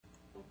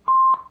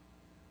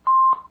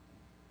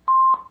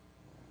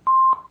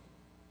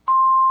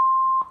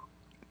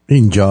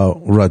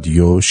اینجا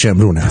رادیو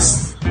شمرون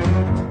است.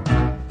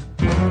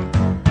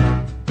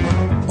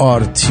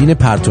 آرتین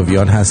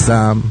پرتویان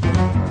هستم،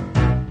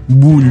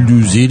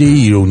 بولدوزیر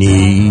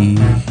ایرانی،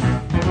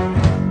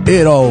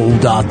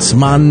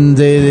 ارادتمند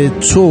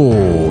تو.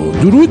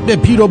 درود به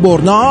پیر و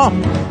برنا،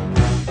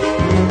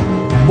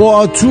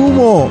 با توم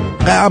و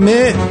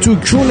قمه تو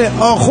کون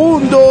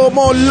آخوند و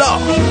ملا.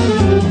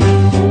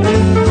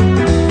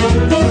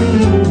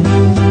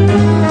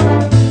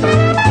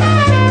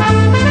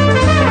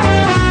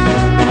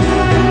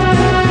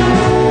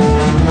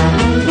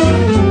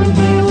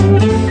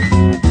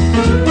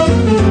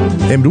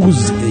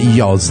 امروز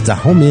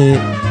 11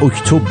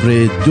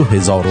 اکتبر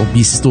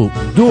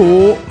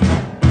 2022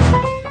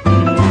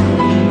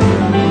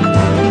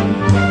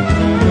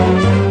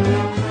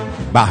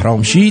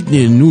 بهرام شید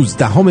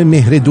 19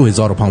 مهر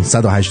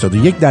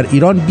 2581 در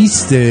ایران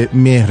 20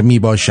 مهر می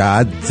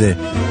باشد.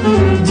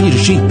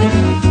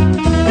 تیرشید.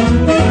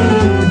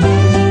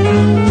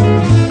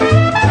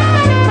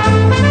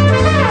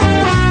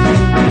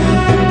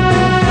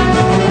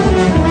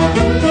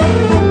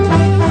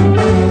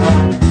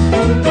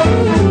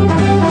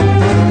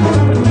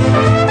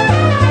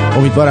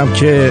 امیدوارم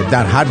که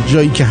در هر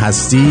جایی که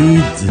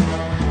هستید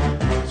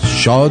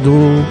شاد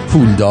و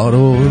پولدار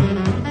و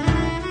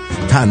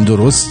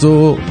تندرست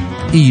و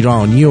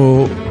ایرانی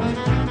و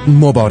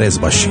مبارز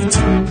باشید.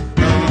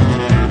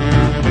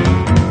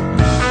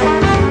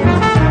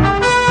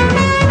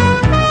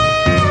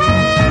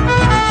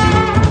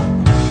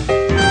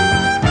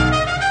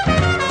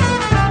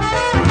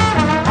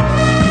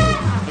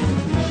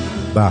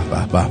 به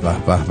به به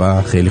به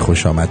به، خیلی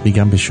خوش آمد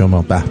میگم به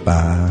شما. به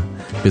به،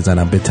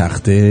 بزنم به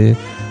تخته،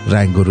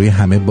 رنگ و روی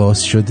همه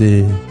باز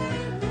شده،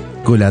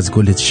 گل از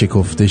گلت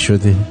شکفته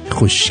شده،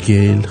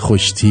 خوشگل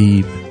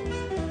خوشتیب.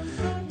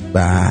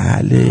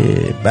 بله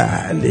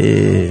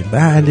بله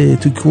بله،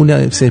 تو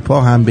کونه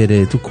سپاه هم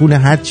بره، تو کونه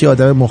هرچی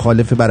آدم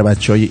مخالف برای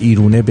بچهای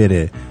ایرونه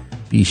بره.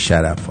 بی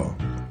شرفا.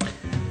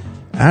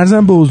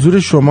 عرضم به حضور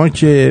شما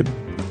که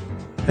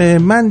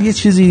من یه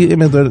چیزی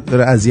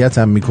مقدار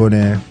اذیتم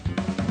میکنه،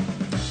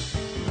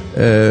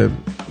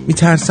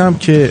 میترسم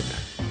که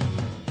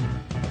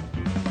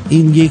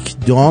این یک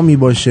دامی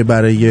باشه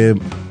برای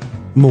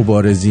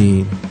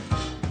مبارزین.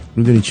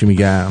 میدونی چی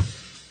میگم؟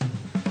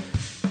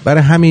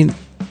 برای همین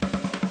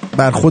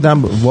بر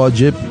خودم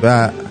واجب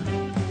و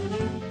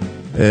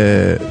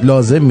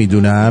لازم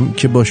میدونم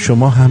که با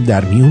شما هم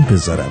در میون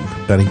بذارم،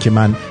 برای اینکه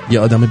من یه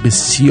آدم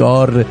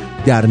بسیار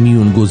در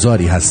میون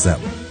گذاری هستم.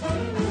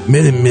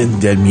 من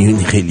در میون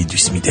خیلی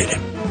دوست میدارم.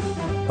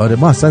 آره،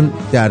 ما اصلا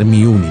در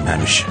میونیم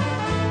همیشه.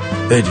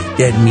 آره،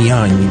 در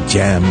میان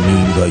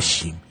جمع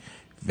باشیم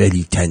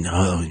ولی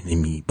تنها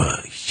نمی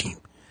باشیم.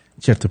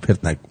 چرت و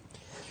پرت نگو.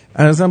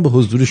 عرضم به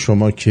حضور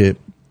شما که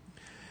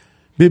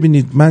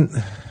ببینید، من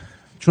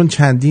چون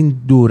چندین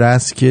دوره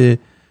است که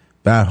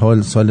به هر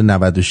حال سال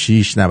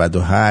 96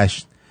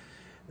 98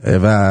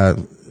 و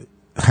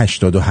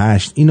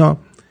 88 اینا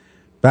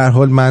به هر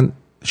حال من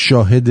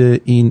شاهد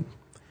این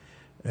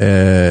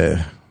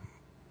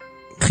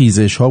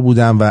خیزش ها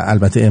بودم و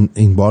البته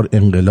این بار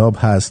انقلاب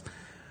هست،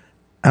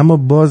 اما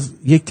باز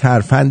یک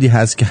ترفندی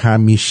هست که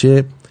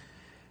همیشه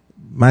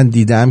من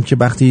دیدم که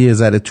وقتی یه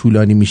ذره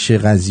طولانی میشه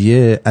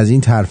قضیه، از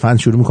این ترفند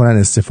شروع میکنن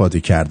استفاده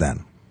کردن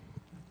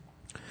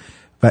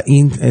و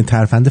این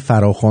ترفند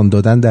فراخوان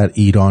دادن در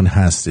ایران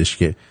هستش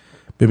که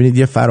ببینید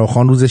یه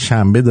فراخوان روز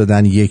شنبه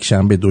دادن، یک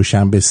شنبه، دو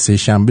شنبه، سه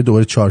شنبه،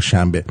 دوباره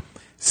چهارشنبه،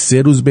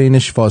 3 روز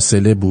بینش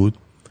فاصله بود.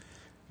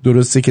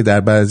 درسته که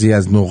در بعضی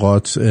از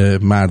نقاط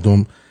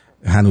مردم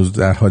هنوز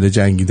در حال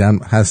جنگیدن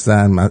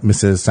هستن،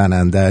 مثل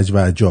سنندج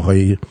و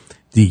جاهای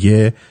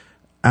دیگه،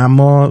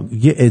 اما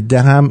یه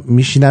عده هم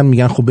میشینن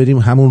میگن خب بریم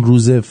همون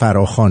روز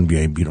فراخوان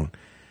بیایم بیرون.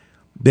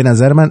 به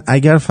نظر من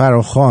اگر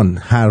فراخوان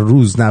هر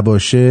روز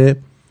نباشه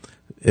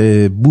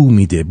بو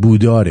میده، بو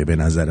داره. به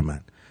نظر من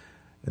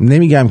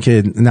نمیگم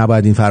که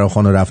نباید این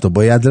فراخوان رو رفت و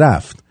باید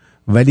رفت،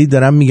 ولی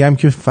دارم میگم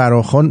که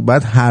فراخوان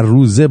باید هر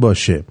روزه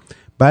باشه.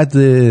 بعد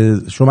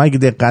شما اگه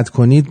دقت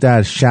کنید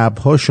در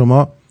شبها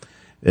شما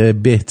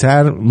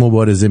بهتر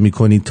مبارزه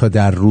میکنید تا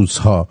در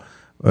روزها.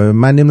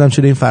 من نمیدونم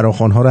چرا این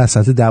فراخوان ها رو از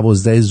ساعت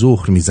 12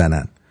 ظهر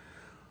میزنن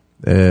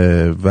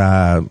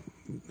و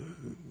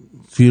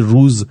توی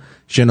روز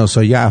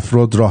شناسایی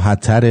افراد راحت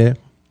تره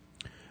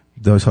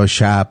تا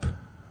شب،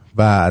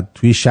 و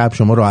توی شب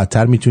شما راحت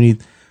تر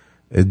میتونید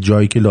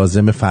جایی که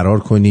لازم فرار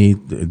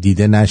کنید،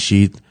 دیده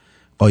نشید،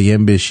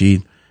 قایم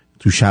بشید.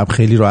 تو شب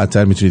خیلی راحت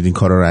تر میتونید این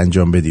کارا رو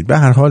انجام بدید. به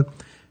هر حال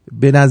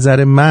به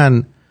نظر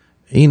من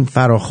این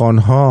فراخوان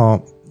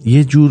ها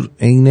یه جور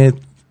عین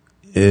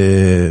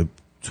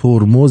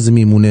ترمز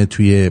میمونه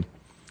توی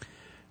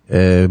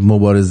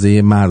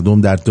مبارزه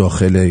مردم در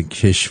داخل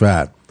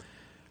کشور.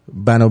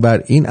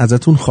 بنابراین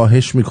ازتون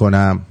خواهش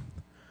میکنم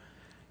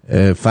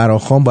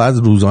فراخوان باید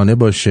روزانه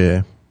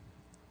باشه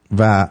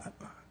و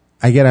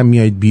اگرم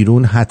میایید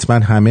بیرون حتما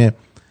همه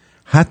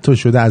حتی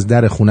شده از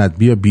در خونت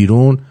بیا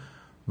بیرون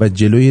و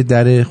جلوی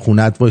در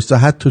خونت وایستا،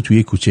 حتی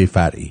توی کوچه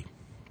فرعی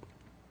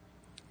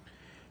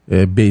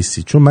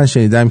بیسی. چون من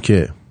شنیدم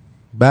که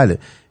بله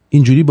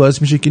اینجوری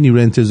باعث میشه که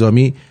نیروی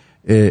انتظامی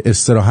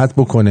استراحت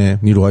بکنه،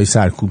 نیروهای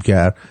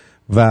سرکوبگر،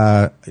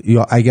 و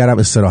یا اگر هم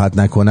استراحت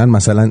نکنن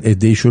مثلا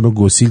عده‌شون رو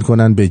گسیل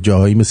کنن به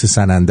جاهایی مثل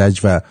سنندج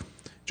و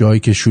جایی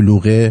که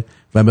شلوغه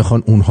و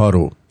بخوان اونها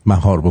رو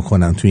مهار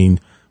بکنن تو این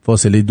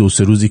فاصله 2-3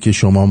 روزی که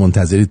شما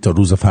منتظرید تا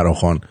روز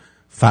فراخوان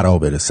فرا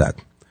برسد.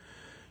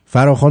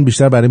 فراخوان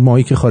بیشتر برای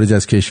مایی که خارج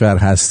از کشور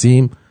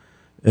هستیم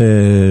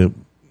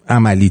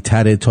عملی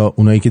تره تا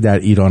اونایی که در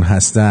ایران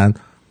هستن.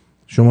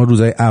 شما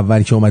روزهای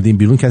اول که اومدین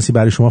بیرون کسی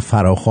برای شما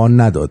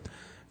فراخوان نداد،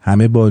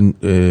 همه با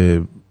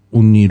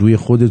اون نیروی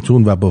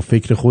خودتون و با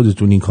فکر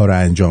خودتون این کار رو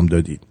انجام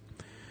دادید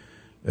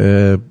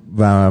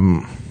و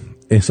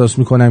احساس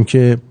میکنم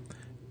که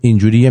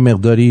اینجوری یه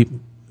مقداری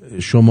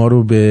شما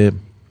رو به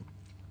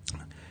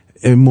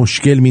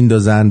مشکل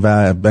میندازن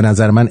و به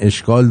نظر من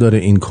اشکال داره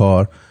این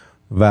کار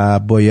و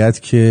باید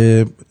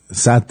که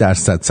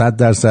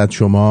 100%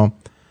 شما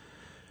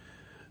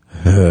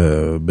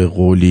به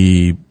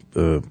قولی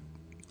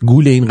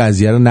گول این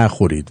قضیه رو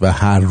نخورید و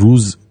هر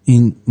روز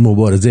این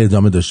مبارزه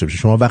ادامه داشته باشه.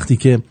 شما وقتی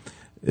که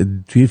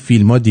توی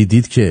فیلم ها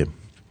دیدید که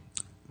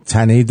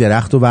تنه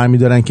درخت رو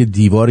برمیدارن که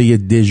دیوار یه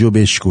دژو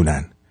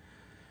بشکنن،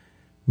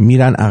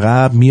 میرن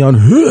عقب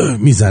میان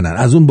میزنن،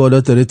 از اون بالا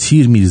داره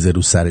تیر میریزه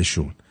رو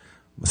سرشون.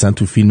 مثلا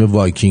تو فیلم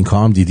وایکینگ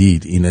ها هم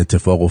دیدید این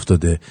اتفاق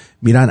افتاده،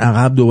 میرن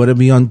عقب دوباره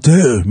میان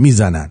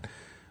میزنن،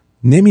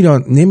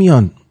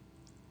 نمیان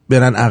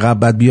برن عقب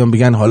بعد بیان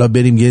بگن حالا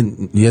بریم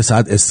یه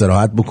ساعت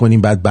استراحت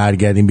بکنیم بعد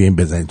برگردیم بیایم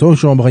بزنیم. تو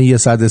شما بخواین یه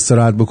ساعت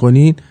استراحت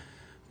بکنین،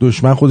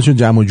 دشمن خودشون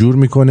جمع و جور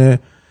میکنه،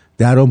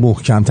 در رو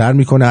محکمتر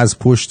میکنه از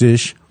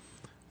پشتش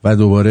و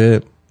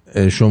دوباره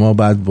شما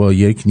بعد با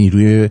یک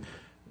نیروی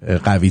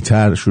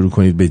قوی‌تر شروع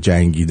کنید به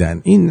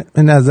جنگیدن. این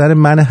نظر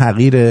من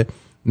حقیره،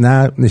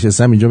 نه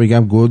نشستم اینجا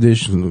بگم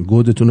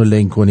گودتون رو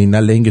لنگ کنین، نه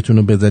لنگتون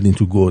رو بزنین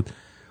تو گود.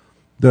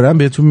 دارم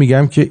بهتون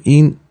میگم که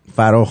این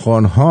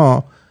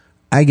فراخوان‌ها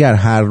اگر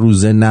هر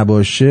روزه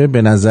نباشه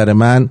به نظر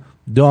من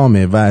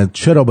دامه. و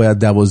چرا باید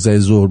 12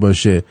 ظهر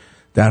باشه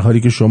در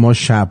حالی که شما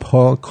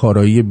شبها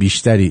کارایی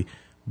بیشتری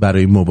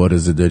برای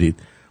مبارزه دارید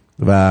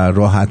و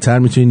راحت‌تر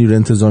میتونید نیروی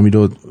انتظامی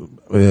رو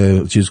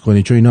چیز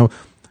کنید؟ چون اینا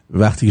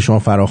وقتی که شما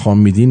فراخوان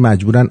میدین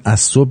مجبورن از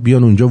صبح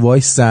بیان اونجا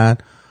وایستن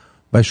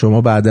و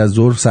شما بعد از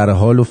ظهر سر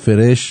حال و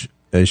فرش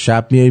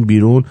شب میایین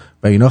بیرون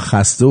و اینا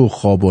خسته و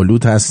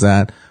خواب‌آلود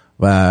هستن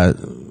و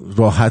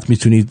راحت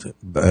میتونید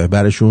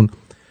براشون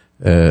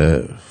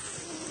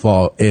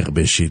فائق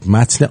بشید.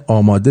 متن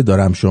آماده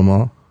دارم.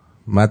 شما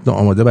متن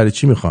آماده برای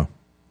چی میخوام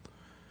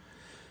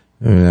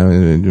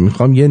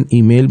یه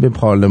ایمیل به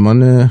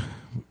پارلمان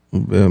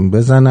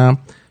بزنم.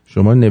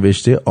 شما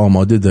نوشته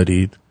آماده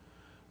دارید؟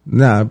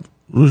 نه،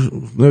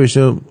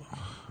 نوشته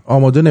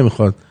آماده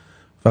نمیخواد،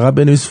 فقط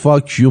بنویس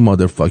fuck you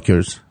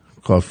motherfuckers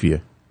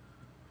کافیه.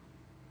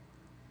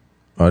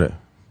 آره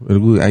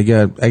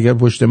اگر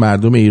پشت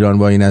مردم ایران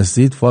واین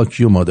هستید fuck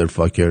you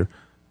motherfucker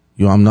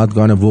you I'm not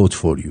gonna vote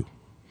for you.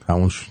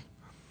 همونش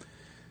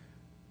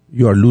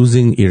you are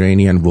losing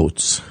Iranian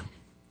votes.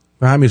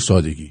 به همین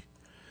سادگی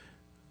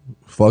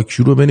fuck you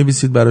رو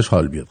بنویسید براش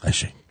حال بیاد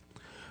قشنگ.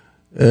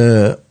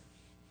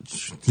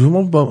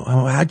 ما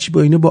هرچی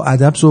با اینو با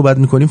ادب صحبت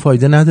میکنیم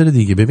فایده نداره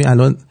دیگه. ببین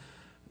الان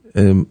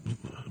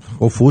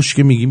فوش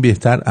که میگیم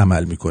بهتر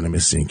عمل میکنه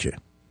مثل این که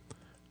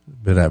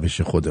به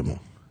روش خودمون.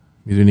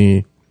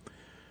 میدونی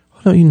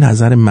حالا این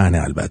نظر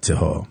منه، البته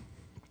ها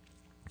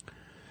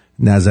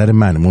نظر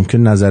منه، ممکن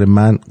نظر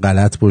من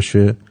غلط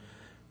باشه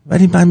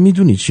ولی من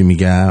میدونی چی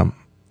میگم،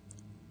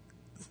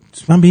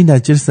 من به این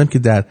نتیجه رسیدم که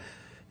در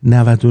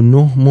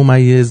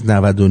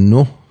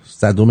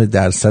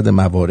 99.99%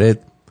 موارد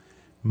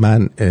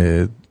من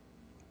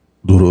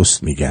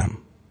درست میگم.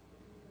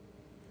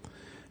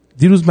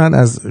 دیروز من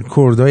از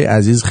کردای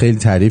عزیز خیلی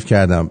تعریف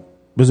کردم.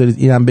 بذارید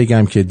اینم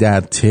بگم که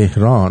در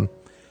تهران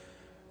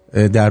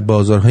در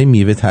بازارهای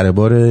میوه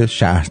تره‌بار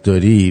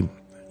شهرداری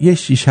یه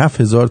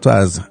 6-7 هزار تا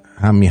از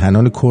هم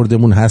میهنان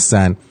کردمون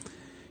هستن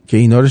که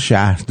اینا رو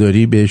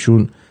شهرداری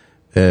بهشون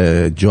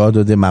جا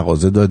داده،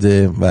 مغازه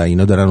داده و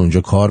اینا دارن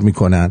اونجا کار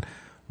میکنن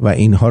و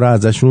اینها رو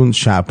ازشون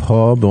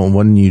شبها به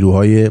عنوان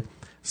نیروهای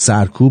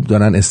سرکوب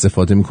دارن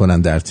استفاده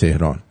میکنن در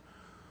تهران.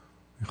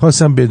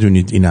 خواستم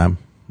بدونید اینم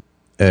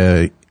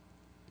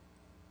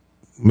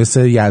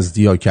مثل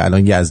یزدی‌ها که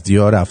الان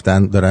یزدی‌ها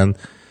رفتن دارن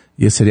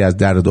یه سری از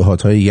در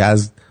دهات‌های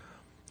یزد،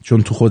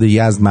 چون تو خود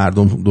یزد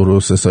مردم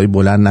درست حسابی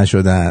بلند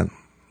نشدن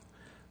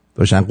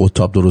داشتن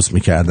قطاب درست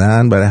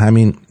میکردن، برای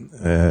همین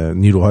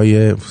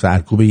نیروهای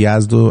سرکوب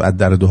یزد رو از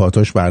در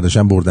دهاتاش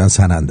برداشتن بردن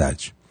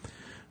سنندج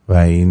و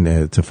این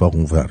اتفاق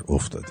اونور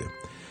افتاده.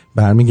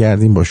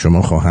 برمیگردیم با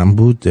شما خواهم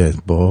بود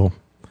با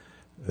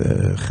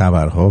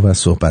خبرها و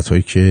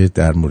صحبت‌هایی که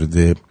در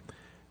مورد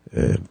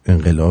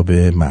انقلاب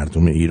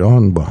مردم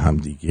ایران با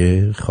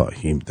همدیگه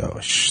خواهیم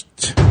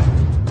داشت.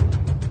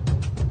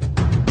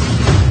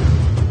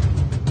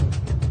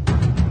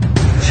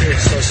 چه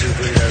احساسی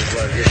بودید از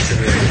برگشت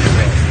به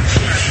ایران؟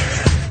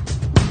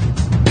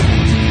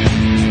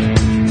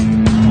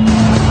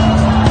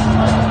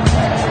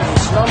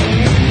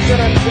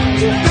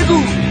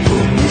 بگو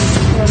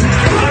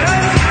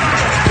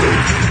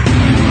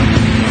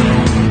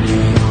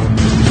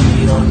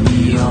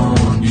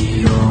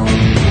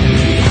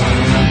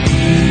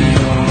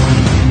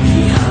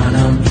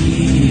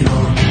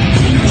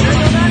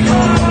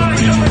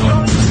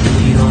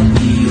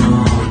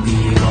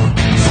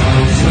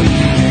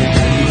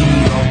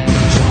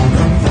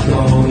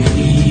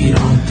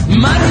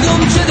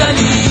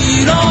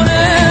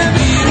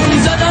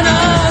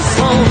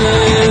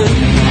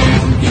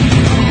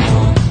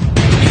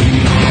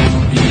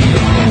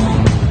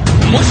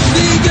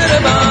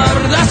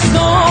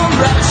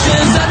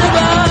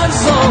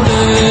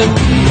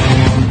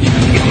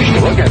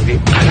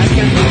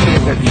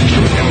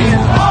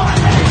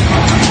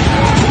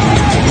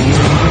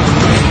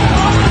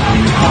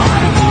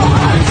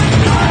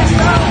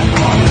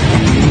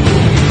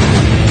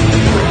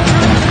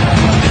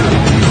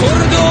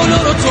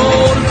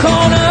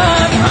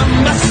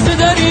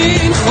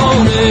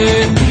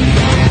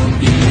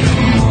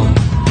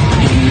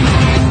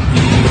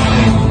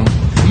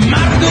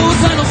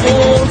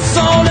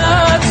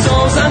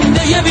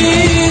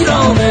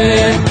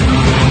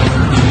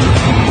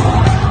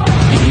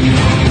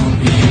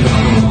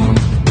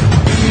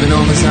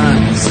نام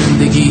زن،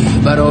 زندگی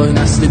برای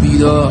نسل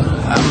بیدار،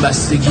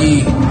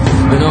 همبستگی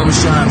به نام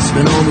شمس،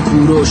 به نام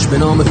کوروش، به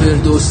نام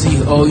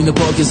فردوسی، آیین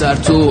پاک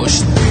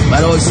زرتشت،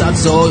 برای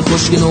سبزهای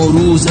خشک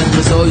نوروز،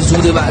 انقضای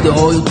زود وعده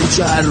های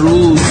کوچه هر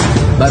روز،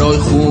 برای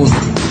خون،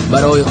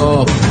 برای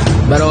آب،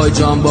 برای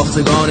جان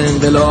باختگان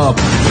انقلاب،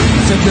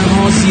 فتنه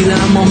ها زیر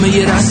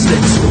امامه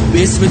رسلت،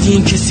 به اسم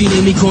دین کسی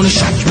نمی کنه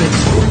شک بت،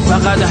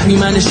 فقط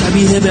اهریمن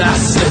شبیه به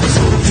اصلت،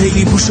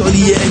 خیلی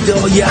پوشالی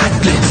ادعای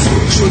عدلت،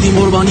 شدیم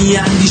قربانی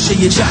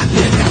اندیشه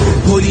جهلت،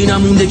 پلی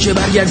نمونده که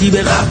برگردی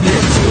به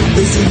قبلت،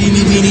 به زودی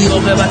میبینی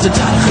عاقبت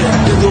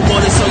تلخه، به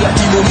دوباره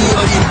سایتی و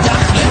میاریم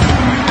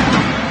دخله.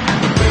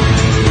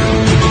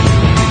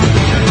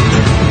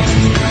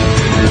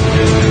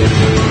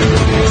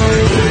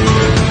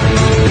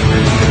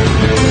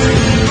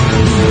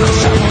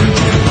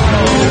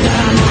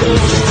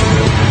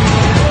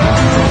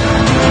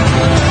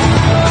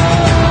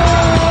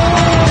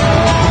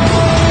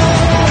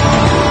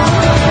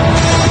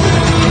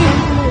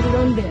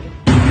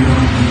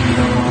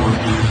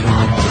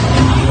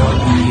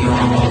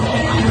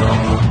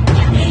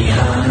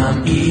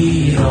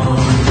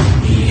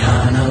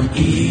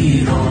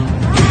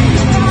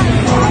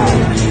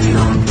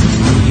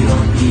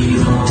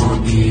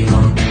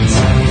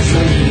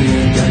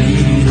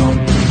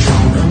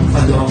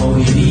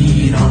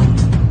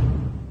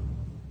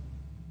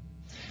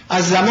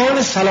 از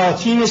زمان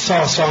سلاطین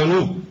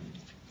ساسانی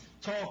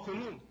تا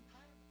کنون.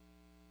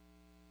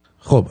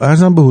 خب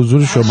عرضم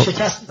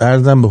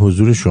به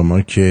حضور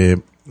شما که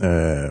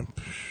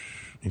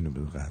اینو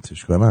به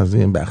قطعش کنم، از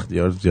این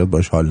بختیار زیاد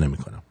باش حال نمی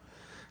کنم،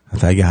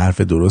 حتی اگه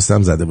حرف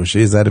درستم زده باشه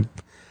یه ذره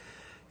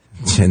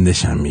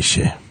چندشم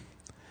میشه.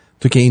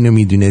 تو که اینو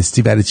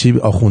میدونستی برای چی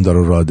آخوندا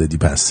رو راه دادی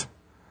پس؟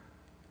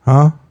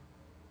 ها؟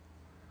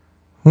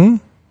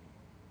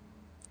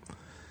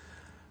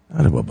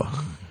 آره بابا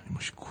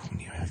مش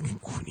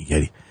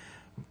کونیگری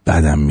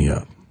بدم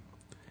میاد.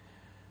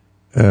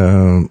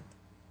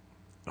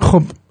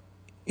 خب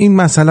این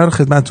مسئله رو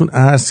خدمتون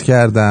عرض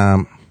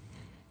کردم،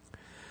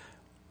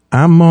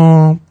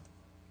 اما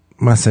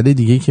مسئله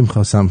دیگه که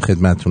میخواستم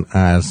خدمتون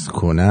عرض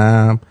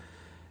کنم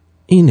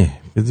اینه،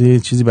 بذار یه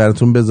چیزی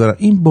براتون بذارم.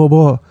 این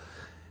بابا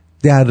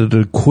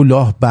در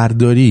کلاه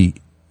برداری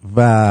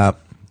و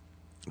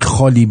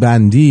خالی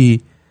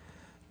بندی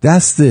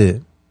دست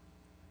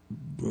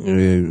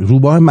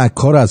روباه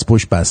مکار رو از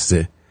پشت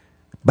بسته،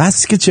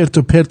 بس که چرت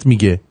و پرت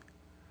میگه.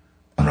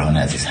 همراهان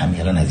عزیز،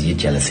 همین الان از یه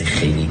جلسه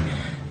خیلی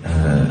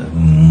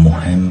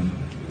مهم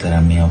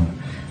دارم میام،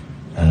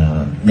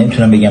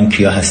 نمیتونم بگم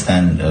کیا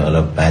هستن.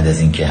 حالا بعد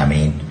از این که همه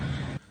این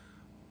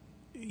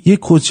یه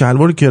کت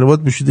شلوار کراوات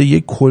میشوده، یه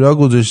کلاه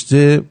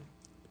گذاشته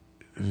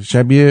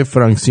شبیه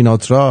فرانک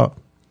سیناترا،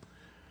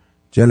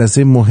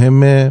 جلسه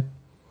مهم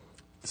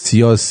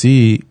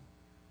سیاسی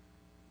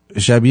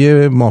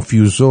شبیه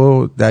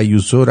مافیوسو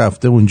دیوسو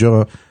رفته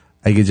اونجا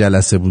اگه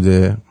جلسه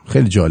بوده.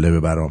 خیلی جالبه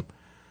برام.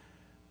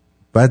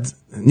 بعد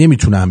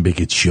نمیتونم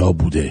بگه چیا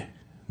بوده،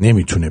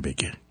 نمیتونه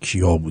بگه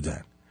کیا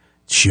بودن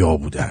چیا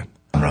بودن.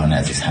 همراهان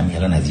عزیز، همین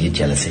الان از یه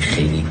جلسه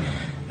خیلی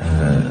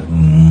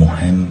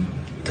مهم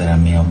دارم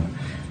میام،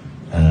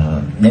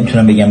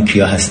 نمیتونم بگم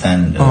کیا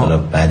هستن. حالا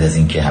بعد از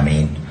این که همه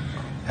این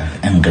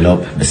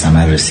انقلاب به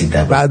ثمر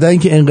رسید، بعد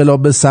اینکه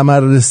انقلاب به ثمر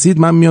رسید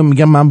من میام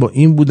میگم من با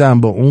این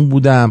بودم، با اون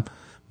بودم،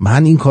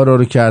 من این کارا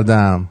رو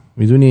کردم.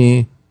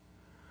 میدونی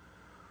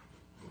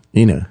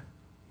اینه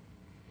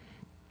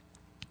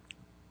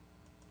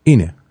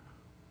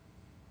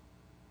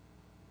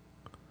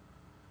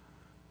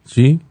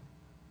چی؟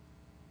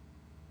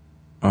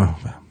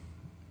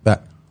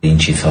 این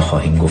چیزها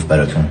خواهیم گفت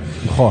براتون.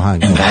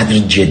 خواهند انقدر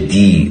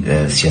جدی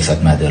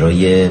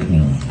سیاستمدارای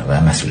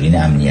و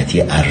مسئولین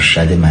امنیتی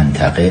ارشد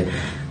منطقه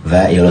و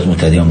ایالات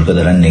متحده آمریکا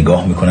دارن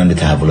نگاه میکنن به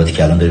تحولاتی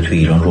که الان داره توی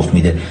ایران رخ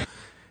میده.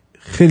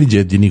 خیلی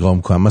جدی نگاه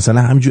میکنن،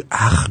 مثلا همینجور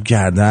اخم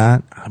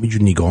کردن،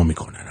 همینجور نگاه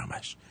میکنن،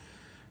 همش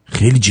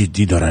خیلی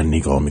جدی دارن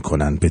نگاه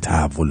میکنن به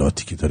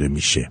تحولاتی که داره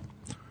میشه.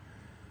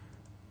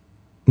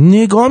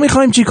 نگاه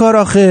میخوایم چی کار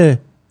آخه؟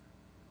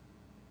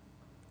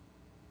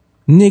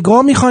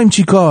 نگاه میخوایم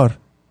چی کار؟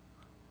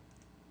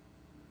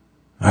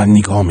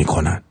 نگاه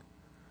میکنن.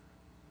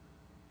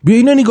 بیا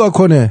اینو نگاه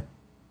کنه.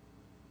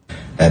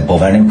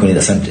 باور نمیکنید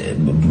اصلا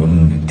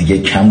دیگه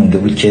کم مونده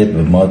بود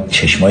که ما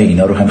چشمای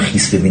اینا رو هم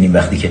خیس ببینیم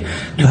وقتی که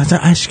حتی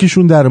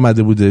اشکشون در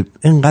اومده بوده.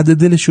 انقدر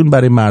دلشون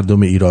برای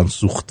مردم ایران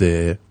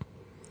سوخته،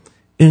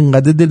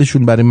 انقدر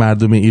دلشون برای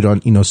مردم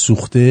ایران اینا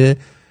سوخته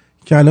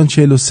که الان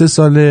 43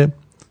 ساله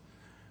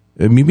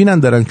میبینن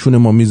دارن چون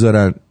ما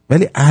میذارن،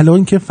 ولی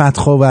الان که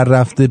فتخاور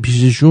رفته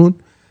پیششون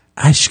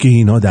اشک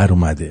اینا در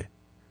اومده.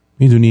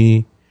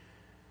 میدونی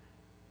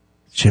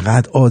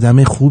چقدر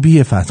آدم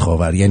خوبیه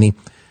فتخاور، یعنی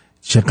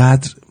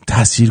چقدر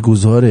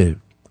تاثیرگذاره.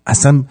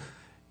 اصلا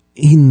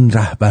این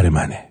رهبر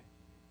منه،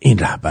 این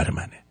رهبر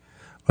منه.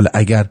 حالا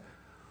اگر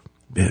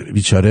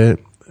بیچاره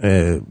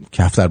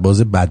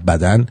کفترباز بد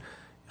بدن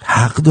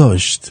حق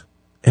داشت،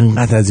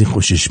 انقدر از این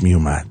خوشش می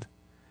اومد.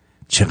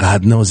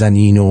 چقدر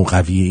نازنین و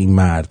قوی این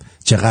مرد،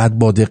 چقدر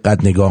با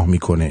دقت نگاه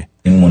میکنه.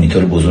 این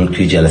مانیتور بزرگ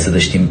توی جلسه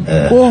داشتیم.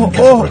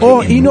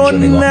 اینو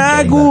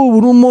نگو.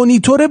 رو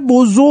مانیتور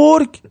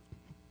بزرگ.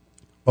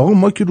 آقا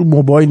ما که رو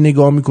موبایل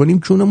نگاه میکنیم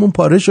چونمون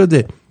پاره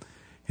شده.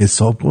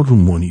 حساب کن رو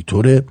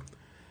مانیتور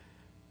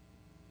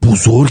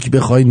بزرگ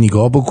بخوای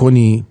نگاه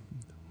بکنی.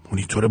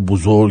 مانیتور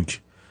بزرگ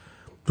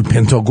تو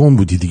پنتاگون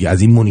بودی دیگه.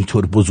 از این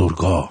مانیتور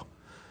بزرگا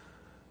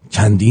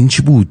چند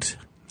اینچ بود؟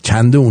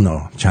 چند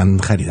اونا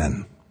چند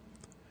خریدن؟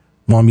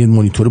 ما هم یه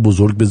مانیتور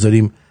بزرگ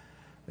بذاریم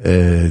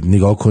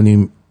نگاه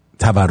کنیم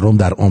تورم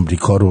در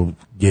آمریکا رو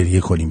گریه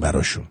کنیم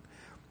براشون.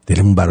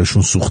 دلمون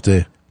براشون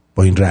سوخته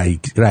با این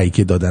رأی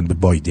که دادن به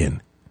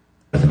بایدن.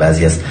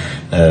 بعضی از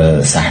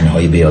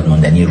صحنه‌های به یاد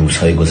ماندنی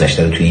روزهای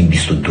گذشته رو توی این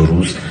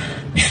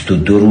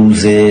 22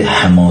 روز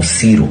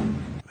حماسی رو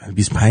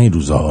 25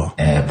 روزها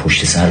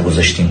پشت سر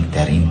گذاشتیم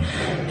در این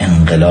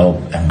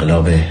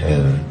انقلاب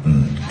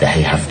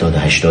دهه 70 و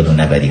 80 و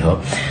 90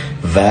 ها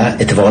و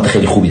اتفاقات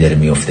خیلی خوبی داره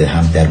میفته،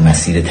 هم در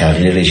مسیر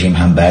تغییر رژیم،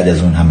 هم بعد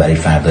از اون، هم برای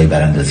فردای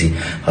براندازی.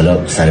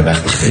 حالا سر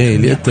وقتش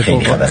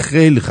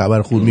خیلی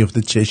خبر خوب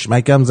میفته.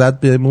 چشمکم زد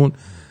بهمون.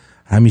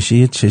 همیشه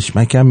یه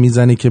چشمکم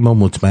میزنه که ما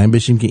مطمئن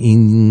بشیم که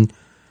این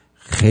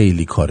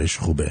خیلی کارش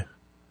خوبه.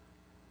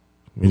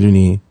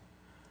 میدونی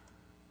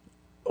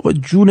با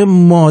جون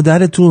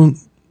مادرتون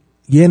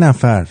یه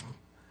نفر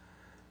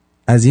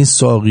از این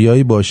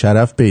ساقیای با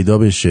شرف پیدا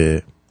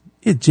بشه،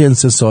 یه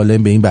جنس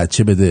سالم به این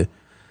بچه بده،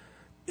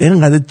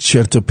 اینقدر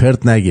چرت و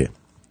پرت نگه.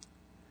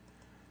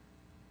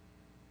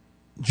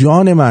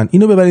 جان من،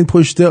 اینو ببرین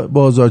پشت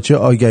بازارچه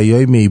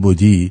آگهی‌های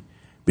میبودی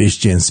بهش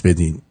جنس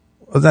بدین.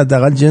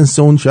 حداقل جنس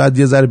اون شاید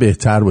یه ذره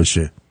بهتر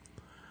باشه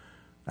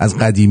از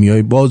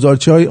قدیمی‌های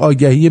بازارچه‌های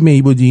آگهی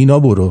میبودی. اینا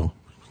برو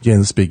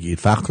جنس بگیر.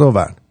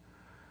 فقراون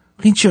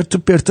این چرت و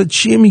پرتا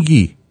چیه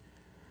میگی؟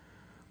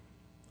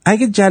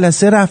 اگه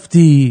جلسه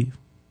رفتی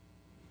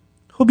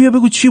خب بیا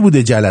بگو چی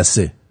بوده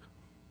جلسه.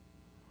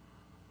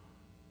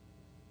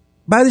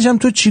 بعدش هم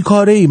تو چی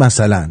کاره ای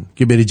مثلا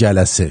که بری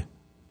جلسه؟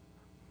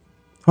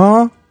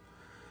 ها؟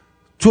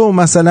 تو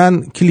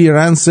مثلا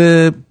کلیرنس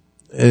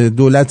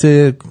دولت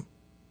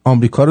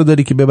آمریکا رو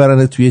داری که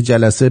ببرن توی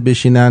جلسه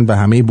بشینن و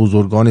همه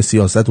بزرگان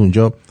سیاست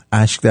اونجا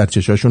اشک در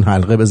چشاشون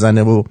حلقه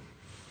بزنه و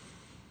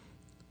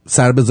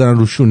سر بزنن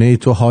رو شونه ای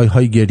تو، های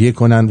های گریه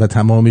کنن و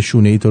تمام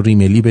شونه ای تو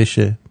ریملی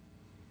بشه.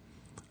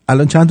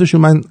 الان چند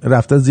تاشون من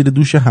رفتن زیر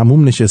دوش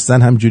حموم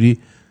نشستن، همجوری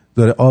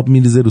داره آب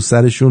میریزه رو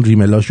سرشون،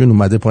 ریملاشون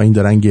اومده پایین،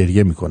 دارن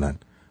گریه میکنن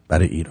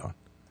برای ایران.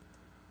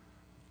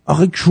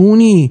 آخه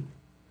چونی؟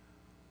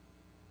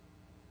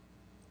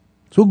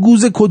 تو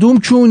گوز کدوم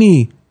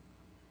چونی؟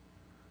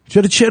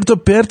 چرا چرت و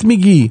پرت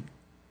میگی؟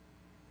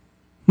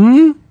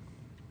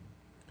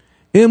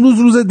 امروز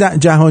روز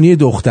جهانی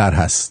دختر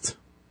هست،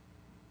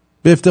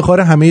 به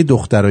افتخار همه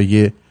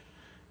دخترای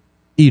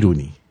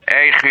ایرانی.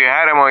 ای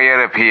خیهر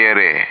مایر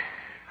پیره،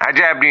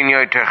 عجب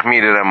دنیای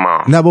تخمیره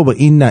ما. نه بابا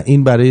این نه،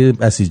 این برای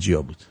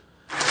بسیجیا بود.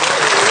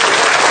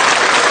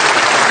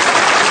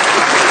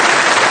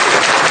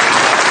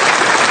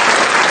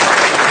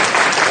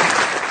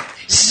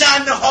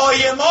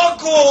 زنهای ما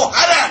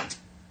گوهرند،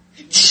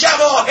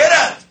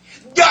 جواهرند،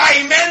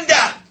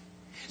 دایمندند.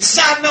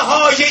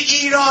 زنهای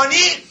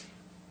ایرانی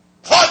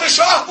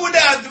پادشاه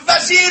بودند،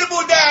 وزیر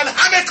بودند،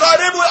 همه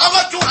کاره بود.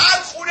 آقا تو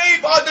هر خونه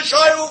ای پادشاه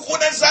اون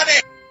خونه زنه.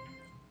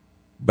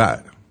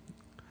 بله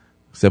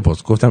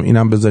سپاس. گفتم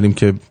اینم بذاریم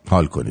که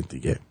حال کنید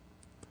دیگه.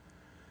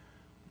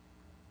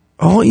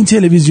 آقا این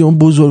تلویزیون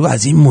بزرگ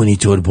از این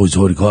مانیتور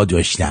بزرگ ها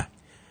داشتن،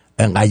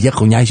 انقدر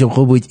خونهشون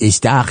خوب بود،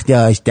 استخ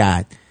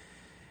داشتن،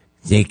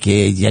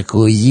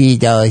 جکوزی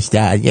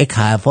داشتن، یک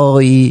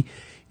هفایی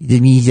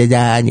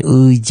میزدن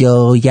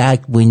اونجا،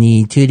 یک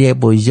مانیتور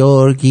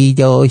بزرگی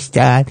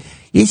داشتن،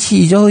 یه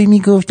چیزایی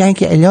میگفتن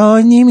که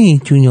الان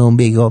نمیتونم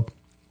بگم.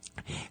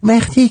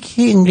 وقتی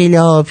که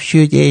انقلاب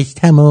شدش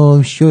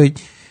تمام شد،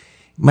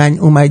 من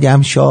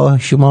اومدم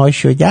شما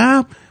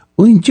شدم،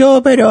 اونجا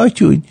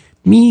براتون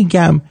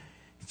میگم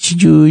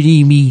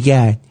چجوری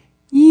میگن.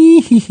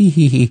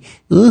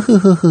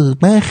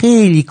 من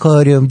خیلی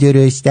کارم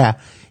درسته.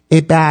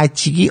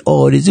 بچگی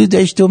آرزو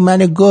داشتم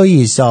منو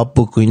گاهی حساب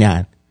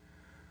بکنن.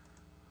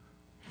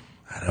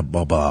 اره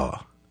بابا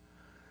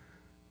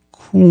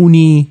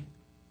کونی.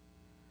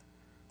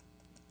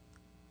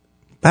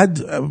 بعد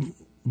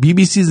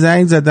BBC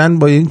زنگ زدن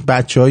با این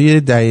بچهای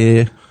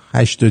دهه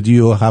 80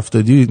 و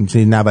 70 و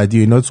 90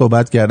 اینا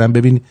صحبت کردن،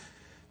 ببین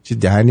چه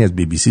دهنی از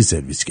BBC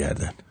سرویس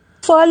کردن.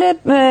 سوال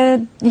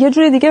یه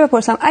جوری دیگه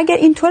بپرسم، اگه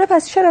اینطوره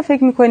پس چرا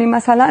فکر میکنیم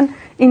مثلا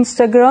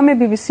اینستاگرام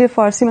BBC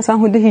فارسی مثلا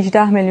حدود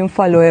 18 میلیون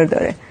فالوور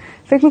داره؟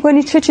 فکر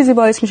میکنی چه چیزی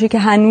باعث میشه که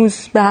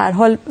هنوز به هر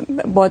حال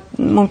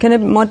ممکنه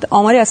ما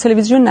آماری از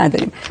تلویزیون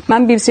نداریم؟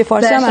 من BBC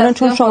فارسی هم الان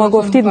چون شما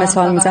گفتید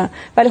مثال میزنم،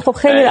 ولی خب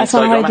خیلی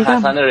رسانه‌های دیگه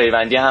حسن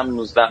ریوندی هم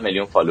 19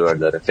 میلیون فالوور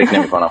داره. فکر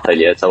نمی‌کنم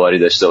خیلی اعتباری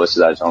داشته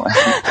باشه در جامعه.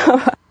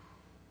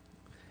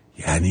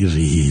 یعنی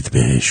رید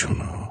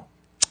بهشونو.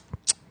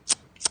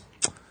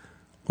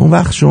 اون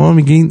وقت شما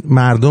میگین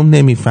مردم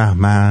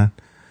نمیفهمن،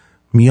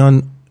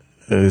 میان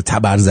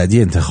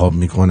تبرزدی انتخاب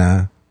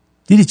میکنن.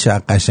 دیدی چه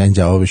قشنگ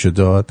جوابشو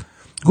داد؟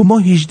 گفت ما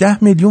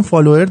 18 میلیون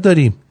فالوور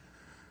داریم،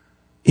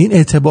 این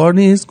اعتبار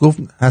نیست؟ گفت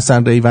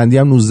حسن ریوندی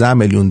هم 19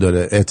 میلیون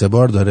داره،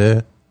 اعتبار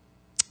داره؟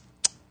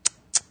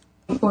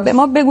 به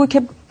ما بگو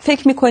که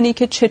فکر میکنی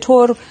که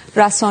چطور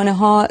رسانه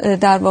ها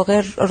در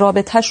واقع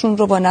رابطهشون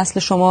رو با نسل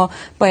شما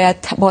باید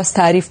باز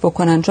تعریف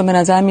بکنن، چون به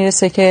نظر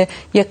میرسه که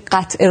یک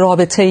قطع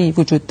رابطه‌ای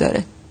وجود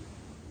داره.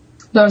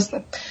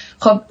 درسته.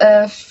 خب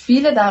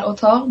فیل در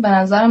اتاق به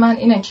نظر من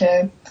اینه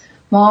که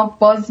ما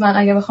من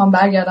اگه بخوام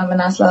برگردم به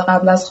نسل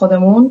قبل از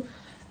خودمون،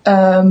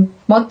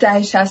 ما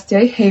دهه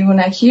 60های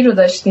حیوانکی رو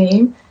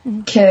داشتیم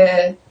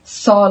که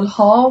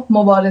سالها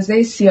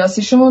مبارزه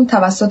سیاسیشون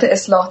توسط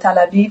اصلاح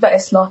طلبی و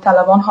اصلاح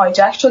طلبان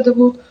هایجک شده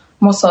بود،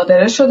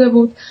 مصادره شده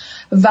بود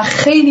و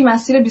خیلی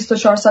مسیر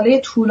 24 ساله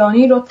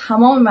طولانی رو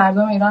تمام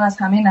مردم ایران از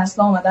همه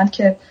نسل‌ها اومدن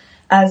که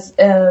از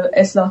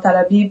اصلاح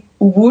طلبی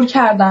عبور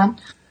کردن.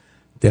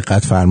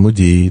 دقت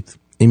فرمودید؟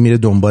 این میره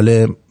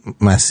دنبال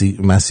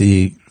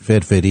مسی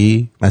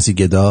فرفری، مسی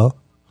گدا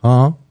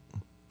ها.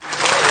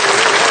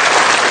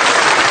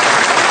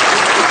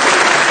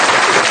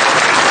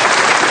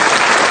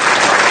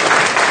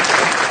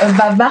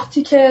 و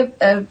وقتی که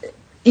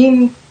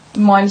این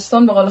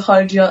مایلستون به قول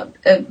خارجی‌ها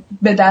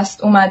به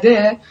دست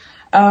اومده،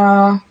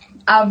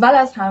 اول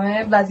از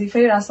همه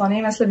وظیفه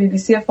رسانه‌ای مثل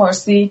BBC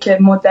فارسی که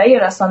مدعی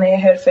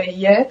رسانه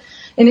حرفه‌ایه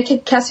اینه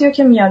که کسی رو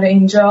که میاره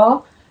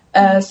اینجا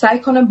سعی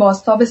کنه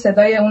بازتاب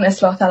صدای اون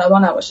اصلاح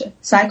طلبان نباشه،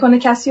 سعی کنه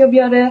کسی رو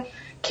بیاره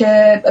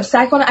که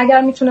سعی کنه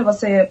اگر میتونه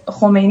واسه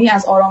خمینی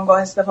از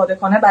آرامگاه استفاده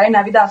کنه، برای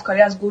نوید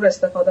افکاری از گور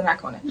استفاده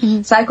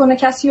نکنه. سعی کنه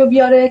کسی رو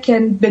بیاره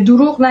که به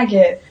دروغ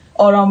نگه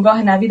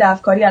آرامگاه نوید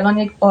افکاری الان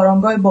یک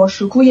آرامگاه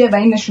باشکوهیه و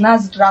این نشونه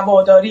از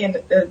رواداری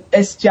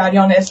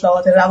جریان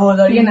اصلاحات،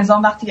 رواداری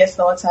نظام وقتی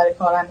اصلاحات سر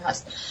کارن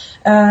هست.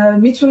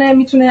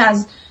 میتونه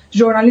از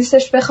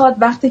ژورنالیستش بخواد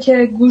وقتی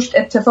که گوشت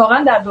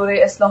اتفاقا در دوره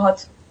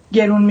اصلاحات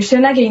گرون میشه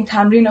نگه این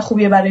تمرین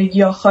خوبیه برای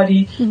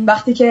گیاهخواری.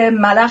 وقتی که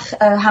ملخ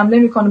حمله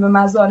میکنه به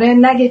مزارع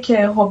نگه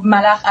که خب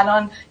ملخ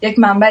الان یک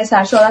منبع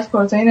سرشار از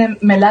پروتئین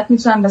ملت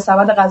میتونن به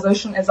سبد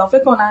غذایشون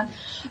اضافه کنن.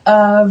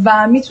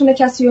 و میتونه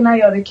کسی رو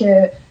نیاره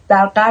که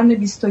در قرن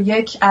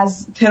 21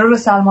 از ترور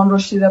سلمان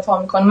رشدی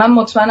دفاع میکنه. من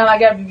مطمئنم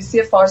اگر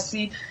BBC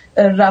فارسی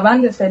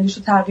روند فعلیش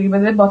رو تغییر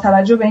بده، با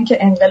توجه به اینکه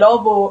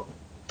انقلاب و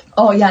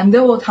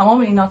آینده و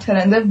تمام اینا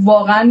ترنده،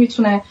 واقعا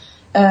میتونه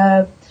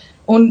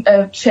اون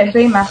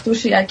چهره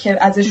مخدوشی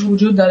که ازش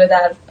وجود داره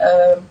در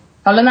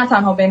حالا نه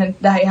تنها بین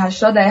دهه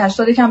 80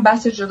 یکم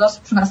بحث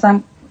جداست، چون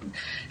اصلا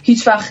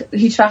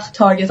هیچ وقت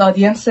تارگت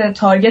آدینس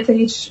تارگت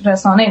هیچ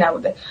رسانه‌ای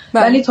نبوده،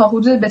 ولی تا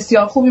حدود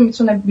بسیار خوبی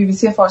میتونه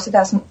BBC فارسی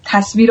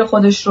تصویر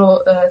خودش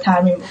رو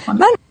ترمیم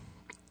بکنه.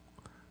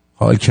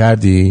 حال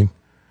کردی؟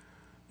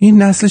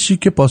 این نسل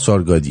شیک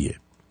پاسارگادیه.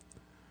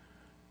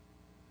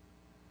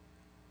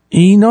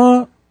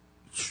 اینا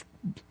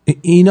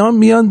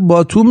میان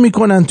باتوم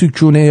میکنن تو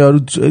کونه یارو،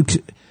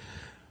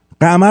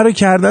 قمر رو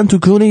کردن تو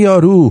کونه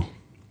یارو،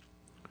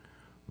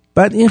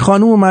 بعد این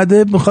خانوم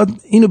اومده میخواد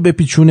اینو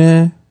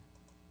بپیچونه.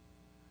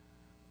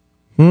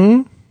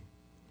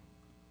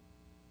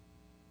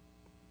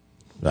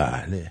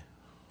 بله.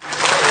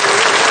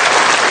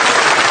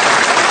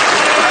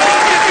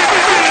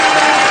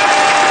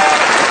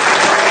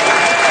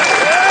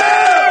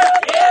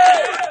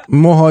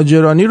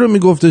 مهاجرانی رو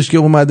میگفتش که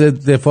اومده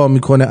دفاع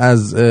میکنه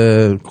از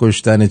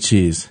کشتن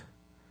چیز.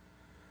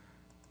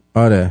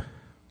 آره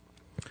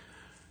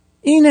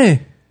اینه.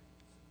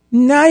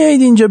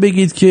 نیایید اینجا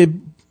بگید که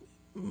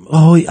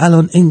آهای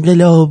الان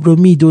انقلاب رو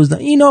میدوزدن.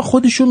 اینا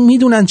خودشون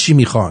میدونن چی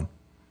میخوان.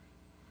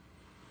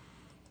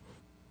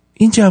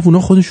 این جوونا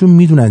خودشون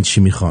میدونن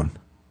چی میخوان.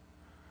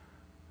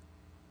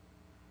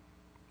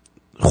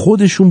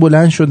 خودشون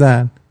بلند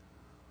شدن،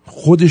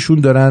 خودشون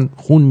دارن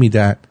خون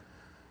میدن،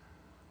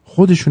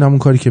 خودشون همون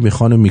کاری که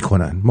میخوانو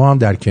میکنن. ما هم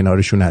در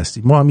کنارشون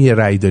هستیم. ما هم یه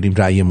رأی داریم،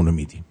 رأیمون رو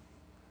میدیم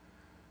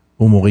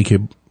اون موقعی که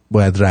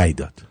باید رأی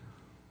داد.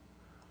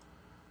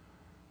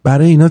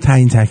 برای اینا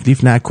تعیین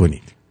تکلیف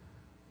نکنید.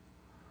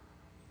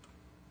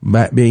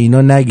 به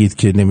اینا نگید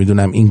که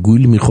نمیدونم این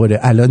گول میخوره،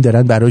 الان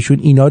دارن براشون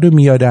اینا رو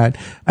میارن.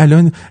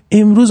 الان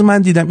امروز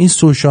من دیدم این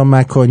سوشا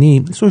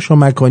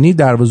مکانی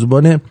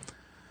دروازه‌بان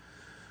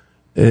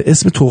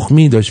اسم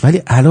تخمی داشت،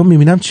 ولی الان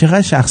میبینم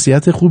چقدر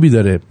شخصیت خوبی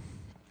داره.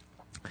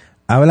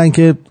 اولا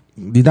که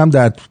دیدم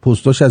در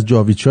پستاش از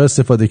جاویدشاه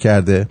استفاده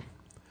کرده،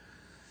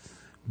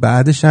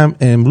 بعدش هم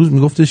امروز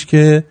میگفتش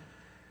که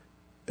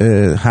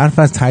حرف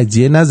از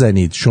تجزیه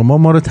نزنید، شما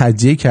ما رو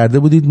تجزیه کرده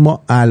بودید،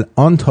 ما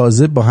الان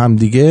تازه با هم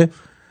دیگه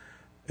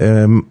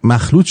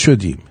مخلوط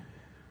شدیم.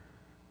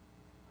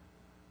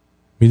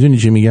 میدونی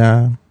چی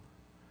میگم؟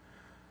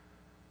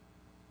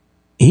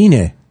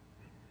 اینه.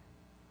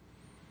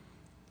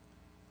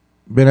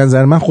 به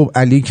نظر من خب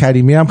علی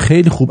کریمی هم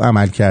خیلی خوب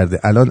عمل کرده.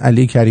 الان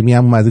علی کریمی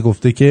هم اومده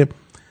گفته که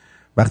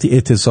وقتی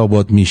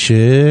اعتصابات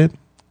میشه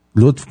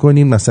لطف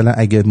کنین مثلا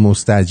اگر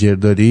مستاجر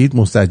دارید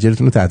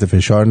مستاجرتون رو تحت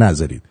فشار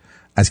نذارید،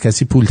 از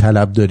کسی پول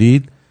طلب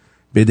دارید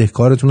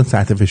بدهکارتون رو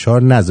تحت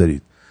فشار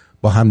نذارید،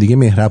 با همدیگه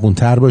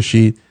مهربونتر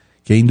باشید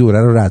که این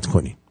دوره رو رد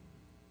کنید.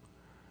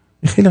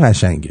 این خیلی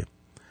قشنگه.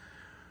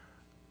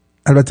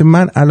 البته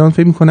من الان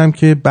فکر میکنم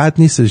که بد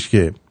نیستش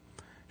که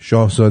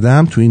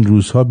شاهزاده‌ام تو این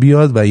روزها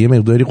بیاد و یه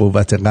مقداری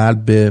قوت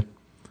قلب به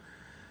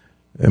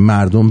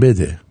مردم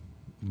بده.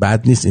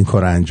 بد نیست این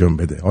کار انجام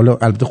بده. حالا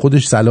البته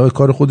خودش صلاح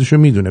کار خودشو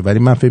میدونه، ولی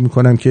من فکر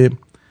میکنم که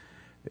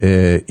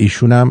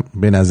ایشونم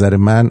به نظر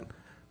من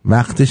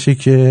وقتشه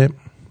که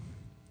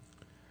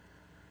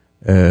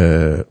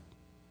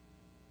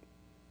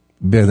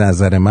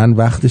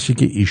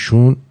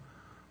ایشون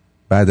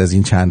بعد از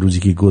این چند روزی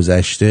که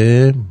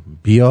گذشته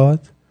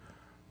بیاد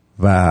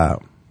و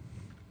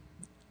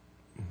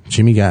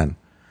چی میگن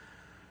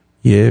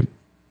یه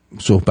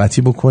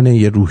صحبتی بکنه،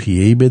 یه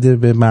روحیه‌ای بده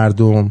به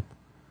مردم،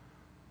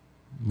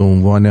 به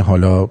عنوان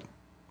حالا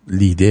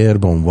لیدر،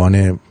 به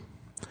عنوان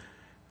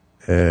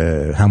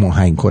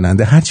هماهنگ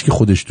کننده، هر چی که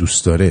خودش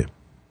دوست داره.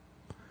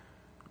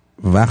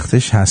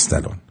 وقتش هست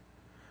الان.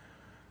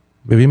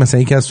 ببین مثلا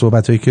یکی از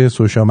صحبتایی که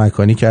سوشا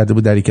مکانی کرده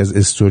بود در یکی از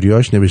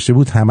استوریاش نوشته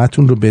بود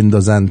همتون رو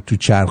بندازن تو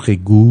چرخ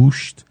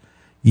گوشت،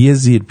 یه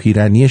زیر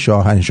پیرنی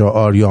شاهنشاه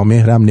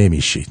آریامهرم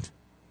نمیشید.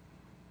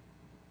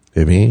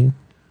 ببین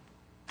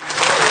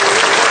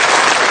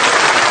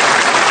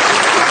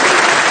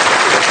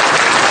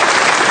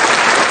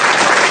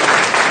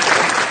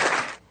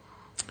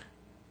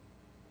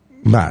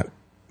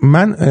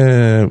من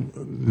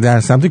در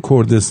سمت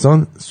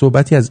کردستان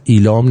صحبتی از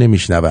ایلام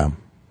نمیشنوم.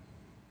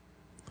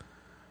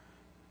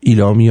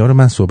 ایلامی ها رو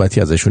من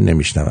صحبتی ازشون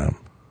نمیشنوم.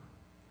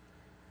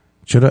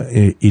 چرا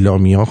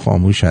ایلامی ها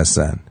خاموش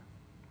هستن؟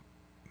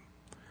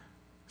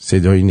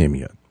 صدایی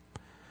نمیاد.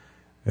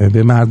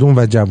 به مردم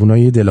و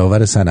جوانای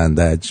دلاور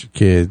سنندج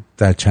که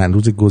در چند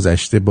روز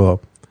گذشته با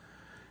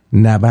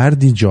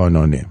نبردی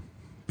جانانه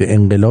به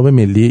انقلاب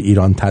ملی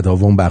ایران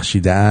تداوم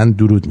بخشیده‌اند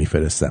درود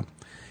میفرستم.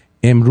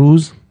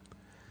 امروز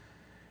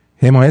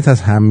حمایت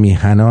از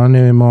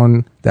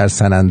هممیهنانمان در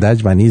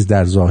سنندج و نیز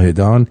در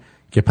زاهدان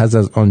که پس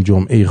از آن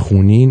جمعه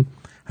خونین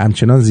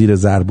همچنان زیر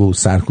ضرب و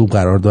سرکوب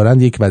قرار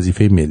دارند یک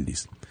وظیفه ملی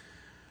است.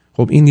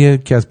 خب این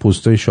یکی از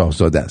پست‌های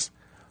شاهزاده است،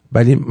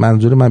 ولی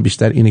منظور من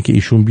بیشتر اینه که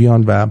ایشون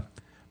بیان و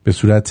به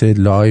صورت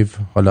لایو،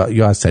 حالا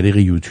یا از طریق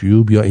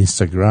یوتیوب یا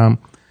اینستاگرام،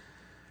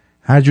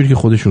 هر جوری که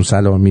خودشون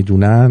صلاح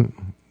میدونن،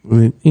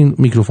 این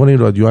میکروفون این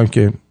رادیو هم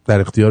که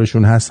در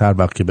اختیارشون هست هر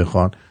وقت که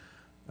بخوان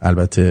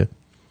البته،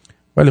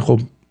 ولی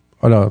خب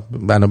حالا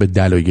بنا به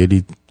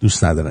دلایلی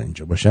دوست ندارن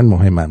اینجا باشن،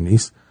 مهمم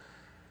نیست،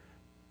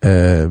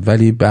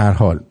 ولی به هر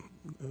حال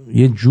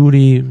یه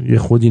جوری یه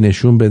خودی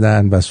نشون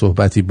بدن و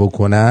صحبتی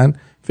بکنن،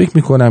 فکر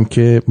میکنم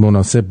که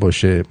مناسب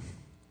باشه.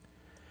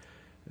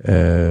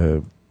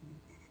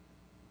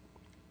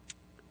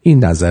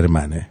 این نظر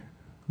منه.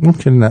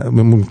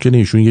 ممکنه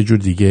ایشون یه جور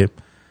دیگه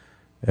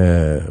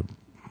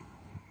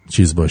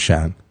چیز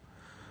باشن.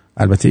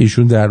 البته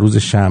ایشون در روز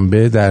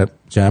شنبه در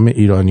جمع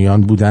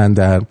ایرانیان بودن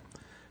در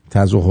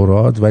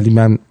تظاهرات، ولی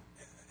من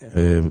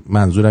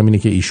منظورم اینه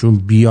که ایشون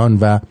بیان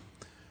و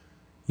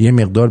یه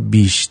مقدار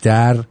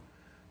بیشتر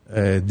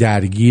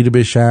درگیر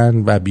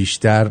بشن و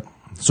بیشتر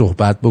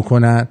صحبت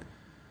بکنن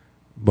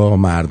با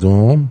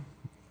مردم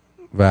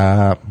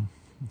و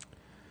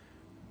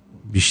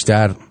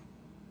بیشتر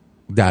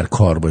در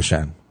کار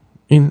باشن.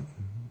 این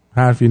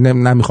حرفی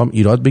نمیخوام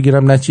ایراد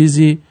بگیرم نه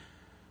چیزی،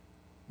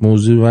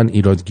 موضوع من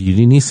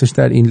ایرادگیری نیستش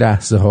در این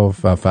لحظه ها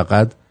و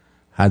فقط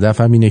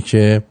هدفم اینه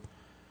که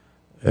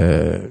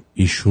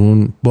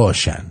ایشون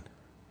باشن،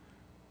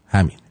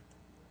 همین.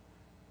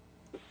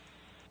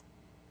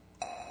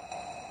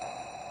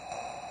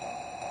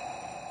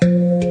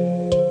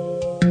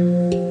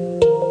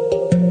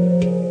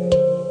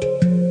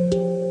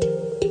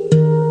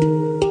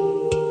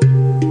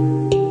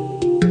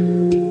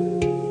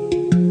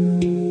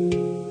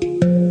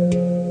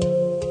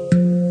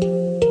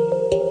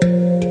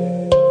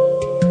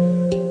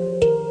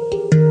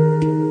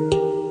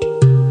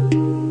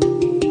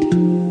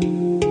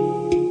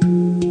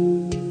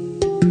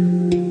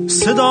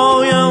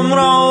 صدایم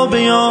را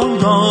به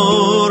یاد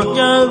آر،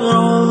 گر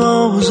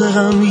آواز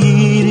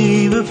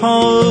غمگینی به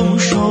پام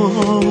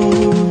شد.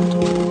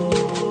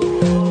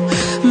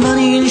 من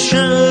این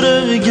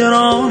شعر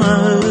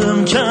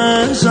گرانم که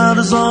از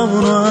ارزان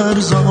و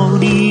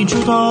ارزانی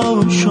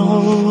جدا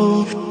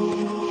شد.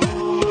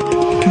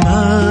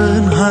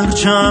 من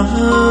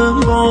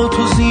هرچند با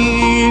تو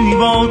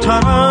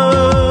زیباترم،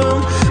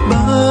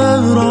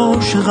 بر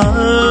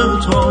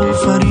عاشقت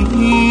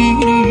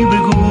آفرینی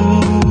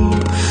بگو.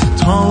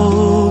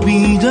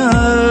 تابیدم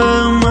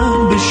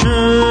من به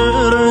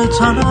شعر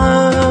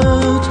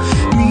تنت،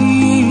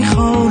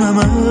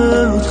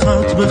 میخوانمت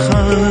خط به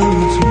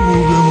خط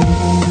مو به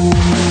مو.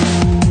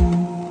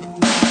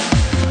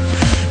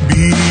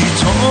 بی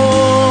تو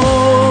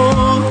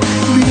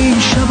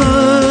بی شب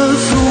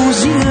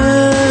افروزی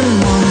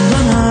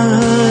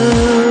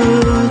ماندنت،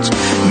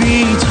 بی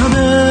تب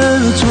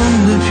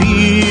تند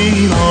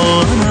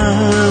پیرانت،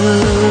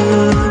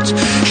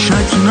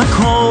 شک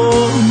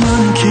نکن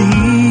من که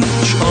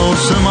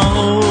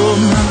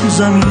آسمانم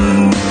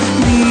زمین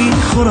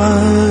میخورد.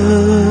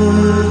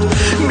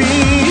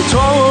 بی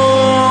تو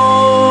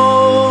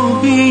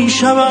بی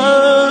شب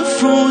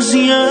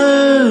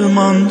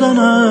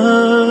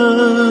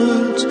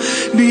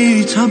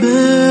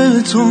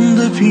تب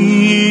تند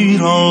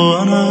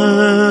پیرانت،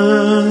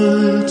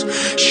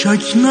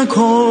 شک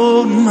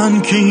نکن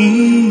من که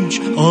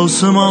هیچ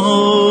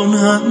آسمان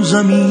هم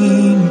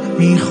زمین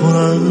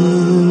میخورد.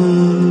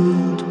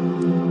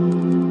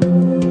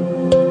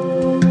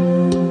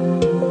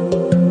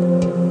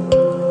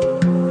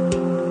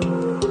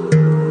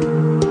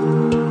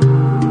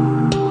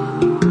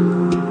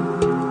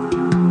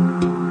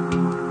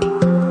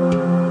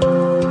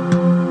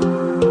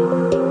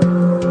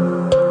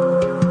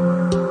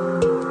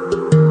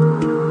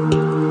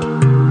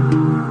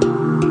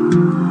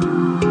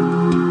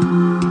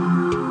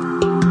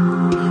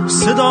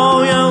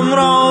 صدایم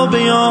را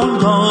به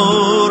یاد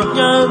آر،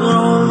 اگر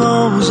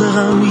آواز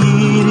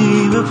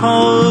غمگینی به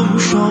پام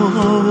شد.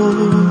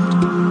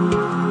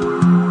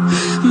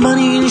 من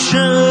این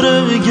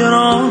شعر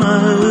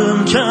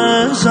گرانم که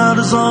از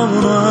ارزان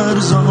و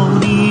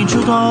ارزانی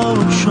جدا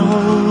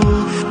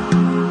شد.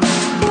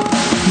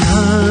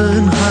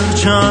 من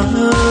هرچند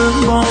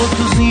با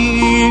تو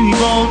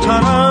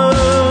زیباترم،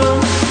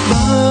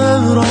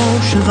 بر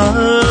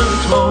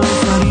عاشقت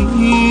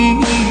آفرینی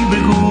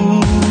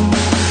بگو.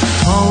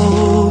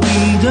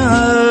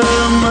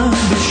 دیدم من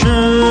به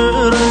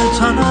شعر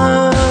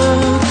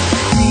تنت،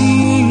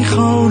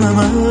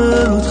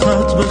 میخوانمت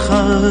خط به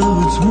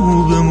خط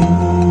مو به مو.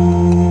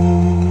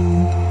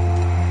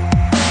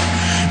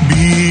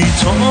 بی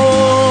تو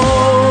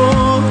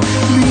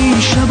بی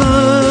شب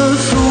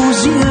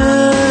افروزی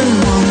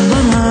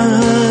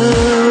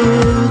ماندنت،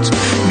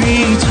 بی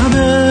تب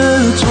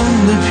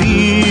تند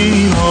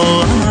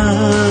پیرانت،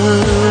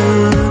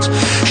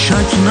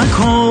 شک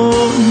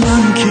نکن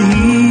من که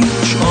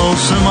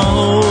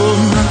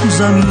آسمان هم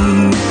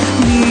زمین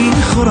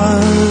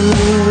میخورد.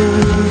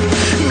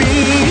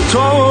 بی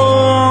تو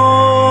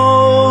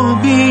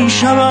بی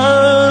شب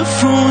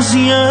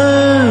افروزی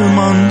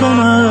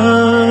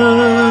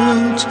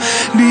ماندنت،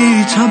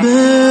 بی تب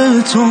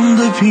تند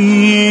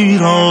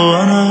پیرانت،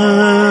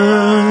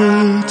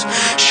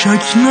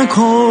 شک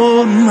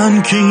نکن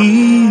من که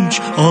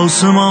هیچ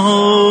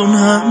آسمان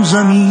هم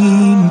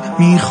زمین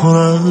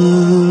میخورد.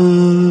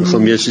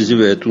 میخوام یه چیزی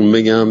بهتون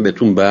بگم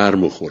بهتون بر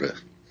بخوره.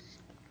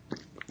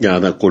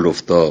 گردن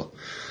کلفتا،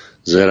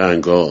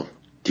 زرنگا،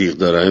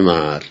 تیغدارای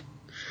محل،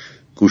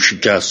 گوشی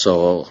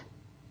کسا،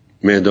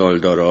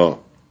 مدالدارا،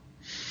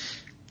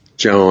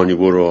 جهانی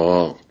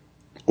بروها،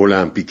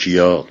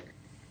 المپیکیا،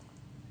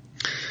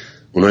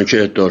 اونا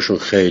که ادعاشون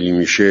خیلی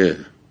میشه،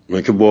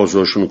 اونا که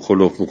بازارشون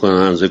کلوف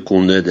میکنن، هنزه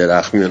کنده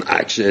درخت میان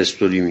عکس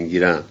استوری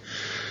میگیرن،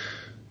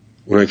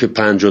 اونا که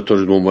 50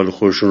 تا دنبال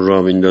خودشون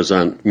را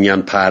میندازن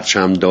میگن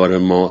پرچم داره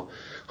ما،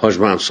 حاج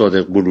محمد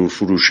صادق بلور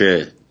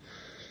فروشه،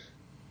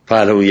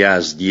 پهلوی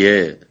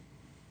یزدیه،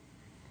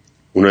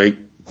 اونای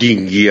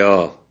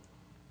دینگیا،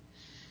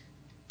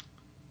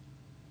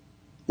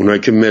 اونایی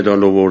که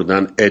مدال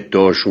آوردن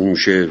ادعاشون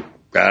میشه،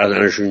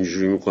 گردنشون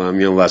اینجوری میکنن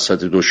میان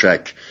وسط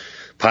دوشک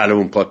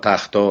پهلوان پا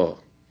تختا.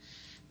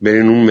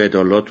 برین اون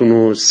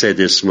مدالاتونو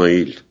سید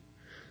اسماعیل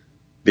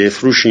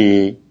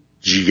بفروشین،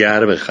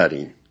 جیگر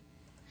بخرین.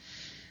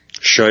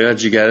 شاید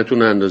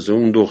جیگرتون اندازه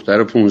اون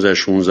دختر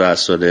 15-16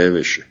 ساله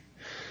بشه،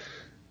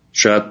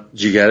 شاید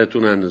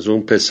جیگرتون اندازه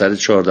اون پسر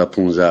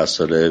 14-15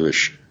 ساله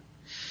بشه.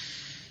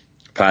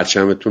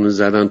 پرچمتون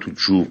زدن تو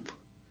جوب،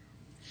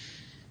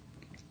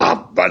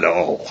 اول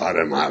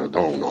آخر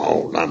مردان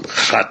عالم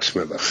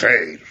ختم به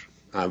خیر،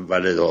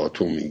 اول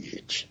دعاتون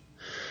میگید.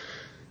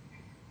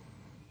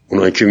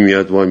 اونایی که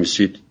میاد وای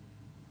میسید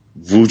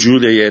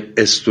وجود یه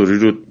استوری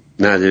رو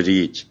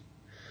ندارید،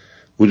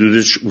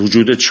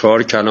 وجود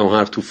 4 کلام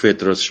حرف تو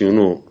فدراسیون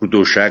و رو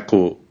دوشک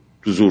و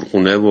تو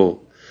زورخونه و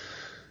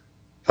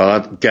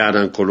فقط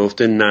گردن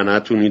کلفت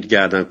ننتونید،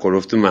 گردن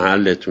کلفت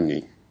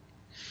محلتونید.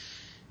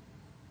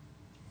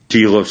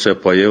 تیغ و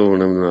سپایه و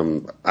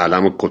نمیدونم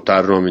علم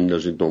کتر را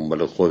میندازید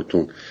دنبال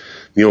خودتون،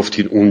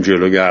 میافتید اون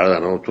جلو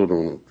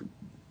گردناتون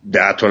 10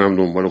 تا هم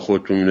دنبال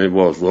خودتون اینه،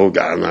 بازوها و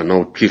گردنها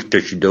و تیغ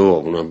کشیده و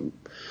اونم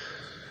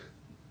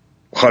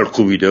خال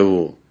کوبیده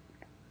و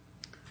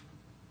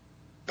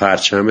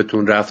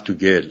پرچمتون رفت تو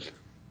گل.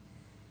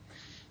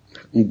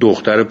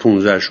 دختر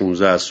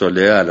 15-16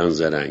 ساله الان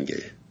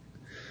زرنگه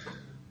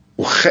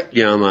و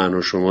خیلی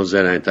هم شما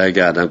زرنگتر،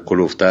 گردن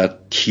کلفتر،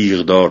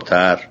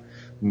 تیغدارتر،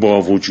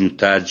 با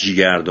وجودتر،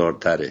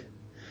 جیگردارتره.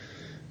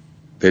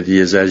 بدید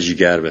یه ذره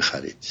جیگر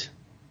بخرید.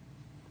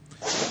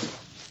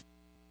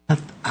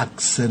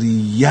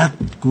 اکثریت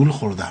گول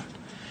خوردن،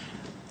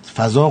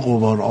 فضا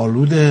غبار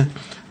آلوده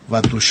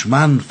و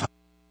دشمن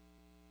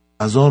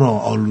فضا را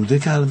آلوده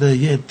کرده،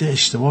 یه عده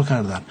اشتباه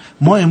کردن.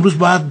 ما امروز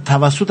باید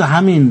توسط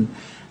همین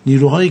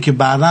نیروهایی که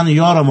بعداً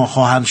یار ما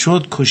خواهند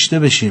شد کشته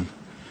بشیم،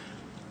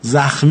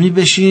 زخمی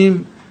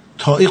بشیم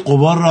تا این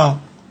غبار را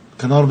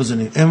کنار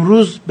بزنیم.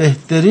 امروز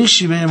بهترین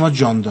شیوه ما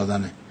جان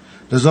دادنه.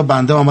 لذا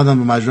بنده آمدم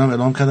به مجموعه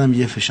اعلام کردم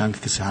یه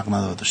فشنگ کسی حق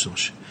نداره داشته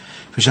باشه.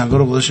 فشنگا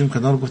رو گذاشتیم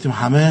کنار، گفتیم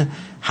همه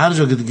هر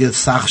جا که دیگه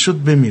سخت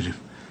شد بمیریم.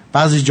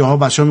 بعضی جاها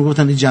بچه‌ها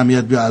میگفتن این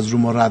جمعیت بیا از رو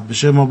ما رد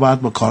بشه، ما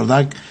باید با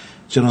کاردک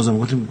جنازه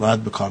میگفتیم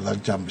باید به کارگاه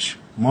جمع بشیم.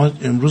 ما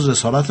امروز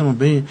رسالتمون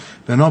به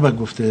بنا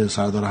گفته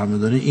سردار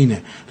همدانی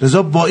اینه.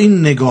 رضا با این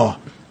نگاه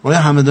آقای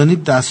همدانی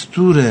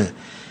دستور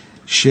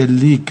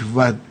شلیک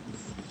و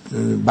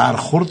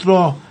برخورد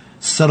را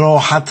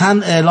صراحتاً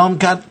اعلام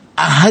کرد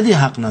احدی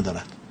حق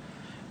ندارد،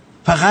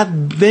 فقط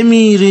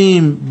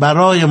بمیریم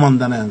برای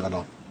ماندن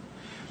انقلاب.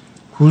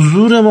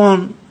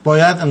 حضورمان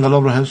باید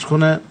انقلاب رو حفظ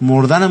کنه،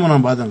 مردنمان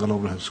هم باید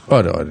انقلاب رو حفظ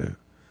کنه. آره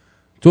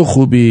تو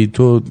خوبی،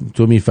 تو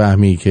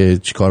میفهمی که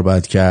چی کار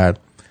باید کرد.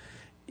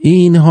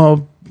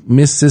 اینها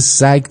مثل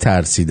سگ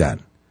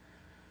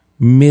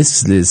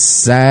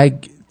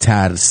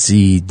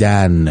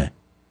ترسیدن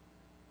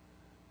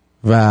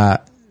و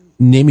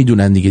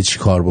نمیدونن دیگه چی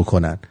کار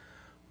بکنن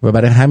و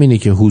برای همینه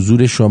که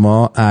حضور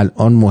شما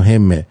الان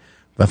مهمه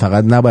و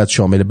فقط نباید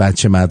شامل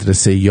بچه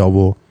مدرسه یا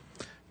و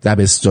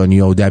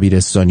دبستانیا و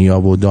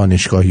دبیرستانیا و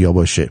دانشگاهیا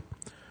باشه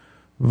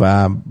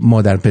و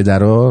مادر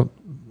پدرها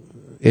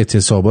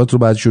اعتصابات رو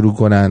باید شروع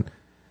کنن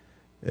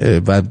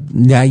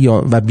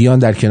و بیان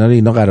در کنار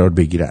اینا قرار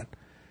بگیرن.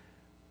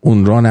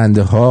 اون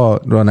راننده ها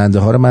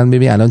رو من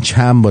ببین الان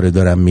چند باره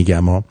دارم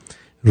میگم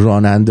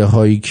راننده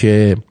هایی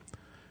که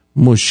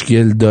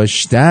مشکل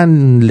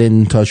داشتن،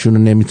 لنتاشون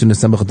رو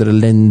نمیتونستن به خاطر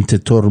لنت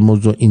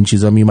ترمز و این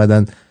چیزا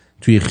میومدن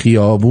توی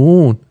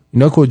خیابون،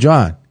 اینا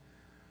کجان؟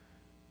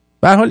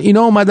 به هر حال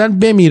اینا اومدن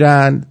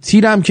بمیرن.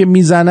 تیرم که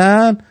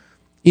میزنن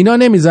اینا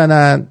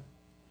نمیزنن،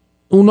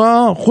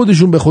 اونا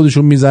خودشون به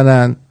خودشون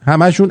میزنن.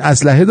 همشون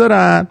اسلحه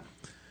دارن،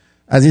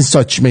 از این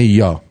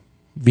ساچمه‌یا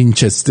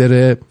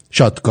وینچستر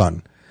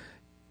شاتگان،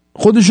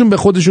 خودشون به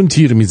خودشون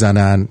تیر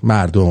میزنن.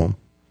 مردم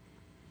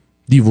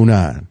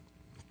دیوونن.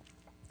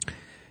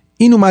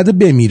 این اومده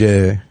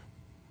بمیره.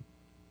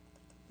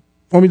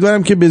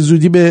 امیدوارم که به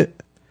زودی به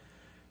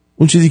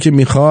اون چیزی که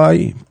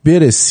میخوای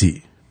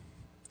برسی.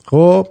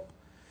 خب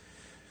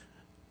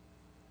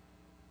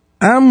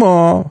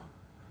اما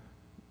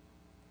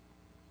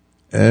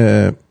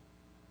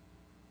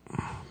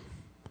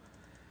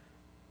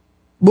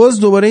باز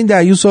دوباره این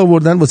دعیوس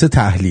آوردن واسه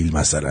تحلیل.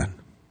 مثلا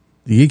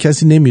دیگه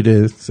کسی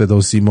نمیره صدا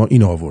و سیما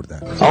این آوردن.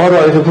 آقا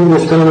رایت پور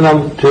گفته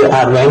میدونم توی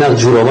اربعین از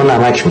جورابا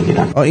نمک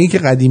میگیرن. این که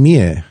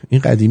قدیمیه،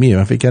 این قدیمیه.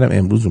 من فکر کردم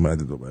امروز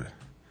اومده دوباره.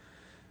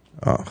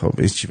 خب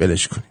بس چی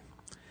ولش کنیم.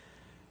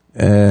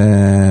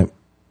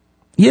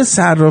 یه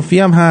صرافی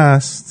هم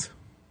هست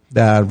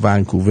در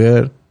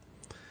ونکوور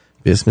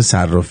به اسم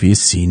صرافی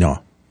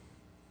سینا.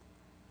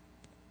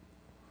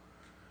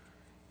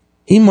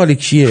 این مال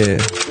کیه؟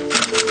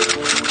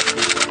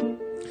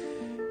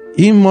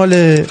 این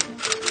مال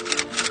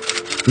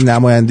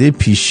نماینده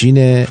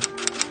پیشین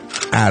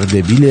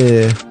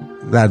اردبیل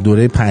در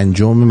دوره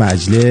 5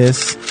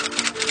 مجلس،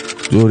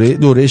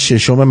 دوره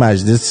 6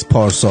 مجلس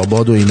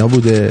پارساباد و اینا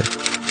بوده.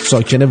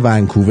 ساکن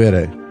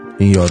ونکووره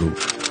این یارو.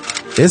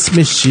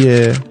 اسمش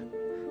چیه؟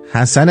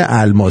 حسن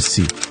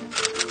الماسی.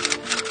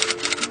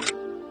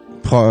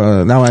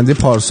 نماینده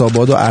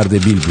پارساباد و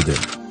اردبیل بوده.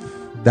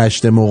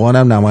 دشت مغان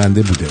هم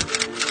نماینده بوده.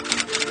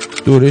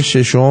 دوره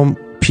 6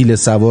 پیل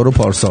سوار و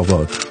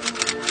پارساباد.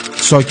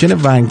 ساکن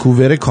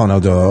ونکوور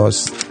کانادا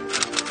است.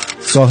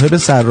 صاحب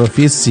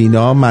صرافی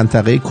سینا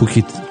منطقه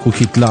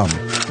کوکیتلام.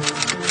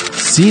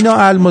 سینا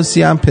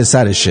الماسی هم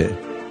پسرشه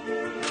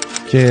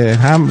که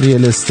هم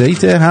ریل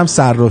استیت هم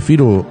صرافی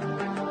رو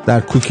در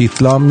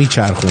کوکیتلام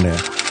میچرخونه.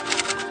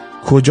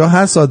 کجا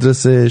هست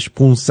آدرسش؟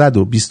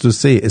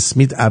 523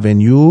 اسمیت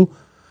اونیو،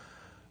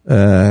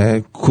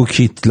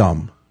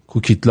 کوکیتلام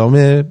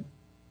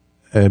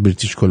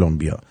بریتیش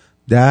کلمبیا.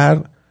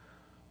 در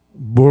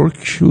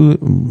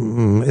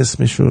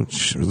اسمش رو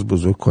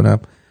بزرگ کنم،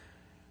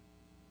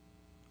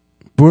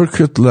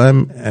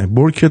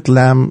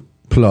 برکتلم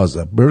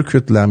پلازا،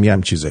 برکتلم یه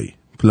هم چیزایی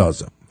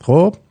پلازا.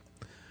 خب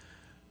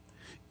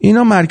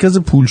اینا مرکز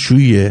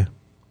پولشوییه.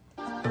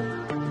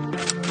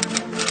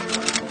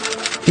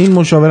 این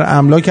مشاور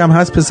املاک هم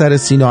هست پسر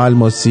سینا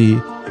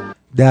الماسی.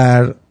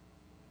 در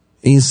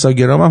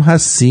اینستاگرام هم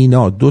هست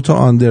سینا 2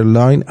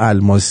 آندرلاین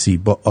الماسی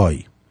با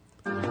آی.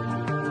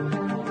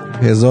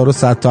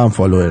 1100 تا هم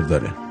فالوور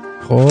داره.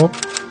 خب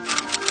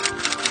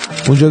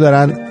اونجا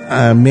دارن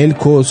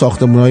ملک و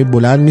ساختمان‌های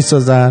بلند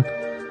میسازن.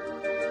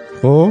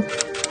 خب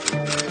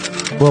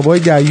بابای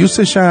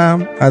دعیوسش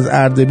هم از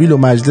اردبیل و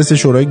مجلس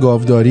شورای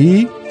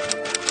گاوداری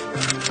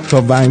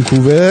تا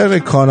ونکوور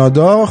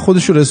کانادا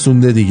خودش رو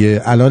رسونده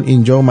دیگه. الان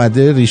اینجا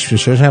اومده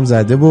ریشفشاش هم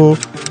زده و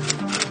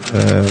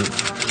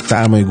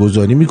سرمایه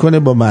گذاری میکنه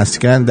با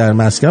مسکن، در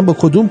مسکن با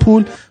کدوم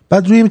پول.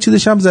 بعد روی این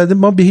چیزش هم زده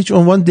ما به هیچ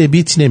عنوان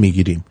دبیت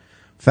نمیگیریم،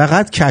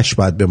 فقط کش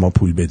باید به ما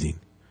پول بدین.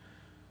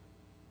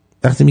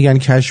 وقتی میگن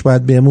کش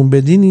باید بهمون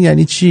بدین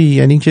یعنی چی؟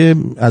 یعنی که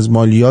از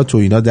مالیات و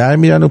اینا در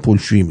میرن و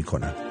پولشویی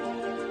میکنن.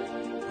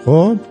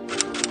 خب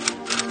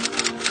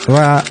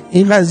و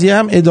این قضیه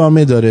هم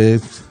ادامه داره.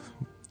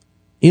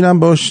 اینم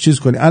باش چیز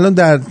کنی. الان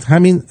در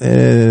همین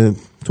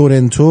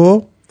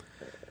تورنتو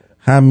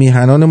هم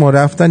میهنان ما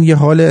رفتن یه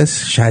حال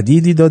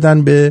شدیدی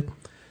دادن به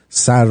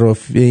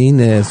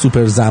صرافین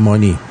سوپر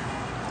زمانی.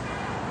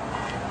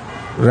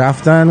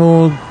 رفتن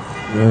و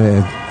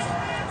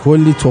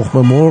کلی تخم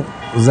مرغ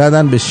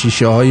زدن به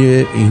شیشه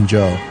های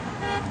اینجا.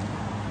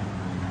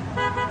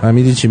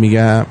 فهمیدی چی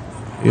میگم؟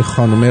 یه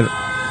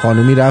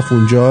خانومی رفت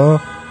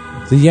اونجا،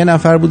 یه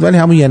نفر بود ولی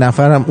همون یه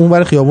نفر هم اون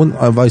برای خیابون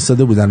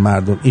وایستاده بودن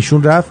مردم.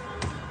 ایشون رفت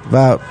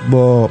و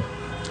با لعنت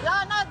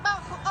به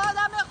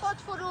آدم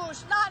خودفروش،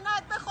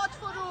 لعنت به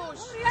خودفروش.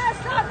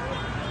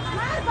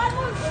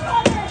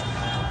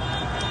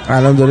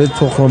 الان داره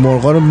تخم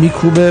مرغا رو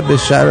میکوبه به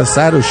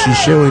سر و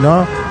شیشه و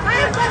اینا.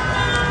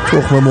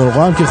 تخم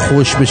مرغا هم که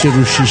خوش بشه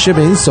رو شیشه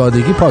به این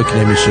سادگی پاک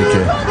نمیشه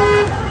که.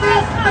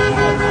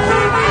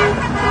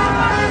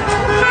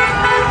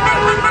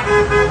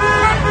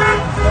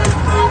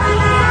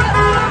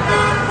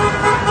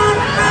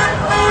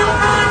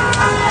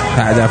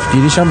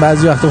 هدفگیریش هم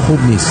بعضی وقتا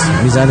خوب نیست،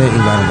 میزنه این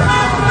برون بر.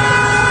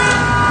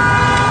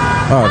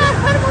 آره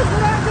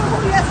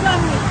جمهوری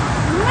اسلامی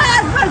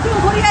نه بر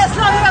جمهوری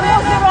اسلامی و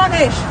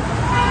مزدورانش.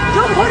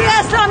 جمهوری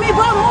اسلامی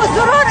با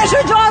مزدورانش رو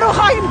جارو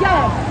خواهیم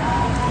کرد.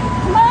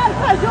 من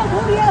بر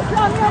جمهوری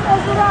اسلامی و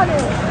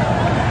مزدورانش.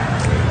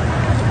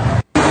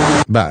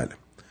 بله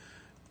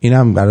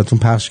اینم براتون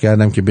پخش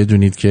کردم که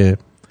بدونید که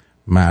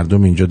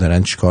مردم اینجا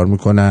دارن چیکار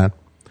میکنن.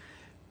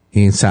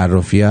 این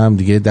صرافی هم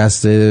دیگه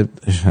دست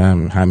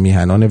هم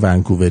میهنان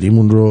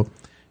ونکووریمون رو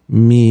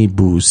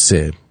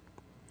میبوسه.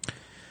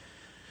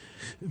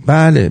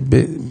 بله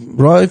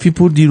رائفی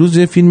پور دیروز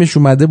فیلمش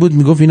اومده بود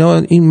میگفت اینا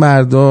این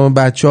مردم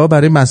بچه ها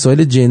برای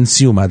مسائل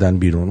جنسی اومدن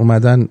بیرون،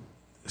 اومدن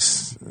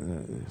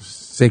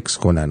سکس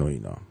کنن و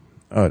اینا.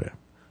 آره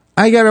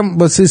اگرم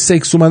واسه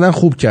سکس اومدن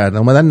خوب کردن،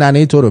 اومدن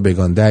ننه تو رو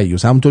بگن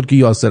دیوس، همونطور که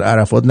یاسر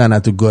عرفات ننه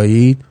تو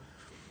گایید،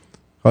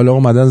 حالا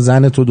اومدن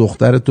زن تو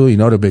دختر تو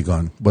اینا رو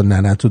بگن با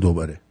ننه تو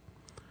دوباره.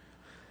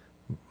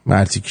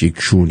 مرتی که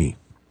کشونی.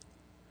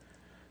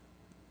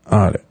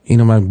 آره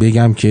اینو من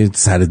بگم که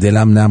سر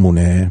دلم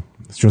نمونه،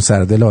 چون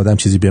سر دل آدم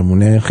چیزی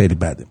بمونه خیلی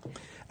بده.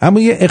 اما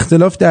یه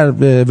اختلاف در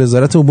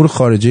وزارت امور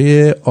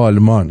خارجه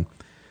آلمان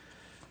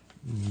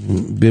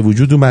به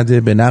وجود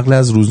اومده. به نقل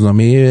از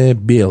روزنامه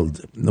بیلد،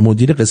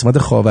 مدیر قسمت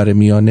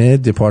خاورمیانه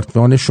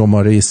دپارتمان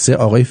شماره 3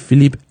 آقای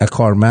فیلیپ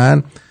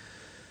اکارمن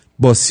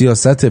با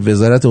سیاست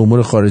وزارت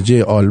امور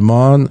خارجه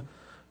آلمان،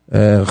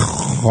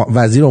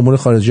 وزیر امور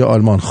خارجه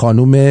آلمان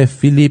خانوم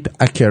فیلیپ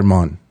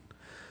اکرمان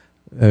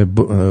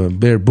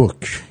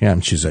بربوک هم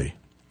چیزایی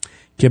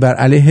که بر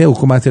علیه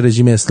حکومت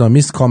رژیم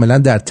اسلامیست کاملا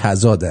در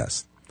تضاد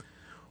است.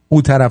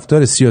 او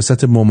طرفدار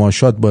سیاست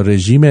مماشات با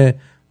رژیم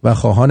و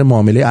خواهان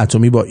معامله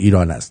اتمی با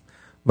ایران است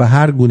و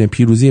هر گونه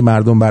پیروزی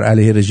مردم بر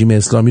علیه رژیم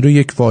اسلامی رو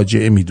یک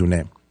فاجعه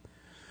میدونه.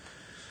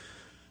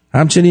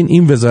 همچنین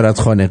این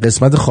وزارتخانه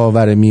قسمت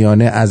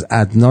خاورمیانه از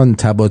عدنان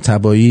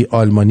طباطبایی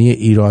آلمانی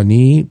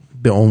ایرانی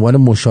به عنوان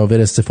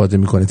مشاور استفاده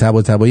میکنه.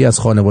 طباطبایی از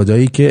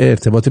خانوادهایی که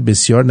ارتباط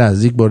بسیار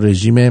نزدیک با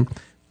رژیم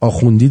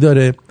آخوندی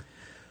داره،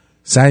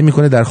 سعی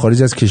میکنه در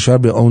خارج از کشور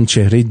به اون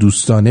چهره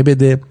دوستانه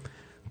بده.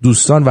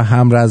 دوستان و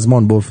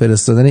همرزمان با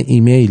فرستادن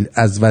ایمیل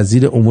از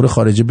وزیر امور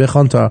خارجه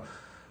بخوان تا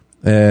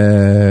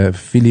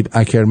فیلیپ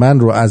اکرمن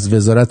رو از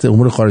وزارت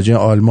امور خارجه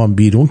آلمان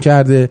بیرون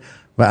کرده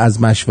و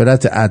از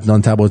مشورت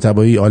عدنان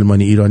طباطبایی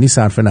آلمانی ایرانی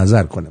صرف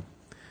نظر کنه.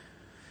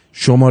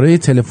 شماره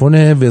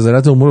تلفن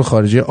وزارت امور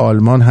خارجه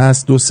آلمان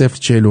هست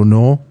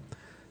 2049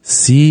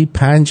 30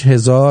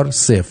 5000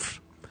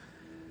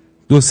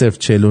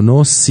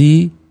 2049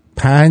 30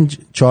 5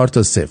 4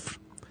 تا 0.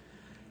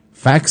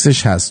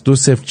 فکسش هست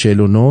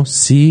 2049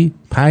 30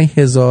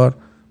 5000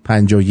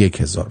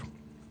 51000.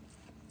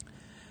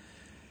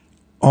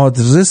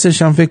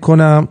 آدرسش هم فکر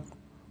کنم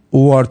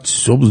اینا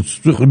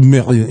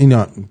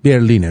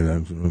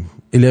برلینه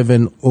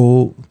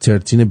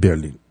 11013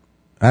 برلین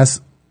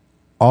از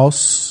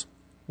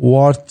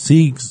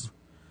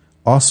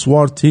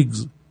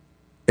آسوارتیگز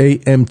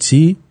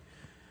AMT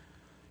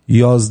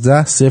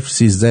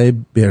 11013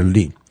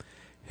 برلین.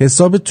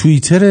 حساب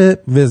توییتر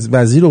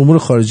وزیر امور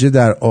خارجه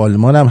در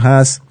آلمان هم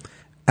هست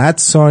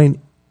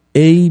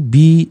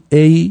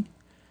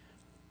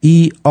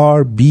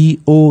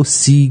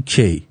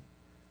 @ABAERBOCK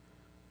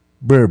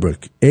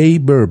بربک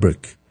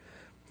بربک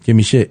که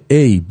میشه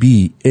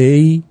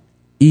ABAERBOCK.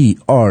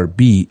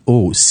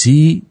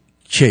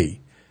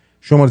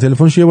 شماره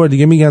تلفنش یه بار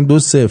دیگه میگن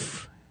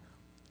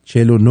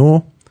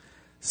 2049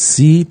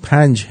 30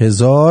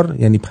 5000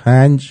 یعنی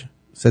 5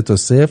 3 تا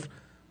 0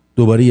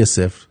 دوباره یه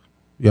 0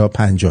 یا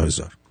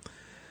 50000.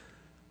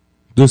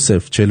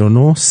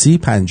 2049 30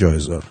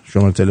 5000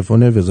 شماره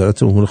تلفن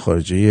وزارت امور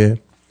خارجه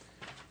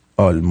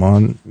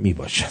آلمان می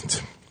باشد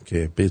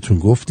که بهتون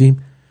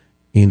گفتیم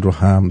این رو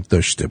هم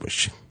داشته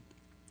باشین.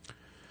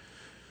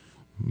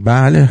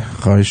 بله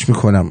خواهش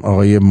میکنم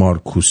آقای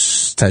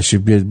مارکوس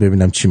تشریف بیارید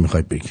ببینم چی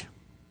میخواید بگی.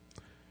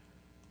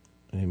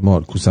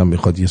 مارکوس هم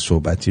میخواد یه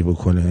صحبتی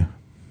بکنه.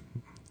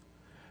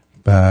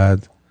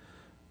 بعد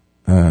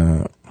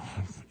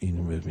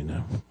اینو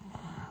ببینم.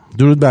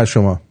 درود بر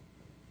شما.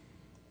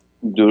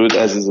 درود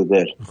عزیز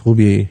دل.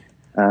 خوبی؟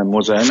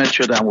 مزاحمت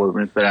شدم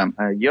قربونت برم.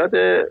 یاد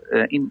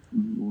این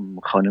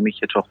خانمی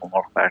که تو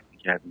خمار پرت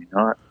می‌کرد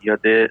اینا، یاد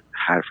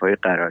حرفای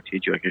قراتی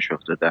جاکش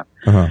افتادم.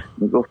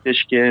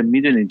 میگفتش که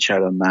میدونین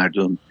چرا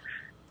مردم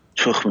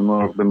تخم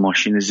مرغ به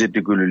ماشین ضد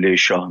گلوله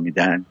شاه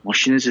میدن.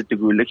 ماشین ضد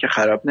گلوله که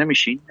خراب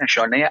نمیشه، این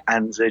نشانه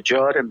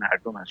انزجار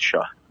مردم از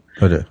شاه.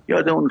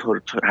 یاد اون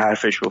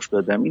حرفش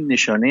افتادم، این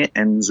نشانه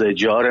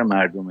انزجار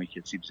مردمه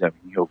که سیب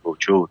زمینی و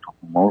گوجه و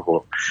تخم مرغ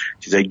و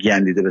چیزای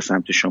گندیده به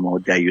سمت شما و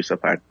دیوسا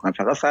پرت میکنن.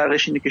 فقط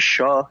فرقش اینه که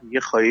شاه یه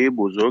خایه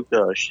بزرگ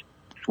داشت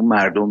تو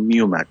مردم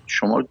میومد.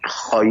 شما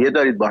خایه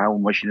دارید با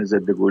همون ماشین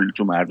ضد گلوله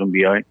تو مردم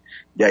بیاین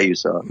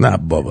دیوسا؟ نه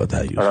بابا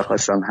دیوس. فقط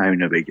خواستم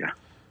همینو بگم.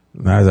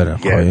 نداره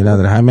خواهی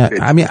نداره.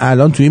 همین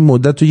الان تو این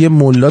مدت تو یه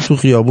ملا تو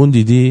خیابون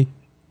دیدی؟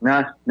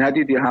 نه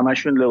ندیدی،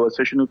 همشون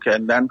لباساشونو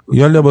کندن،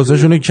 یا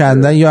لباساشونو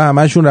کندن یا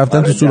همشون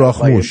رفتن تو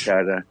سوراخ موش.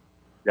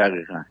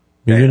 دقیقاً.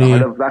 میدونی؟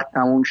 حالا وقت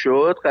تموم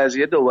شد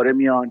قضیه دوباره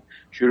میان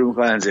شروع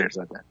میکنن زر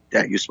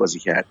زدن. دیوس بازی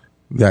کرد.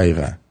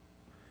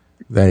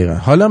 دقیقاً.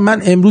 حالا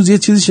من امروز یه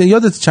چیزی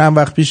یادت چند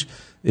وقت پیش،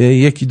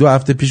 یکی دو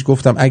هفته پیش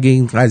گفتم اگه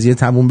این قضیه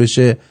تموم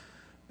بشه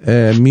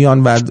میان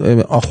و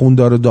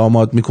آخوندار رو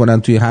داماد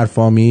میکنن توی هر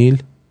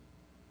فامیل.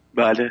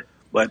 بله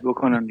باید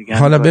بکنن دیگه.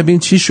 حالا ببین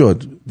چی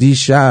شد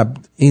دیشب.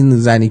 این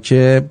زنی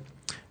که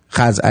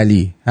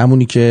خزعلی،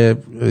 همونی که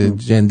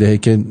جنده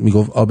که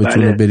میگفت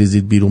آبتون رو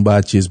بریزید بیرون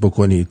باید چیز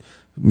بکنید،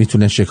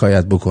 میتونه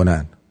شکایت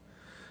بکنن،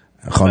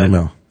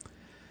 خانم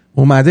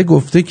اومده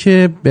گفته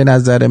که به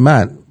نظر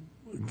من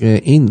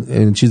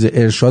این چیز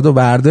ارشاد رو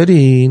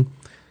بردارین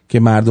که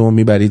مردم رو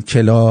میبرید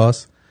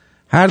کلاس،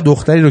 هر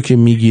دختری رو که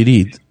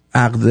میگیرید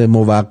عقد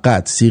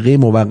موقت، صیغه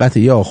موقت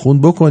یا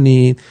آخوند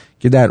بکنید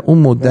که در اون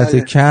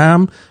مدت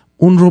کم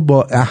اون رو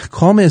با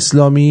احکام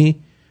اسلامی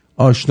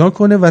آشنا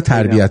کنه و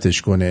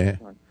تربیتش کنه.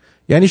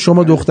 یعنی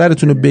شما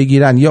دخترتون رو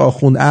بگیرن یا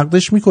آخوند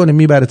عقدش میکنه،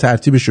 میبره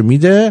ترتیبش رو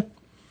میده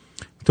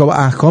تا با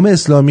احکام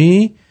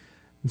اسلامی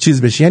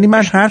چیز بشه. یعنی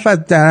من حرف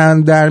از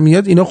در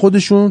میاد، اینا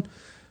خودشون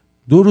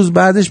 2 روز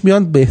بعدش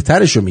میان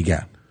بهترش رو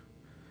میگن.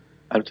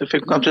 البته فکر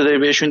کنم تو داری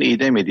بهشون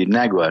ایده میدی.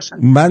 نگو اصلا.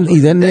 من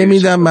ایده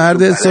نمیدم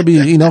مرد حسابی،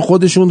 اینا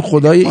خودشون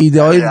خدای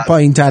ایده های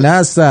پایین تنه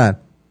هستن.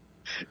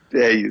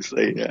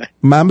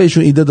 من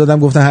بهشون ایده دادم،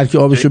 گفتن هر کی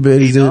آبشو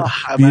بریزه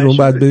بیرون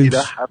بعد بریز.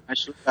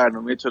 همشون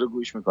برنامه تو رو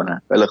گوش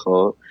میکنن. ولی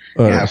خب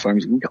این حرفا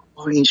میگن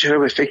این چرا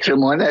به فکر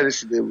ما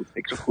نرسیده بود؟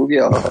 فکر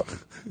خوبیه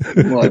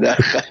مادر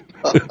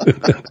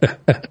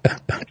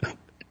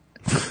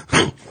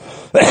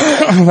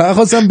من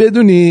خواستم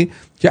بدونی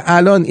که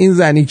الان این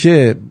زنی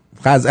که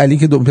غزالی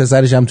که 2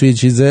 پسرش هم توی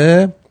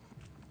چیزه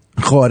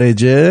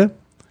خارجه،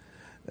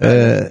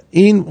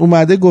 این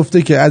اومده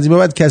گفته که از این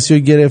بعد کسی رو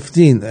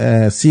گرفتین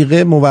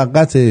صیغه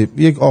موقت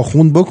یک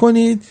آخوند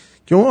بکنید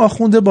که اون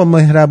آخونده با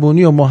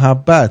مهربونی و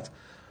محبت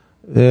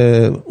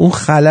اون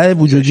خلأ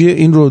وجودی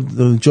این رو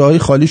جای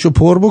خالیشو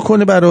پر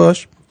بکنه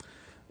براش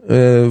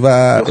و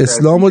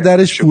اسلامو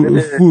درش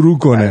فرو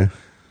کنه.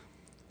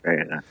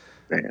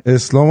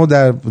 اسلامو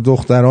در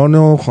دختران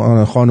و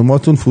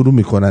خانوماتون فرو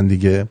میکنن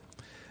دیگه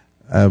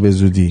به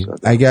زودی.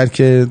 اگر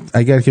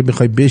که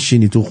بخوای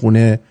بشینی تو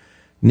خونه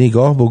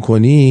نگاه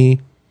بکنی،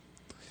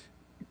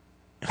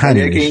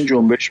 اگر که این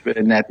جنبش به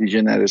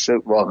نتیجه نرسه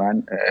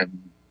واقعا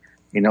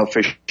اینا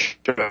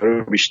فشار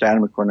رو بیشتر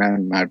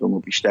میکنن، مردم رو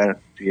بیشتر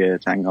توی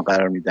تنگنا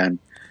قرار میدن،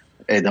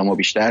 اعدام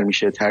بیشتر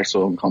میشه، ترس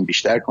رو میخوان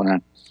بیشتر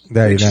کنن.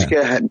 چیزی که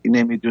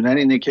نمیدونن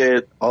اینه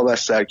که آب از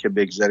سر که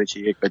بگذره چه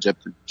 1 وجب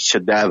چه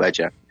 10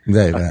 وجب.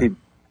 وقتی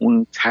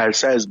اون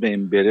ترس از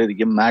بین بره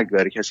دیگه مرگ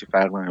برای کسی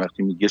فرق نمیکنه.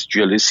 وقتی میگه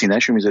جلوی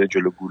سینه‌شو میذاره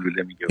جلو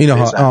گلوله میگه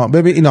اینها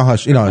ببین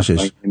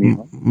اینهاشش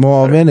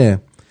معاون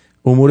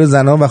امور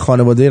زنان و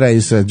خانواده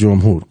رئیس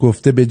جمهور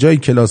گفته به جای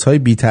کلاس‌های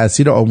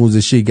بی‌تأثیر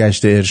آموزشی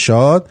گشت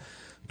ارشاد،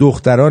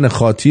 دختران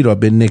خاطی را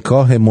به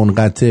نکاح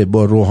منقطع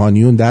با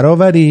روحانیون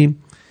درآوریم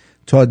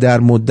تا در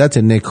مدت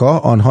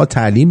نکاح آنها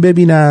تعلیم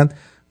ببینند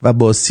و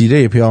با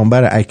سیره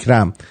پیامبر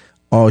اکرم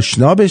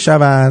آشنا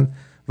بشوند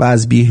و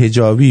از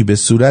بی‌حجابی به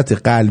صورت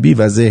قلبی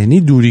و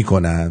ذهنی دوری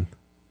کنند.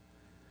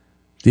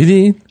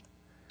 دیدین؟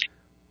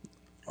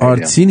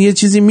 آرتین یه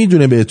چیزی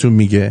میدونه بهتون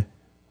میگه.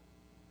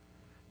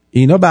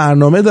 اینا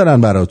برنامه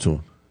دارن براتون.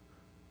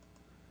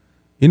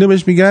 اینو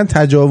بهش میگن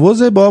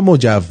تجاوز با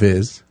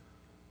مجوز.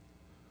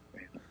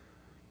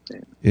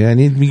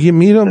 یعنی میگه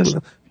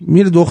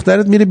میره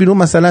دخترت میره بیرون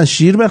مثلا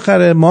شیر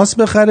بخره، ماس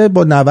بخره،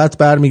 با 90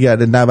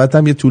 برمیگرده. 90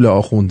 هم یه طول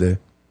آخونده.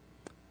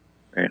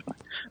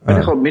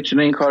 ولی خب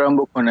میتونه این کارم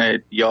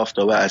بکنه، یا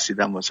آفتاب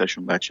اسیدم واسه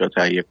شون بچه‌ها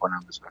تهیه کنن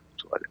بذارن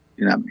توالت.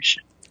 اینم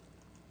میشه.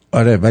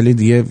 آره ولی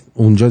دیگه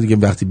اونجا دیگه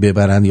وقتی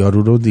ببرن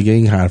یارو رو دیگه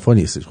این حرفا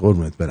نیستش.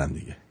 قربونت برم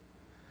دیگه.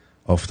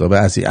 آفتاب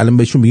اسید الان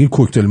بهشون میگی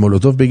کوکتل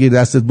مولوتوف بگیر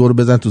دستت برو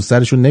بزن تو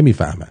سرشون،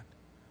 نمیفهمن.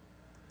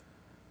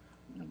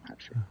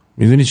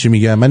 میدونی چی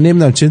میگم؟ من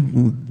نمیدونم چه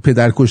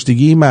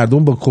پدرکشتگی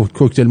مردم با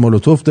کوکتل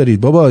مولوتوف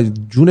دارید. بابا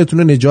جونتون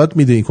رو نجات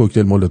میده این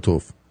کوکتل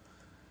مولوتوف.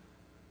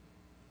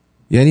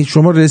 یعنی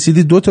شما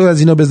رسیدی 2 تا از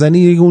اینا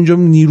بزنی دیگه اونجا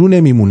نیرو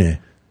نمیمونه.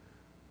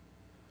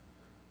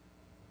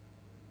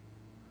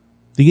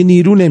 دیگه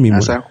نیرو نمیمونه.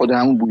 مثلا خود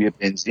همون بوی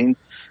بنزین،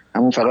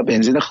 همون فقط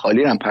بنزین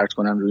خالی هم پرت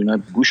کنن روی اینا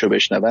گوشو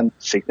بشنون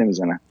سکته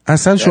میزنن.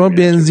 اصلا شما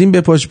بنزین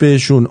بپاش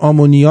بهشون،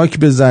 آمونیاک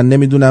بزن،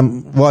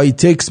 نمیدونم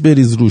وایتکس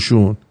بریز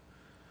روشون.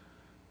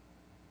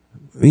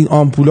 این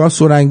آمپولا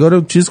سرنگا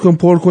رو چیز کن،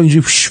 پر کن،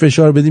 اینجوری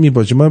فشار بدی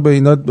میپاشه. ما با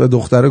اینا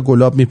دختره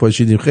گلاب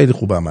میپاشیدیم، خیلی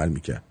خوب عمل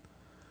میکرد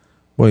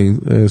با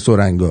این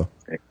سرنگا.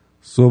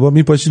 صبح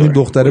میپاشیدیم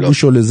دختره بو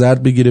شل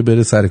زرد بگیره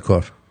بره سر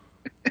کار.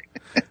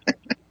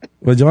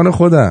 و جان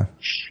خودم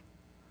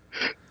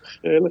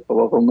خیلی خب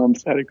آقا من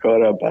سر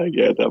کارم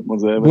برگردم.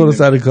 برو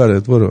سر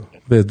کارت، برو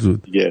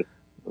بدرود.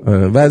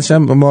 بعدش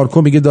هم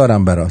مارکو میگه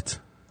دارم برات.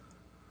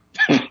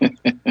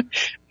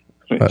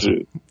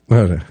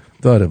 آره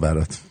داره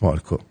برات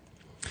مارکو.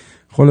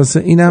 خلاصه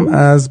اینم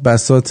از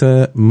بساط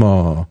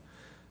ما.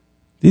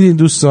 دیدین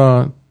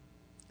دوستان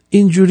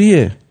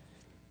اینجوریه.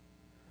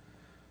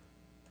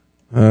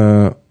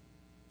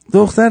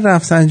 دختر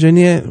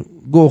رفسنجانی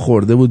گو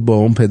خورده بود با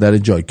اون پدر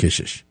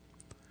جاکشش.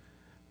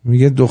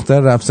 میگه دختر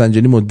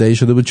رفسنجانی مدعی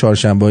شده بود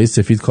چهارشنبه‌های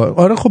سفید کار.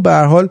 آره خب به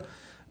هر حال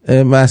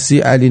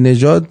مسیح علی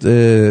نژاد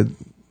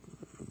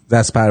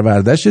دست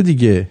پروردهشه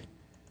دیگه.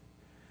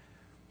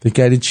 فکر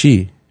کردی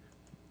چی؟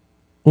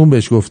 اون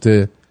بهش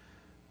گفته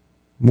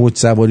موج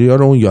سواری ها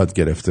رو اون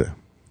گرفته.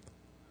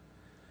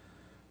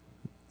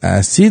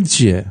 اسید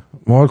چیه؟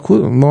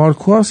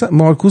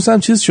 مارکوس هم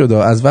چیز شده،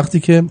 از وقتی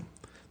که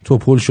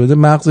توپل شده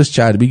مغزش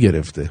چربی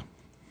گرفته.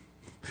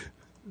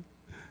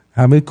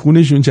 همه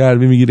کونشون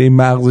چربی میگیره، این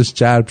مغزش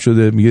چرب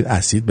شده، میگه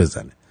اسید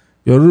بزنه.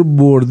 یارو رو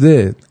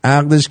برده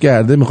عقدش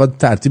کرده، میخواد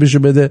ترتیبشو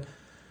بده،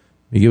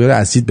 میگه بره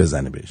اسید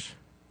بزنه بهش.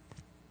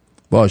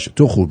 باشه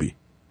تو خوبی.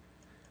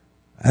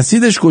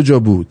 اسیدش کجا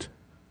بود؟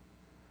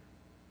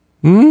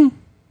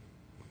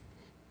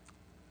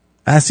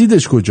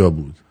 اسیدش کجا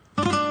بود؟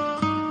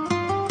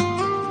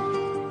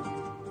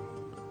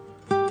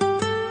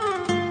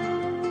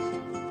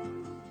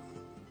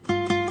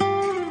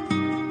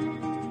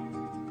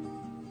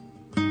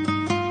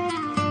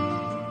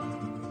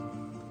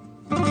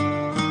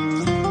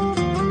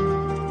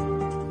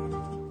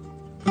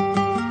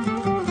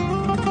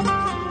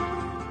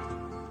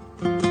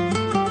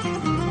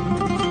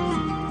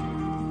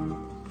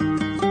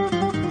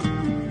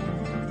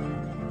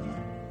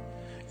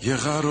 یه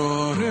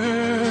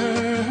قراره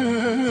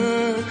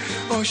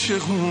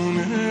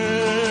عاشقونه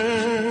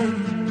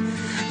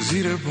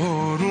زیر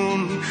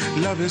بارون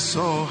لب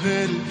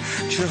ساحل،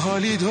 چه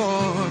حالی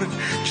دار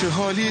چه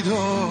حالی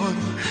دار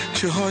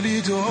چه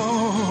حالی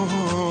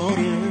دار.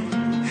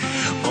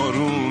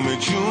 آروم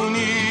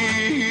جونی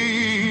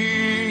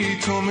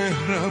تو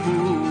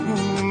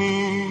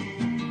مهربونی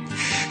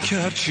که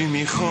هرچی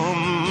میخوام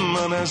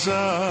من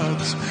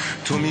ازت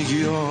تو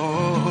میگی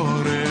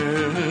آره،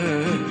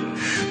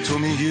 تو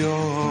میگی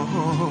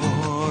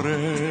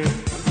آره.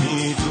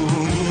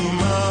 میدونی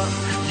من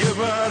یه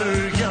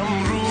برگم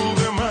رو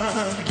به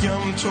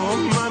مرگم، تو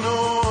منو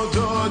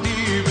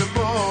دادی به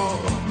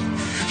باد.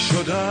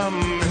 شدم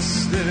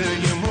مثل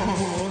یه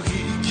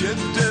ماهی که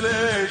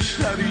دلش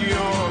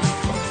فریاد.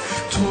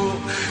 تو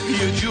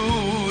یه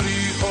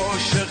جوری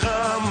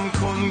عاشقم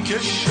کن که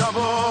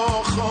شبا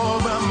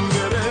خوابم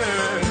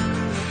بره.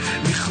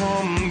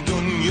 میخوام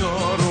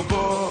دنیا رو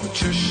با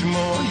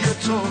چشمای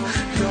تو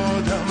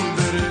یادم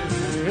بره.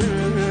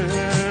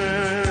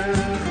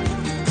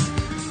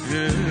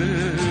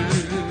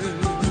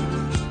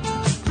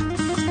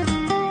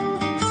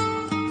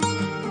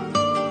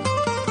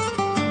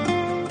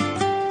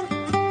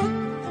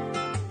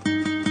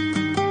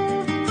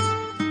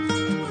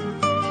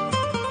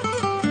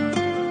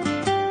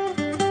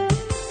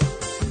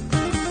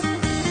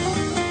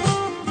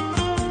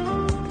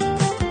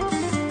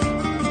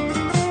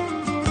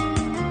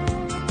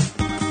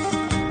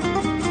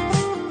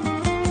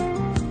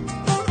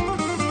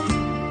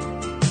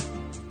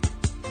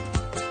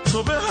 تو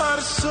به هر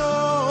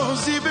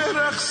سازی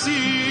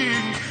برقصی،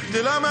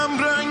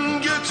 دلمم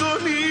رنگ تو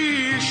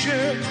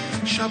میشه.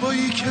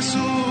 شبایی که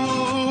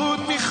زود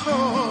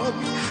میخواب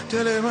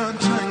دل من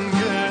تنگ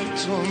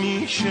تو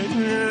میشه.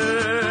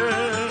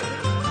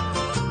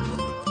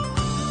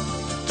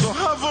 تو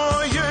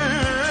هوای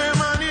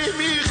منی،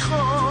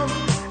 میخوام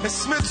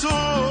اسم تو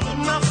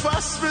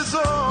نفس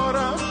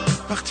بذارم.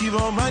 وقتی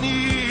با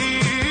منی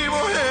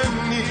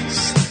مهم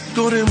نیست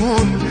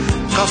دورمون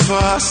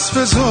قفس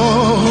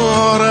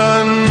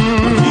بذارن.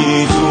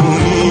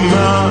 میدونی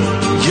من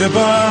یه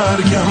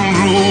برگم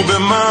رو به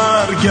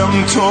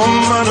مرگم، تو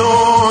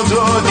منو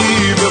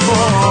دادی به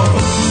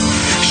باد.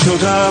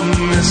 شدم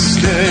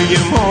مثل یه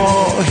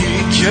ماهی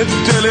که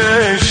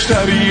دلش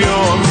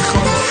دریا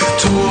میخواد.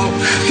 تو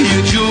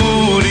یه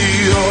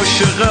جوری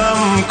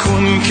عاشقم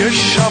کن که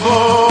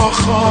شبا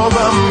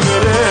خوابم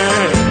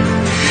بره.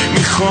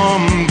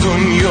 میخوام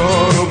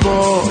دنیا رو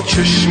با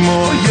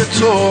چشمای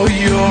تو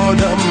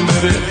یادم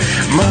بره.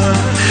 من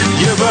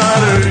یه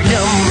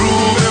برگم رو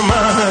به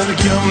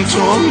مرگم،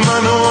 تو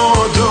منو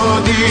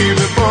دادی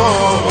به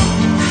باد.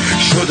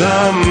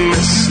 شدم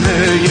مثل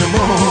یه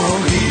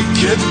ماهی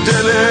که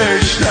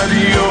دلش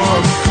دریا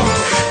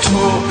میخواد.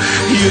 تو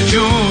یه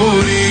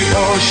جوری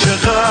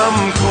عاشقم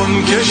کن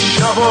که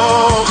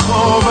شبا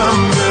خوابم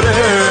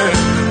بره.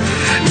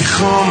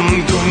 میخوام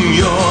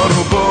دنیا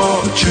رو با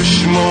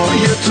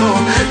چشمای تو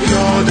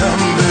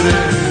یادم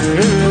بره.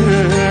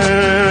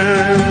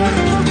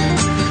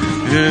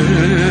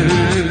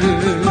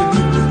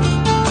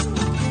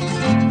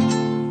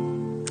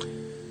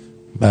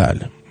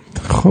 بله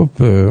خب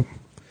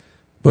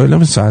با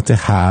اعلام ساعت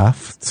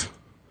 7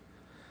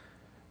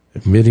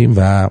 بریم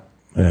و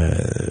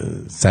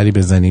سری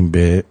بزنیم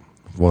به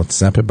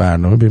واتساپ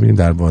برنامه، ببینیم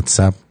در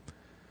واتساپ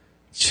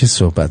چه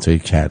صحبتایی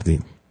کردین.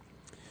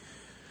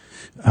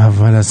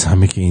 اول از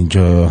همه که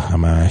اینجا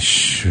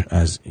همش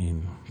از این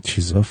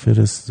چیزا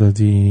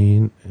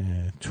فرستادین.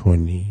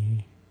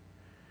 تونی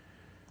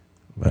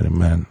برای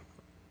من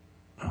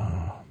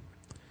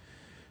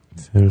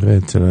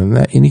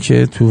نه اینی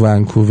که تو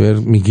ونکوور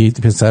میگید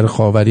پسر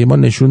خاوری، ما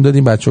نشون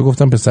دادیم بچه ها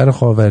گفتن پسر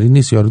خاوری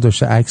نیست، یارو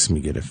داشته عکس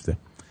میگرفته.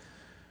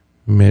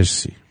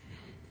 مرسی.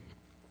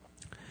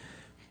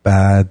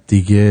 بعد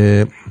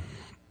دیگه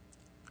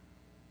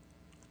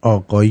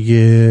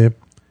آقای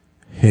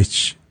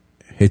هچ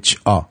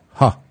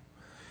ها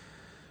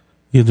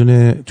یه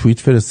دونه توییت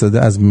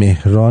فرستاده از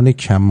مهران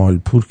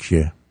کمالپور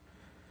که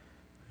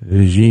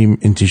رژیم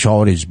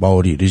انتشار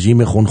اجباری،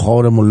 رژیم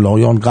خونخوار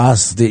ملایان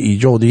قصد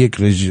ایجاد یک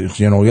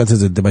جنایت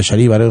ضد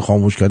بشری برای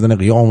خاموش کردن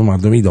قیام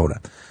مردمی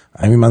دارد.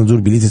 همین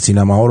منظور بلیت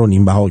سینما ها رو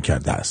نیم بها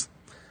کرده است.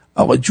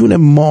 آقا جون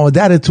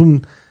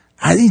مادرتون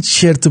از این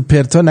چرت و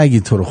پرتا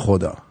نگید تو رو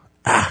خدا.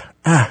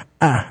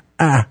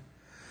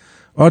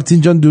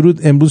 آرتین جان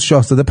درود. امروز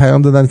شاهزاده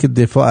پیام دادن که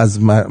دفاع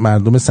از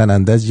مردم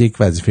سنندج یک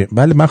وظیفه.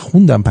 بله من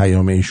خوندم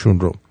پیام ایشون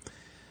رو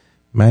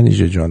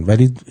منیژه جان،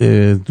 ولی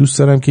دوست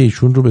دارم که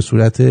ایشون رو به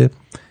صورت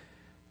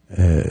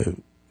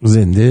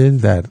زنده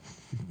در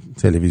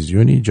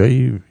تلویزیونی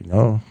جایی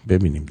اینا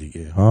ببینیم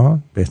دیگه ها،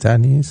 بهتر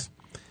نیست؟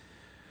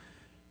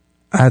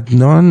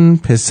 عدنان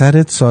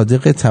پسر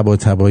صادق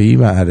طباطبایی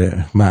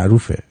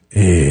معروفه.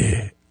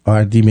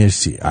 آردی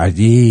مرسی.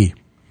 آردی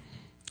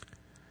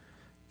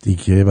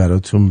دیگه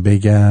براتون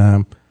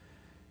بگم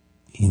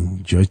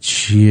اینجا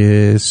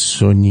چیه.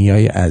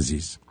 سونیای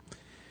عزیز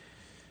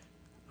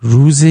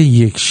روز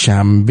یک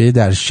شنبه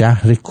در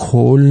شهر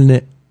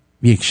کلن،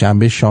 یک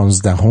شنبه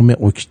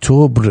 16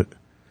 اکتبر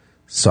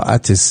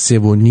ساعت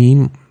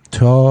 3:30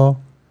 تا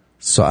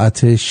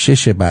ساعت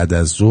 6 بعد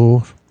از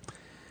ظهر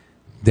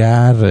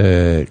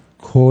در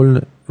کل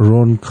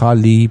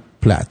رونکالی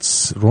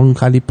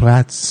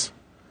پلاتس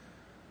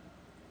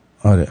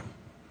آره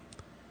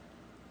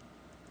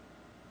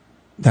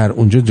در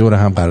اونجا دور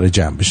هم قرار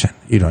جمع بشن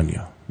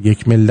ایرانیا.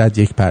 یک ملت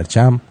یک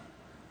پرچم.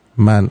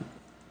 من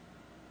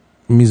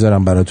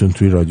میذارم براتون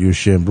توی رادیو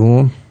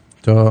شمرون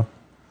تا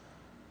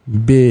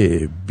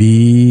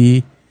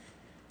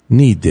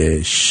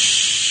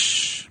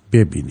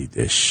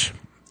ببینیدش.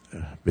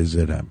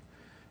 بذارم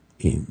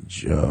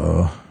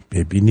اینجا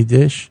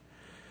ببینیدش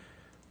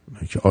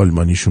که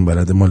آلمانیشون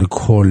بلده مال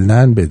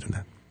کلنن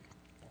بدونن.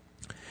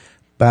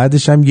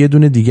 بعدش هم یه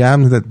دونه دیگه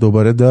هم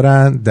دوباره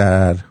دارن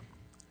در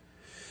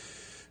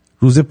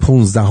روز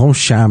 15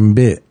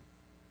 شنبه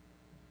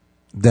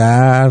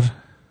در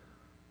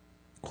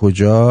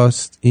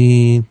کجاست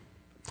این؟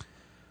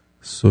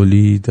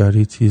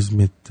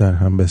 سولیداریتیزم در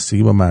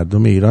همبستگی با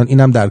مردم ایران.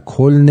 اینم در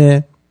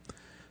کلن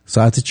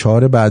ساعت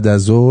 4 بعد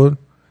از ظهر.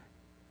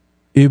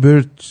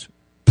 ایبرت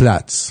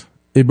پلاتس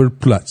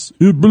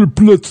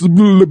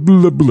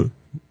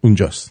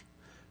اونجاست،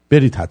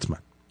 برید حتما.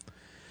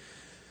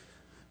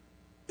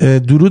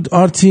 درود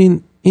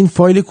آرتین، این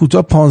فایل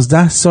کوتاه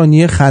 15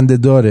 ثانیه خنده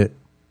داره.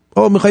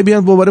 میخوای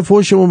بیان دوباره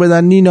فوشمون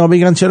بدن نینا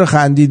بگن چرا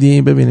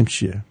خندیدیم؟ ببینیم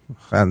چیه.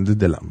 خنده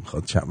دلم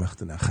میخواد، چند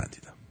وقت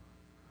نخندیدم.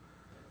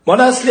 ما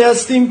نسلی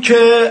هستیم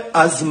که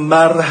از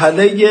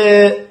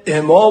مرحله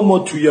امام و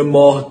توی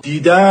ماه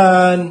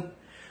دیدن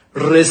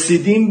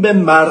رسیدیم به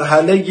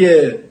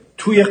مرحله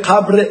توی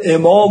قبر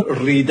امام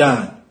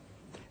ریدن.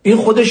 این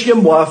خودش یه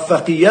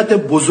موفقیت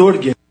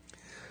بزرگه.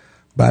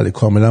 بله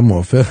کاملا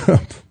موافقم.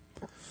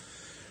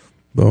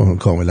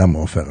 کاملا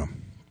موافقم.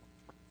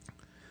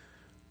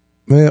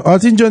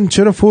 آرتین جان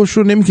چرا فوش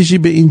رو نمیکشی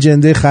به این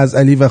جنده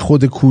خزعلی و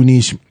خود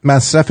کونیش؟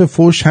 مصرف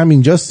فوش هم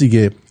اینجاست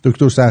دیگه.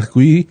 دکتر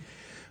سختگویی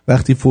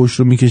وقتی فوش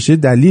رو میکشه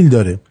دلیل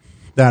داره.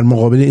 در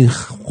مقابل این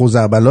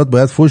خزعبلات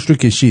باید فوش رو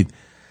کشید.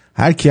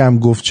 هر کی هم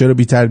گفت چرا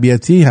بی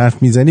تربیتی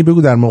حرف میزنی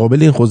بگو در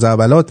مقابل این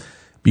خزعبلات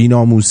بی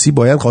ناموسی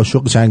باید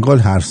قاشق چنگال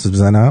حرف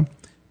بزنم.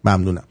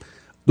 ممنونم.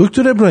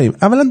 دکتر ابراهیم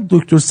اولا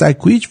دکتر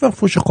سختگویی هیچ وقت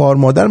فوش خار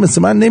مادر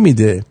مثل من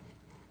نمیده.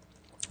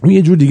 اون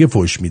یه جور دیگه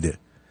فوش میده.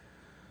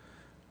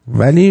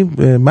 ولی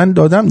من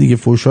دادم دیگه،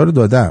 فوشا رو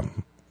دادم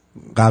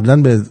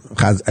قبلا، به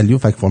خزعلی و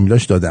فک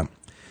فامیلاش دادم.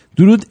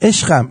 درود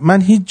عشقم،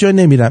 من هیچ جا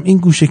نمیرم، این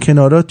گوشه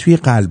کنارا توی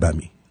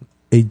قلبمی.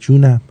 ای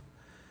جونم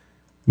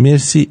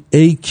مرسی.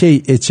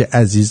 AKH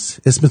عزیز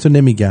اسمتو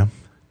نمیگم.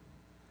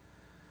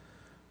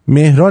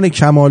 مهران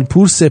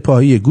کمالپور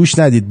سپاهی، گوش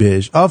ندید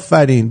بهش.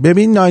 آفرین.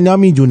 ببین نانا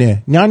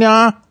میدونه.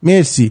 نانا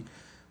مرسی.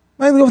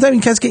 من گفتم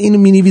این کسی که اینو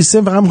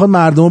مینویسه فقط میخواد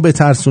مردمو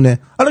بترسونه.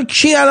 حالا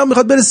کی الان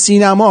میخواد بره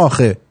سینما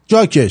آخه؟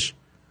 جاکش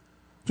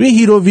توی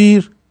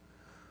هیروویر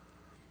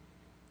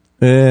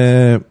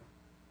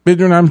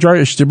بدونم جای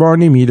اشتباه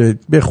نمیره.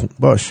 بخون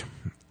باش.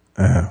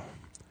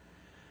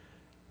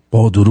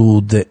 با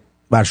درود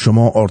بر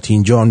شما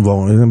آرتین جان.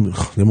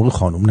 یه موقع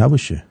خانوم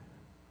نباشه.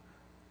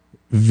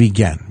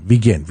 ویگن.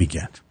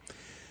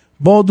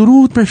 با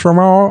درود به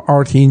شما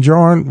آرتین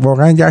جان،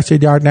 واقعا دست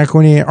درد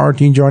نکنه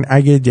آرتین جان.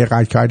 اگه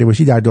دقت کرده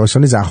باشی در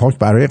داستان ضحاک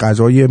برای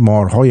غذای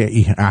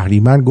مارهای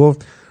اهریمن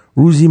گفت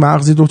روزی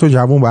مغز 2 تا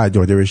جوان باید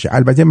داده بشه.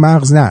 البته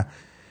مغز نه،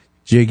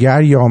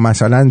 جگر یا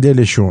مثلا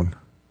دلشون.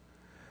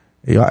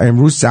 یا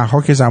امروز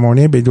ضحاک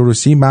زمانه به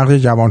درستی مغز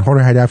جوانها رو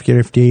هدف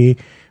گرفته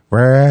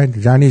و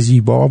زن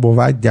زیبا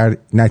بود. در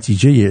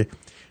نتیجه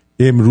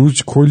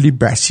امروز کلی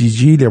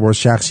بسیجی، لباس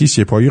شخصی،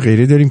 سپاهی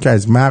غیره داریم که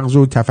از مغز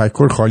و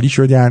تفکر خالی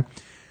شدن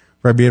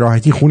و به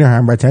راحتی خون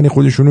هموطن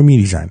خودشون رو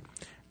میریزن.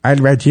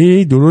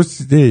 البته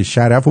درست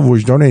شرف و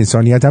وجدان و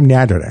انسانیت هم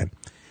ندارن.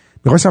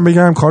 میخواستم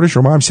بگم کار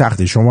شما هم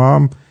سخته، شما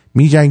هم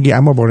میجنگی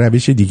اما با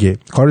روش دیگه.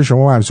 کار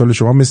شما و امثال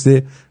شما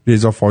مثل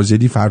رضا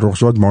فاضلی،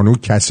 فرخزاد،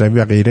 مانوک، کسروی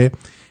و غیره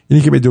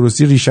اینی که به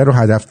درستی ریشه رو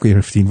هدف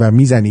گرفتین و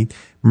میزنید.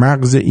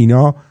 مغز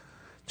اینا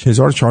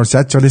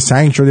 1400 سال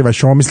سنگ شده و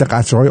شما مثل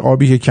قطره‌های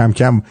آبی که کم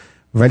کم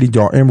ولی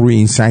دائم روی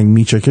این سنگ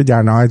میچکه،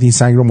 در نهایت این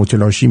سنگ رو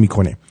متلاشی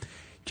میکنه.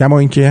 کما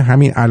اینکه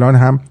همین الان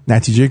هم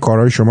نتیجه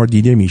کارهای شما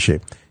دیده میشه.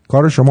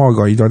 کار شما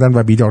آگاهی دادن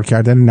و بیدار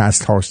کردن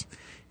نسل هاست.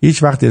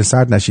 هیچ وقت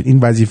دلسرد نشید، این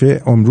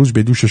وظیفه امروز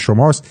به دوش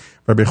شماست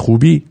و به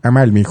خوبی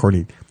عمل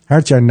میکنید.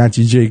 هرچند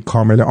نتیجه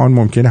کامل آن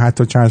ممکنه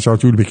حتی چند سال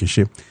طول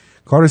بکشه.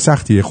 کار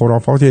سختیه،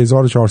 خرافات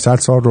 1400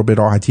 سال رو به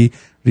راحتی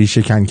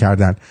ریشه کن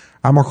کردن،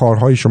 اما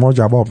کارهای شما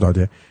جواب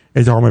داده.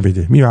 ادامه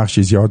بده.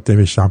 میبخشی زیاد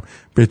نوشتم.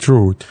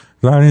 بترود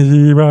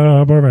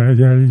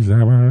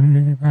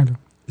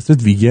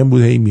اسمت ویگن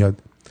بود هی میاد.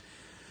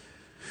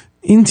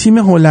 این تیم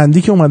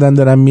هلندی که اومدن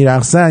دارن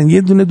میرقصن،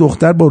 یه دونه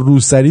دختر با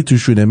روسری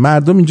توشونه.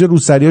 مردم اینجا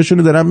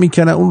روسریاشونو دارن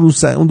میکنن،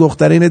 اون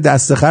دختر این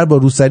دستخر با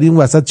روسری اون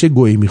وسط چه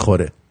گویی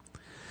میخوره.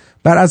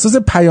 بر اساس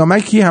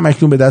پیامکی هم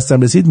اکنون به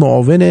دستم رسید،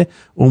 معاون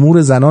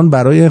امور زنان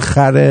برای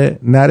خر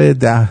نر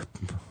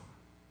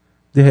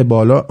ده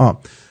بالا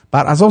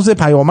بر اساس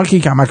پیامکی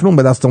که هم اکنون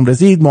به دستم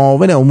رسید،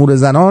 معاون امور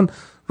زنان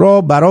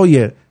را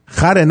برای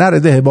خر نر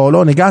ده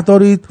بالا نگه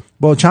دارید.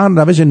 با چند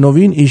روش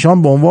نوین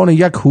ایشان به عنوان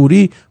یک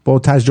حوری با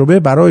تجربه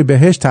برای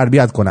بهشت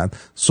تربیت کنند.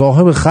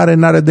 صاحب خر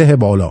نر ده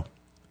بالا.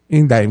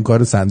 این در این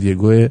کار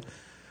سندیگو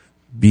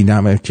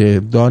بینمک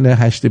دانه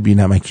 8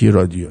 بینمکی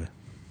رادیوه.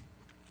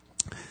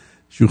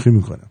 شوخی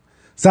میکنم.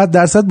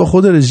 100% با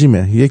خود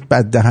رژیمه، یک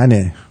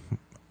بددهنه،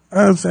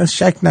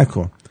 شک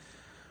نکن.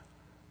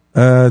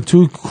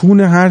 تو کون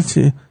هر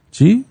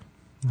چی؟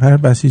 هر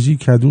بسیجی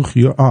کدو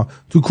خیار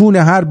تو کون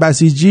هر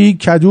بسیجی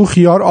کدو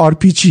خیار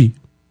آرپیچی.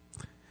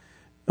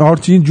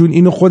 آرتین جون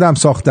اینو خودم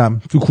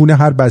ساختم. تو کون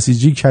هر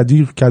بسیجی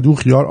کدو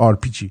خیار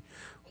آرپیچی.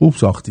 خوب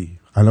ساختی.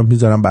 الان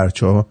میذارم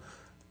برچه‌ها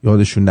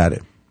یادشون نره.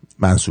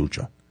 منصور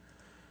جان.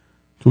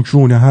 تو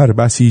کون هر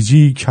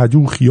بسیجی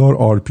کدو خیار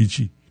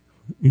آرپیچی.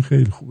 این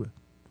خیلی خوبه.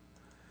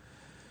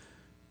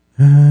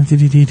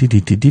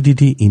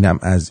 اینم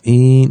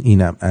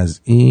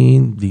از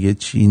این دیگه.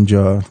 چی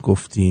اینجا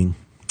گفتین؟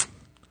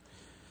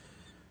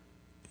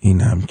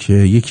 اینم که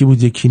یکی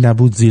بود یکی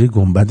نبود، زیر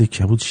گنبد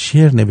کبود.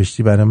 شعر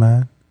نوشتی برای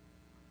من؟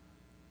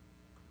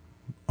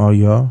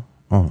 آیا؟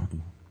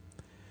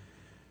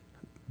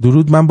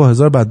 درود، من با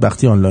 1000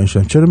 بدبختی آنلاین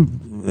شدم. چرا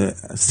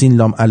سین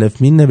لام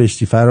الف مین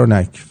نوشتی؟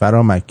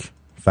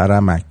 فرامک.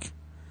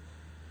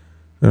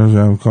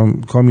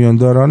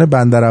 کامیونداران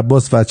بندر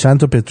عباس و چند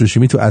تا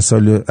پتروشیمی تو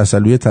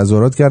اصلویه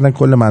تظاهرات کردن.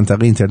 کل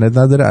منطقه اینترنت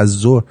نداره. از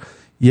ظهر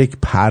یک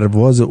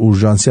پرواز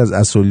اورژانسی از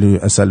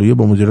اصلویه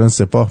با مدیران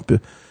سپاه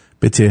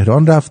به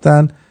تهران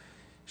رفتن.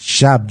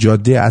 شب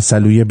جاده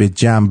اصلویه به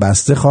جمع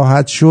بسته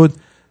خواهد شد.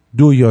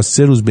 2 یا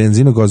 3 روز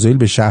بنزین و گازوئیل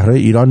به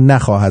شهرهای ایران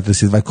نخواهد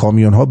رسید و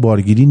کامیون‌ها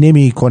بارگیری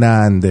نمی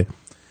کنند.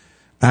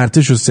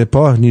 ارتش و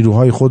سپاه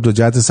نیروهای خود را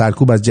جهت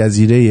سرکوب از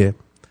جزیره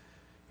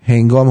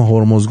هنگام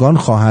هرمزگان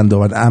خواهند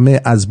آورد.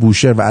 همه از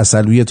بوشهر و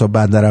اصلویه تا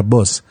بندر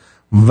عباس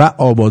و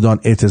آبادان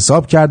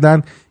اعتصاب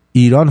کردند.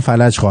 ایران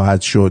فلج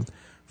خواهد شد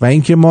و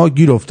اینکه ما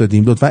گیر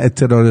افتادیم. لطفا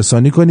اطلاع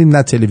رسانی کنیم.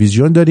 نه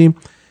تلویزیون داریم،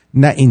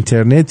 نه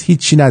اینترنت،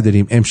 هیچی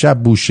نداریم.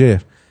 امشب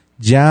بوشهر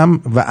جمع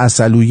و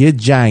اصلویه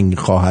جنگ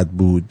خواهد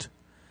بود.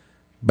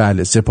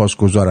 بله،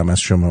 سپاسگزارم از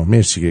شما،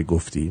 مرسی که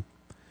گفتی.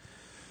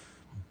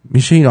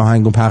 میشه این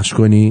آهنگو پخش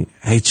کنی؟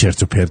 هی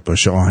چرت و پرت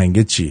باشه.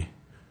 آهنگ چی؟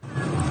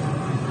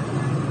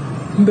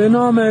 به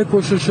نام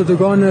کشته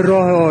شدگان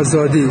راه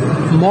آزادی،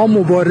 ما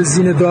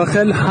مبارزین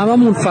داخل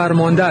هممون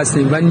فرمانده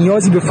هستیم و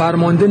نیازی به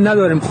فرمانده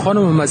نداریم.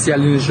 خانم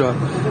مسیحعلی نژاد،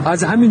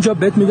 از همینجا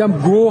بهت میگم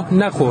گوه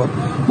نخور.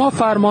 ما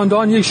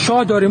فرماندهان یک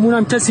شاه داریم،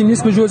 اونم کسی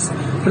نیست به جز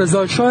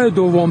رضا شاه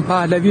دوم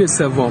پهلوی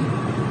سوم،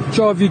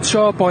 جاوید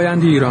شاه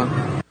پاینده ایران.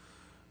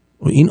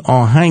 این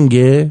آهنگ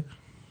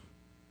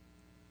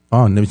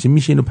نمیشه،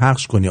 میشه اینو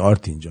پخش کنی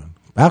آرتین جان؟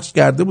 پخش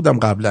کرده بودم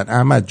قبلا.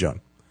 احمد جان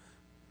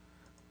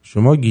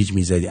شما گیج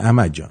میزدی.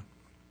 احمد جان.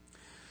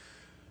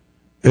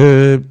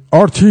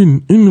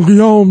 آرتین، این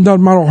قیام در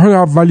مراحل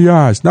اولیه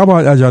است،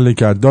 نباید عجله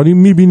کرد. داریم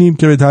میبینیم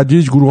که به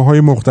تدریج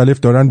گروه‌های مختلف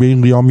دارن به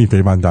این قیام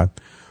میپیوندن.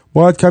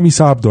 باید کمی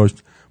صبر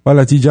داشت و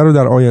نتیجه رو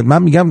در آینده.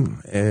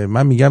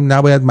 من میگم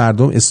نباید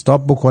مردم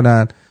استاپ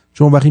بکنن،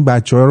 چون وقتی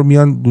بچه‌ها رو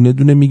میان دونه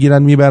دونه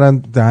میگیرن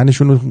میبرن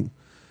دهنشون رو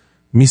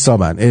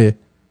میسابن.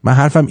 من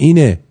حرفم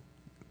اینه.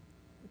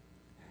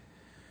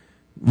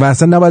 و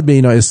اصلا نباید به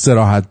اینا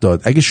استراحت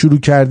داد. اگه شروع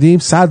کردیم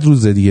 100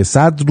 روز دیگه،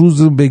 100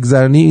 روز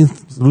بگذرنی این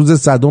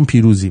روز 100م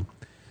پیروزیم.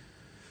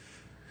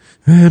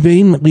 به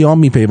این قیام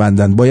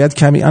میپیوندن. باید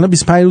کمی، الان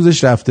 25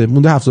 روزش رفته،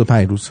 مونده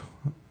 75 روز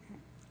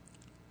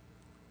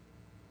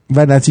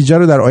و نتیجه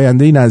رو در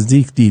آینده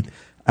نزدیک دید.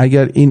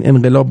 اگر این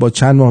انقلاب با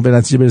چند ماه به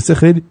نتیجه برسه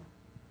خیلی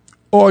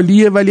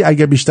عالیه، ولی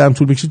اگر بیشتر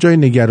طول بکشه جای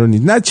نگرانی.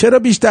 نه چرا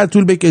بیشتر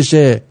طول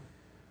بکشه؟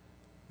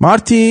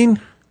 مارتین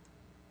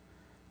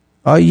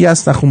آیه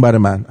یس نخون برای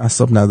من،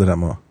 اعصاب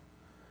ندارم ها.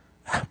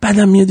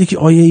 بعدم میاد که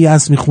آیه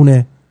یس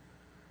میخونه.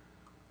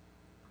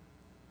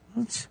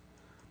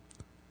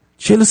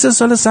 43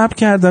 سال صبر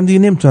کردم دیگه،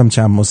 نمیتونم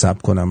چند ماه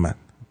صبر کنم. من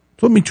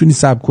تو میتونی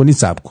صبر کنی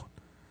صبر کن،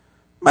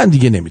 من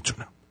دیگه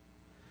نمیتونم.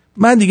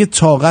 من دیگه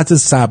طاقت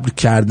صبر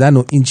کردن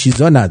و این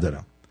چیزا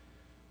ندارم.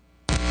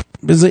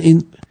 بذار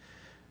این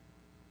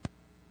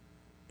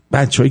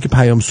بچه‌هایی که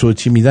پیام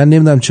صوتی میدن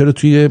نمیدونم چرا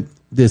توی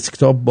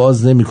دسکتاپ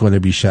باز نمیکنه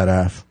بی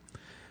شرف.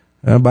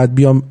 بعد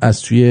بیام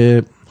از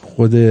توی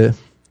خود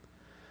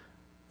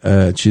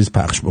چیز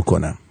پخش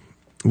بکنم.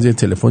 یه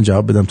تلفن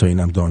جواب بدم تا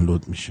اینم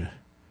دانلود میشه.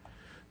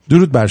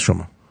 درود بر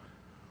شما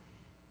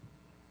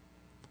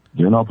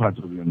جناب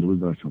پرتویان. درود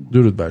بر شما.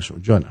 درود بر شما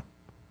جانم.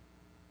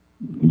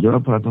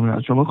 جناب پرتویان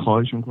از شما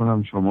خواهش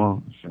میکنم،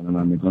 شما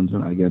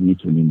شنوندگانتون اگر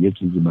میتونین یه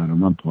چیزی برای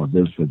من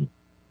پازل شده.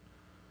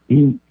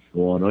 این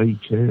شعارهایی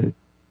که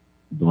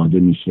داده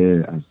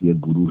میشه از یه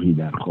گروهی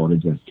در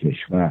خارج از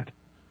کشور،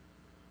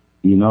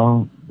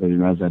 اینا به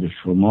نظر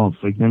شما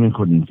فکر نمی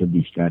کنین که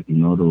بیشتر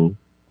اینا رو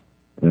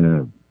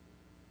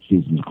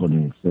چیز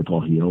میکنه،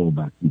 سپاهی ها و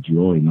بسیجی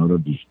ها اینا رو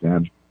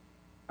بیشتر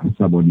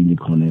عصبانی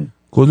میکنه؟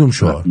 کدوم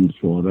شعار؟ این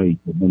شعارهایی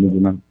که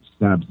نمیدونم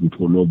سبزی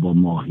پلو با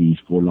ماهی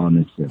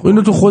فلان سپاهی،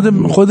 اینو تو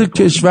خود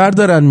کشور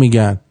دارن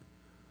میگن.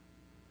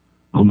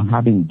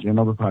 همین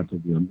جناب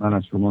پرتویان، من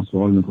از شما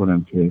سوال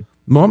میکنم که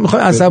ما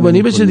میخوای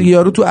عصبانی بشه دیگه،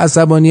 یارو تو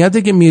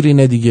عصبانیته که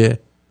میرینه دیگه.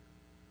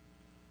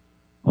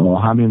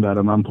 همین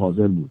برای من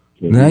پازل بود.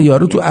 نه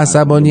یارو تو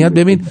عصبانیت،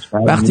 ببین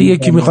وقتی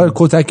یکی میخواد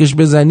کتکش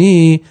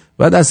بزنی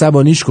باید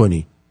عصبانیش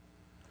کنی.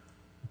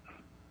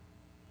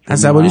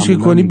 عصبانیش که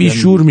کنی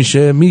بیشور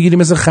میشه، میگیری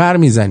مثل خر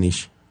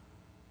میزنیش.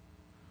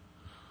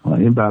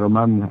 این برای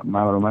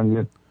من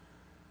یه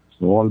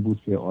سوال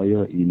بود که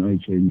آیا اینایی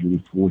که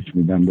اینجوری فوش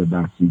میدن به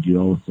بسیجی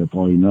ها و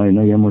سپاه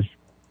اینا یه مش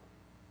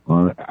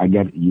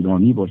اگر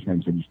ایرانی باشن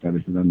که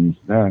بیشترشون هم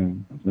نیستن،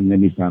 اصلا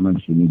نمیفهمن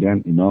چی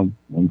میگن، اینا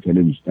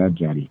ممکنه بیشتر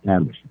جریح‌تر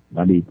بشن.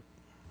 ولی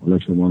حالا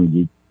شما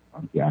میگید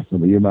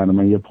یه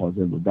برنامه یه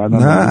پازل بود.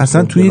 نه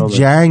اصلا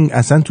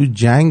توی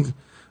جنگ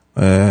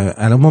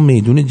الان ما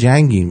میدون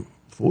جنگیم.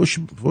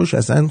 فوش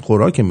اصلا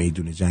خوراک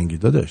میدون جنگی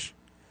داداش.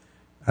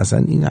 اصلا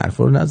این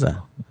حرفا رو نزن.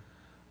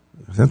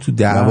 اصلا تو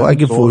دعوا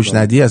اگه فوش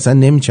ندی اصلا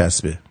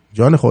نمیچسبه.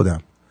 جان خودم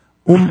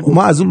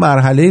ما از اون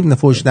مرحله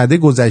فوش نده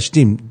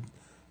گذشتیم.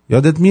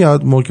 یادت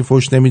میاد موقع که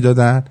فوش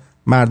نمیدادن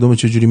مردم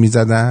چجوری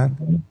میزدن؟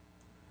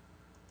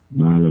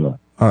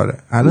 آره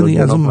الان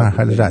دیگه از اون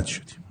مرحله رد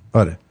شدیم.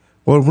 آره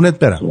قربونت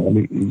برم.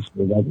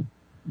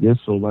 یه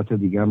صحبت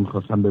دیگه هم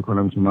میخواستم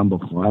بکنم که من با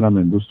خواهرم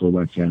امروز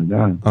صحبت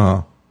کردم.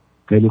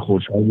 خیلی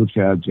خوشحال بود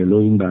که از جلو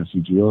این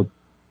بسیجیات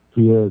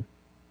توی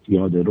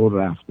پیاده رو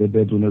رفته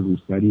بدون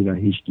روسری و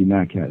هیچی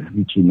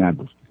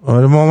نگفت.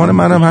 آره مامان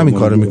منم همین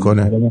کارو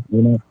میکنه.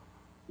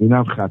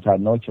 اینم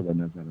خطرناکه به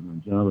نظر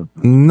من جناب.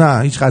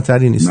 نه هیچ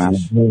خطری نیست.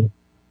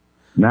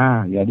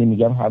 نه یعنی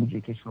میگم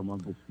همونجوری که شما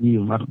گفتی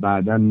اون وقت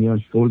بعداً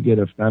میان شل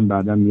گرفتن،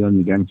 بعداً میان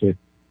میگن که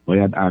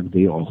باید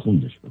عقده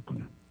آخوندش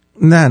بکنن.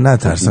 نه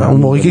ترسم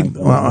اون موقعی که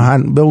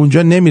به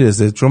اونجا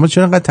نمیرسه. شما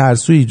چرا انقدر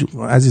ترسویی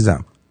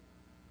عزیزم؟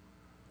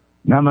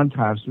 نه من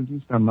ترسو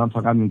نیستم، من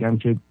فقط میگم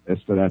که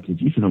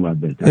استراتژیشون رو باید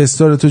بهتر.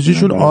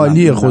 استراتژیشون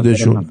عالیه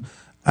خودشون.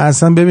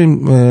 اصلا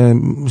ببین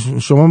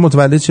شما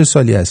متولد چه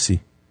سالی هستی؟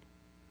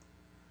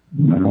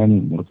 من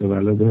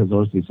متولد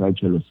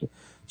 1343.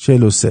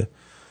 43.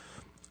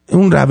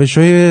 اون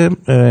روش‌های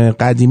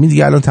قدیمی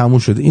دیگه الان تموم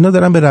شده. اینا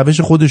دارن به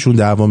روش خودشون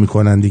دعوا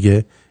میکنن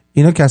دیگه.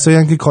 اینا کسایی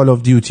هستن که کال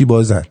آف دیوتی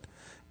بازن.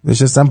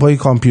 نشستن پای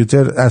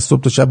کامپیوتر از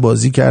صبح تا شب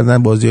بازی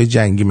کردن، بازی‌های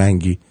جنگی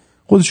منگی.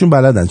 خودشون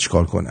بلدن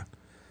چیکار کنن.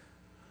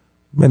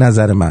 به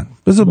نظر من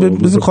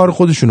بذار کار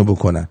خودشونو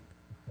بکنن.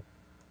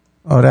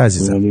 آره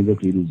عزیزم.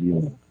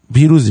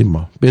 پیروزی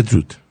ما.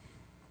 بدرود.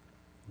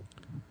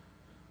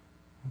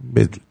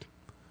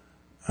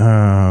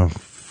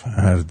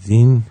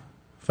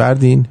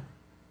 فردین.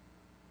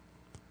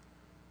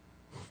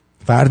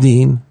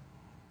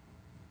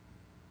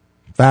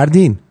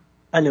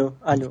 الو.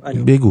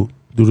 بگو.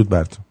 درود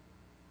بر تو.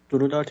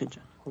 درود آرتین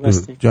جان. خوب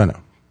هستی؟ جانم.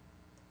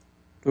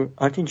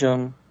 آرتین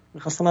جان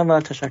میخواستم اول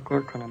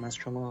تشکر کنم از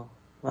شما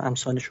و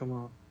امثال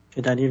شما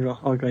که در این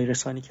راه آگاهی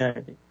رسانی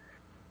کردید.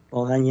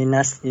 واقعا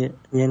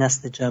یه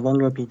نسل جوان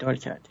رو بیدار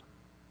کردید.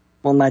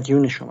 ما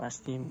مدیون شما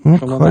هستیم.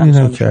 شما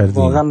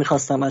واقعا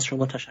میخواستم از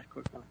شما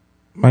تشکر کنم.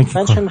 من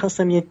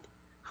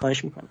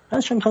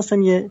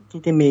میخواستم یه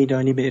دید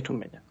میدانی بهتون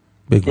بدم.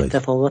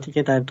 اتفاقاتی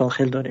که در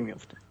داخل داره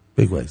میفته.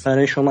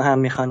 برای شما هم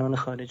میخوانان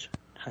خارج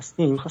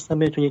هستیم میخواستم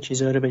بهتون یه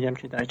چیزایی رو بگم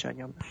که در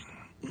جریان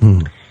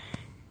باشید.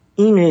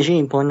 این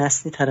رژیم با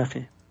نسلی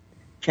طرفه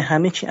که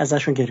همه چی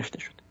ازشون گرفته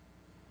شد.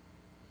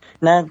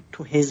 نه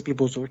تو حزبی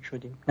بزرگ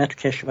شدیم، نه تو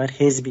کشور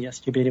حزبی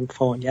است که بریم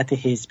فعالیت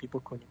حزبی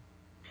بکنیم،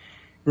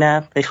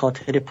 نه به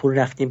خاطر پول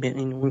رفتیم به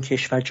این اون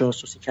کشور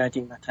جاسوسی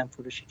کردیم، وطن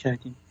فروشی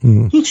کردیم.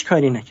 هیچ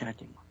کاری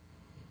نکردیم.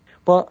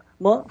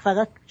 ما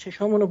فقط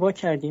چشامونو وا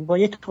کردیم، با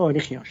یه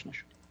تاریخی آشنا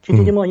شدیم که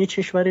دیدیم ما یه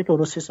کشور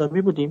درست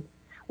حسابی بودیم،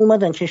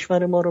 اومدن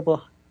کشور ما رو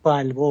با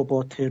بلوا،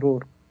 با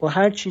ترور، با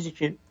هر چیزی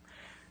که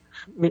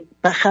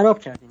خراب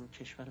کردیم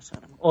کشور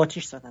سرمون،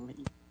 آتیش زدن به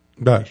این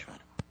کشور.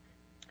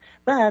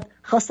 بعد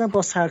خواستن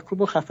با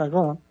سرکوب و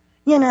خفقان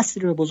یه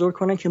نسلی رو بزرگ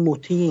کنن که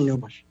مطیع اینا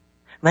باشه،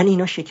 ولی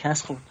اینا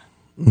شکست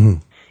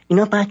خوردن.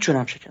 اینا بدجور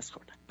هم شکست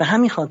خوردن، به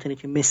همین خاطره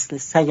که مثل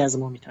سگ از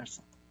ما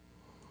میترسن.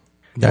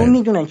 چون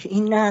میدونن که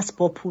این نسل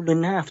با پول و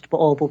نفت، با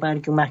آب و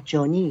برگ و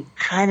مجانی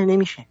خر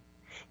نمیشه.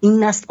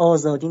 این نسل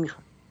آزادی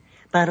میخواد.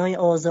 برای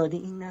آزادی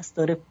این نسل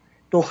داره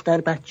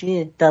دختر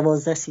بچه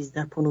 12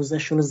 13 15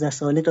 16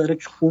 ساله داره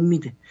خون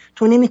میده.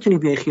 تو نمیتونی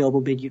بیای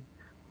خیابو بگی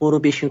برو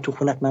بشین تو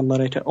خونت من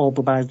برایت آب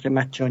و برگ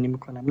مجانی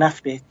میکنم،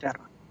 نفت بهتره.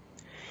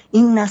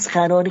 این نسل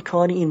قراره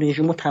کار این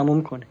رژیمو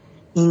تموم کنه.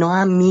 اینا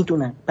هم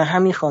میدونن، به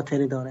همین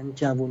خاطر دارن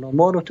جوونا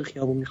ما رو تو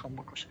خیابون میخوام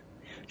بکشن،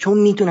 چون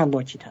میدونن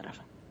با کی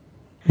طرفن.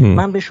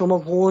 من به شما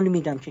قول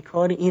میدم که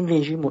کار این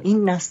رژیم و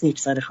این نسل یک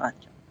سر خواهد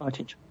کرد.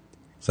 آرتین جان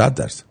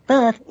 100%.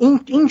 بعد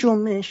این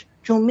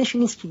جنبش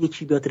نیست که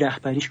یکی بیاد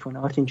رهبریش کنه.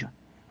 آرتین جان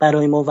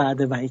برای ما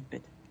وعده وعید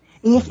بده.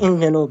 این یک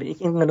انقلابه، یک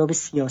انقلاب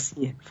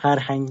سیاسیه،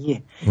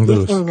 فرهنگیه،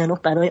 یک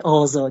انقلاب برای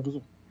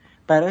آزادیه،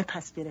 برای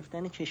پس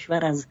گرفتن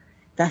کشور از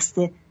دست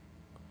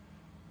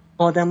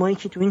آدمایی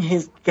که تو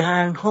این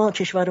قرن‌ها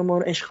کشور ما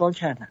رو اشغال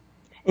کردن.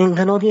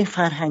 انقلابی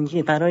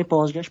فرهنگیه برای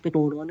بازگشت به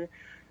دوران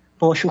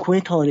باشکوه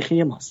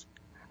تاریخی ماست.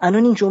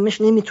 الان این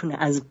جنبش نمیتونه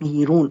از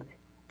بیرون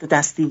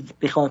دستی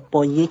بخواد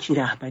با یکی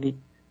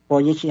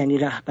یعنی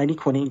رهبری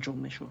کنه این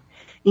جنبشو.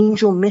 این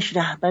جنبش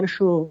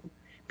رهبرشو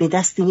به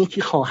دست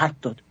یکی خواهد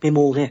داد به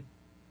موقع.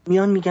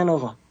 میان میگن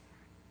آقا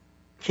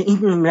که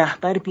این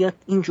رهبر بیاد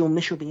این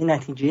جنبشو به این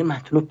نتیجه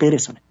مطلوب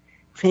برسونه.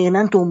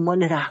 فعلا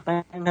دنبال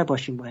رهبر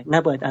نباشیم،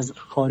 نباید از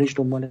خارج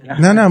دنبال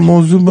رهبر. نه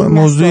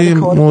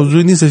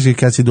موضوع نیستش که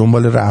کسی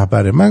دنبال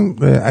رهبره. من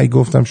اگه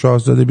گفتم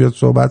شاهزاده بیاد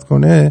صحبت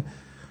کنه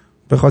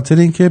به خاطر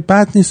اینکه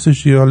بد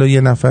نیستش حالا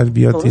یه نفر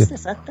بیاد.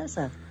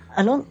 100%.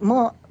 الان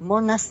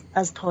ما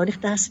از تاریخ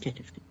درس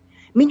گرفتیم.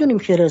 میدونیم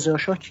که رضا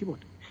شاه کی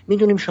بود،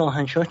 میدونیم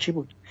شاهنشاه چی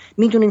بود،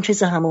 میدونیم چه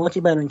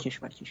زحماتی برای این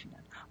کشور کشیدن.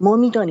 ما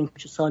میدونیم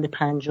که سال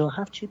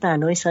 57 چه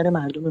بلایی سر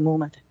مردم ما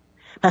اومده.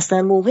 پس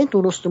در موقع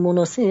درست و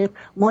مناسب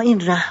ما این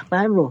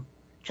رهبر رو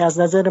که از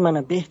نظر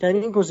من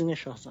بهترین گزینه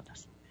شاهزاده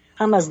است،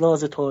 هم از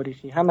لحاظ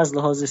تاریخی، هم از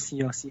لحاظ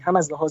سیاسی، هم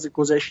از لحاظ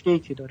گذشته‌ای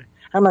که داره،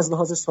 هم از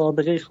لحاظ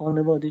سابقه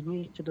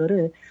خانوادگی که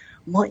داره،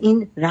 ما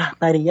این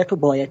رهبریت رو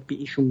باید به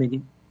ایشون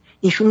بدیم.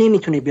 ایشون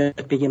نمیتونه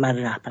بیاد بگه من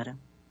رهبرم،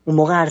 اون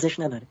موقع ارزش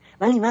نداره.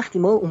 ولی وقتی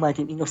ما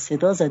اومدیم اینو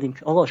صدا زدیم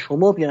که آقا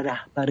شما بیا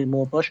رهبر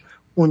ما باش،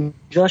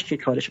 اونجاست که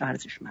کارش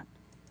ارزشمند.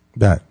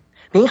 بله.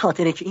 به این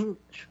خاطره که این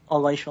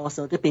آقای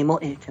شاهزاده به ما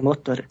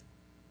اعتماد داره،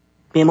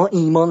 به ما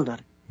ایمان داره.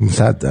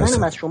 100%.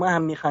 من از شما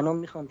هم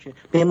میخوام که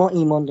به ما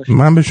ایمان داشته.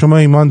 من به شما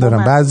ایمان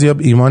دارم. بعضیا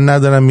ایمان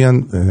ندارن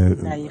میان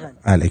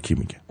الکی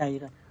میگن.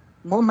 دقیقاً.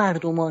 ما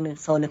مردمان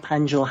سال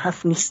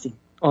 57 نیستیم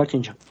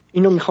آرتین جان.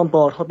 اینو میخوام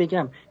بارها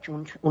بگم که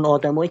اون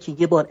آدمایی که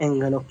یه بار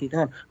انقلاب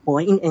دیدن با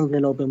این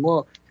انقلاب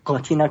ما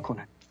قاطی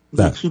نکنن.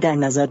 یکی در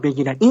نظر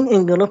بگیرن. این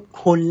انقلاب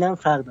کلا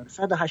فرق داره.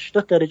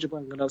 180 درجه با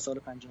انقلاب سال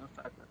 57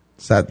 فرق داره.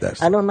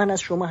 100%. الان من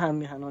از شما هم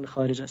میهنان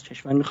خارج از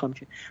کشور میخوام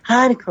که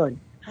هر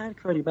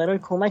کاری برای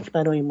کمک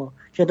برای ما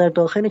که در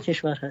داخل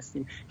کشور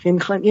هستیم که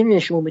میخوایم این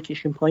رژیم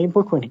بکشیم پایین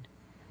بکنید.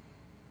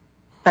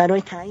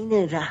 برای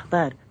تعیین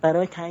رهبر،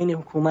 برای تعیین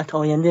حکومت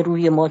آینده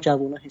روی ما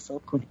جوونا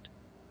حساب کنید.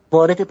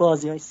 وارد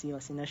بازی‌های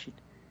سیاسی نشید.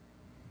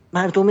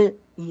 مردم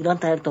ایران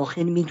در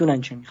داخل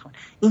میدونن چه میخوان.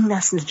 این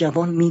نسل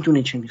جوان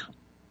میدونه چه میخواد.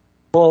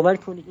 باور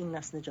کنید این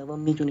نسل جوان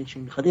میدونه چه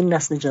میخواد. این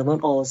نسل جوان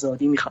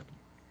آزادی میخواد.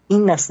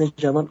 این نسل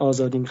جوان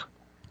آزادی میخواد.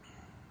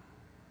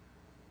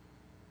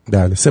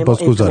 بله،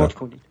 سپاسگزارم.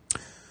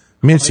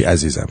 مرسی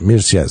عزیزم،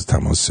 مرسی از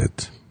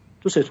تماست.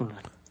 دوستتون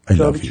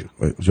دارم.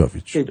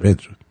 جاوید.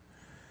 بدرود.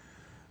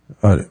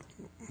 آره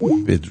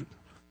بدرود.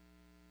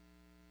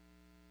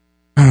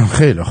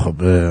 خیلی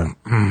خوب.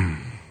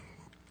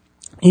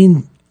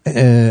 این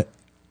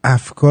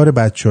افکار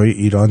بچهای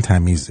ایران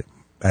تمیزه.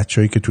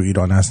 بچه‌هایی که تو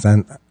ایران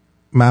هستن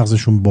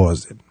مغزشون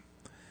بازه.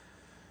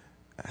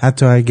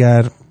 حتی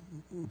اگر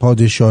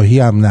پادشاهی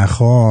هم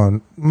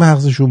نخوان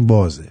مغزشون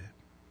بازه.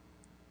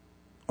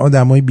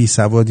 آدمای بی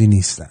سوادی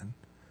نیستن.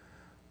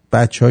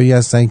 بچه‌هایی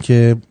هستن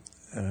که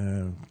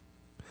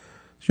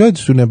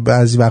یادتونه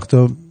بعضی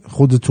وقتا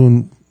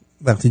خودتون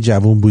وقتی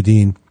جوان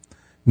بودین،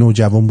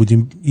 نوجوان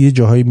بودین، یه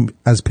جاهایی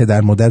از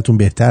پدر مادرتون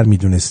بهتر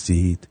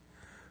میدونستید،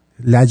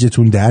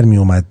 لجتون در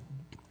میومد،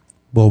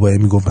 بابا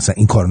میگفت مثلا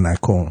این کارو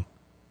نکن،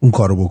 اون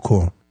کارو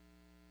بکن.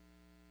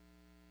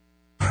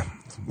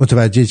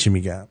 متوجه چی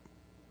میگم؟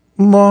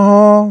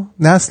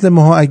 نسل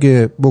ما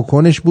اگه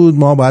بکنش بود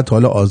ما باید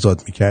حالا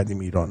آزاد میکردیم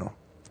ایرانو.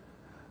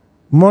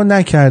 ما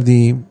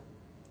نکردیم،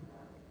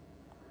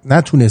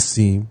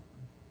 نتونستیم،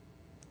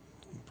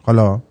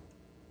 حالا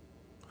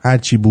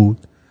هرچی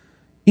بود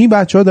این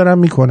بچه ها دارن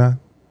میکنن.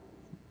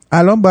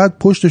 الان باید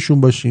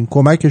پشتشون باشیم،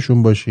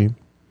 کمکشون باشیم،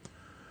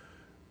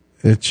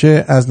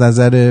 چه از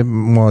نظر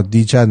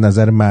مادی، چه از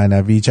نظر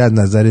معنوی، چه از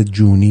نظر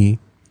جونی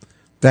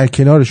در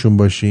کنارشون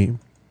باشیم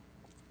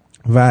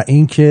و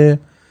اینکه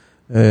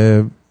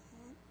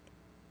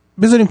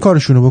بذاریم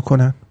کارشونو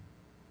بکنن.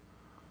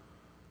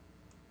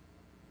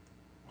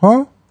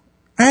 ها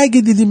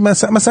اگه دیدیم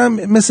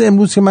مثل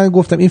امروز که من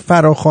گفتم این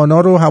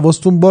فراخوانا رو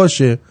حواستون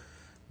باشه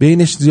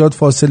بینش زیاد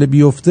فاصله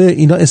بیفته،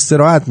 اینا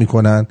استراحت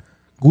میکنن،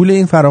 گول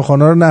این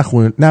فراخوانا رو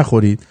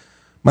نخورید.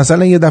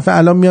 مثلا یه دفعه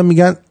الان میان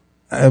میگن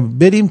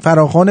بریم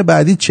فراخوان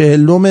بعدی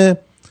 40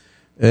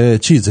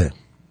 چیزه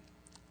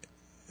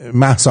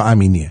مهسا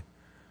امینیه.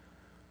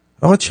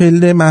 آقا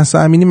 40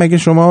 مهسا امینی مگه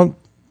شما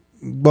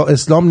با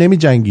اسلام نمی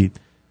جنگید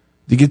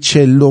دیگه؟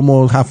 40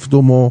 و 7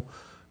 و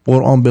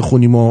قرآن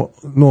بخونیم و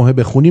 9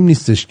 بخونیم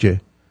نیستش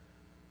که.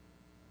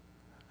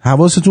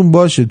 حواستون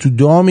باشه تو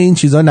دام این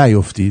چیزا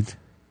نیفتید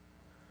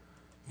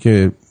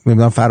که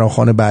نمیدونم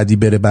فراخوان بعدی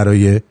بره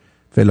برای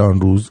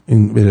فلان روز،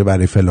 این بره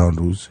برای فلان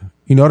روز.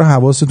 اینا رو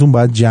حواستون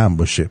باید جمع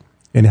باشه،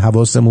 یعنی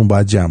حواسمون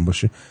باید جمع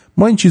باشه.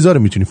 ما این چیزا رو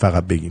میتونیم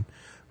فقط بگیم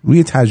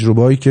روی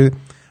تجربه هایی که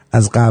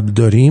از قبل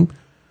داریم،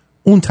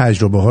 اون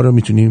تجربه ها رو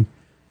میتونیم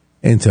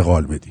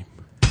انتقال بدیم.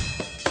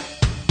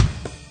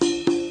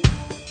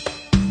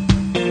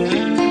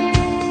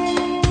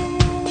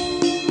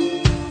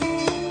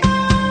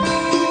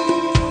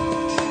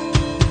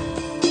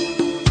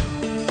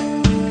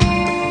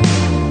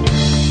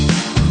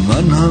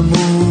 من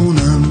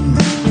همونم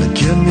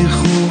که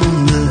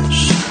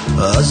میخونش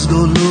از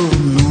گل و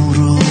نور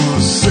و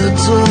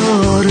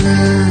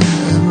ستاره،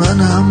 من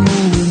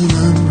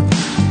همونم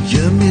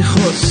که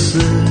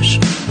میخواستش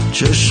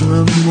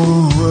چشم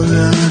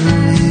مادر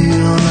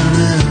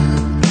بیاره.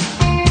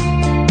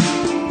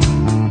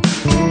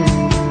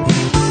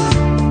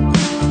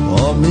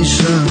 پا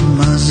میشم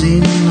از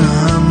این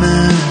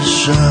همه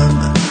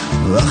شب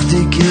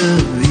وقتی که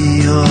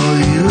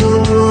بیای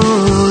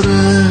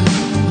دوباره،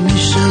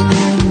 میشه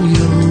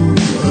دنیا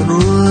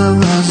رو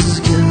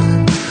عوض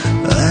کرد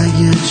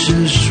اگه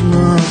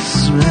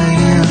چشمات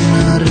بگه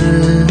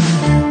نره.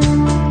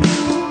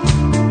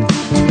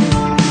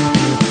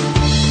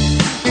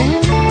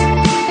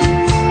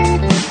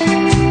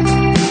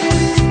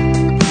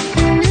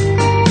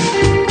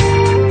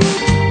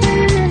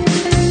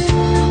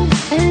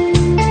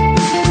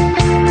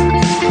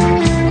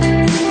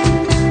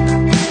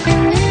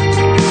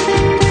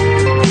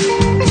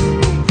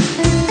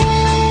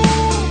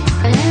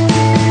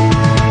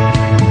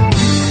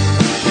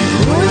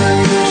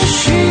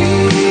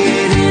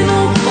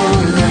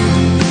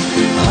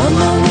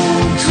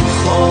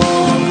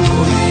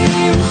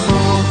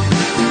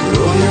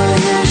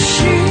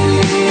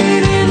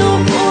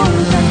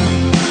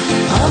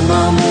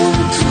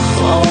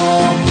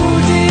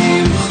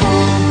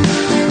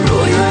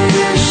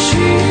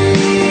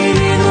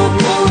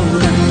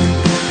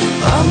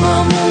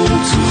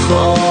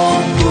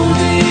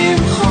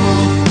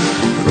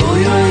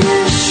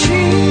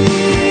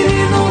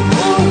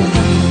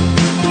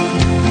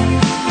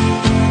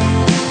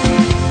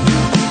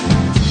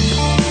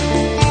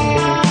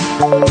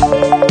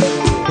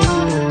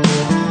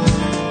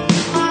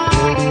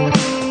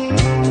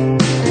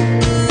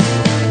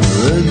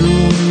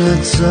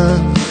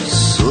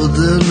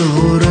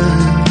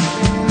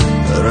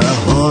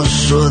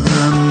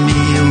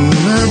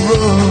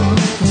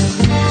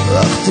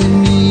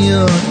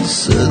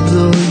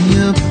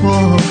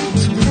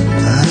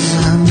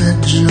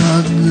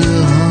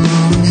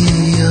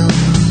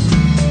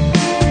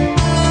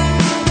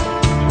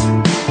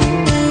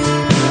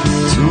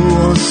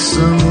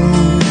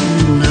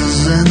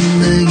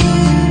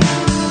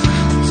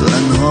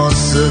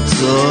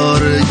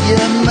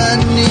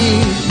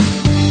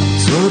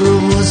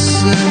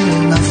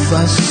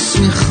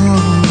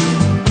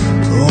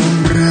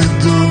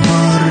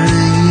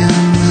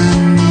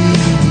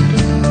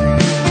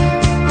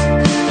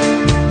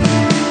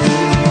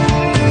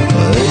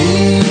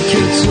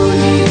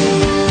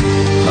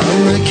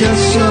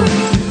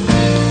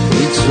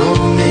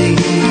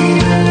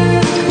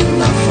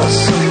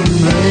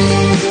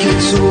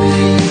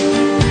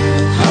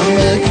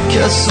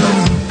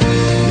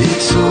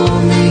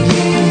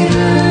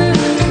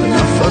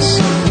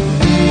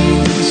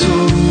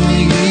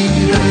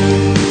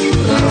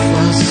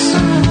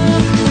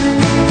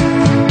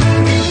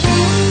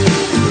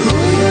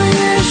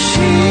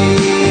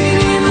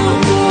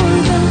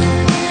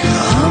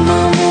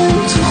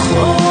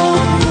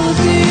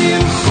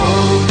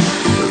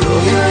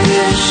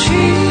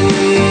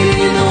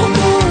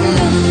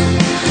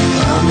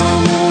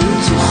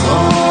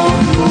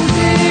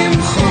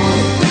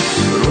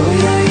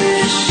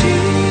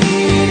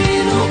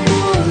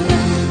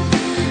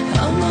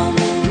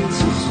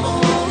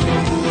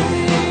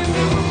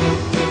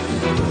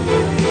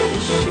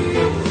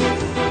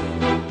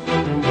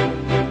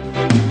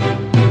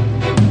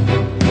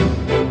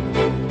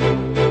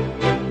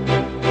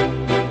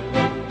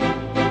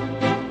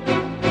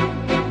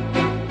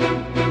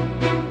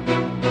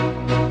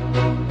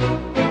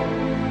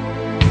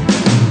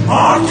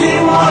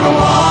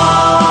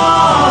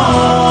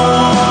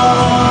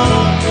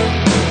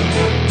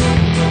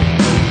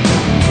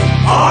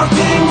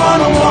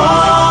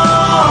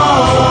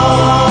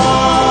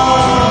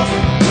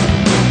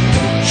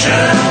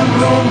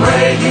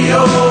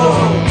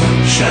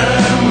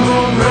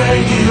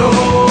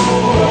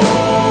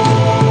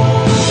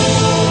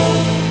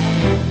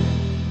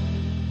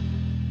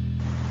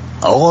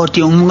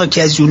 آرتین اون موقع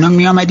که از اونا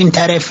می آمدیم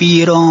طرف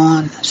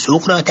ایران،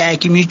 سقراط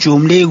حکیمی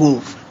جمله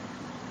گفت: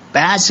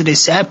 بذر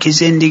سبک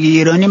زندگی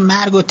ایرانی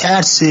مرگ و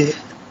ترسه.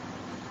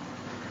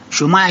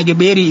 شما اگه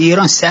بری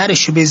ایران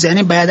سرشو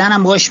بزنی بعدن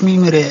هم باش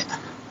میمیره،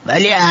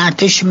 ولی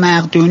ارتش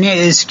مقدونی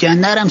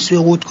اسکندر هم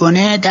سقوط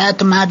کنه 10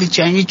 تا مرد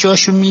جنگی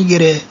جاشو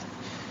میگیره.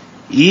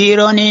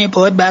 ایرانی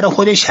باید برای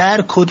خودش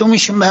هر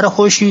کدومشون برای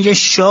خودشون یه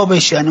شاه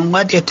بشن،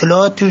 اونقدر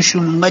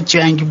اطلاعاتشون اونقدر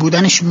جنگی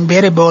بودنشون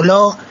بره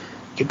بالا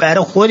که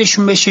برای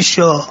خودشون بشه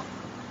شاه،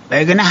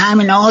 وگرنه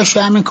همین آش و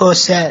همین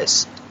کاسه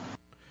است.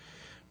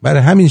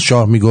 برای همین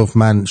شاه میگفت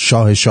من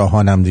شاه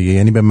شاهانم دیگه،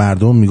 یعنی به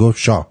مردم میگفت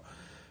شاه،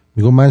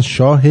 میگفت من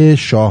شاه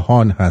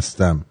شاهان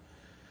هستم،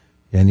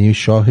 یعنی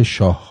شاه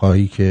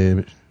شاههایی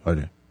که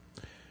آره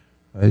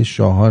ولی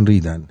شاهان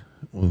ریدن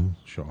اون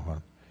شاهان.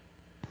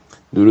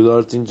 درود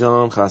آرتین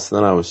جان، خسته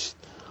نباشید.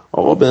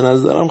 آقا به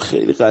نظرم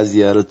خیلی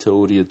قضیه رو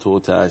تئوری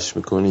توطئه‌اش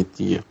میکنید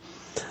دیگه.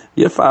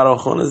 یه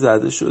فراخوان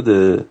زده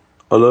شده،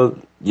 حالا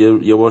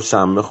یه بار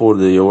شنبه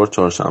خورده، یه بار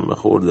چهارشنبه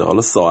خورده،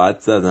 حالا ساعت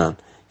زدن،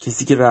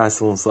 کسی که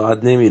رسم اون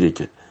ساعت نمیره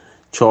که.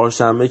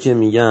 چهارشنبه که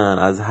میگن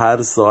از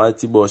هر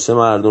ساعتی باشه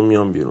مردم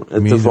میان بیرون.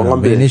 اتفاقا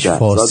بهتر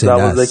ساعت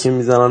 12 که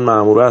میزنن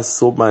مامورا از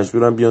صبح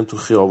مجبورن بیان تو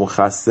خیابون،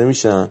 خسته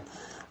میشن،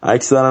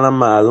 اکثرا هم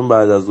مردم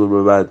بعد از ظهر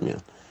به بعد میان.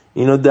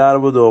 اینو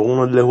درب و داغون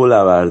و له و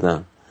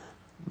لوردن.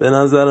 به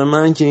نظر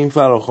من که این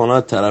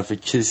فراخوانات طرف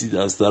کسی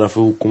از طرف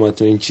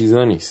حکومت و این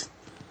چیزا نیست.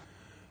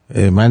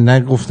 من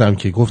نگفتم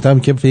که، گفتم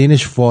که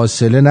بینش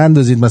فاصله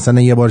نندازید،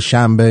 مثلا یه بار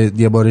شنبه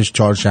یه بارش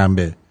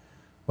چهارشنبه،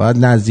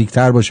 باید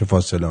نزدیکتر باشه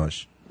فاصله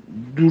هاش.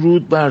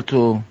 درود بر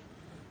تو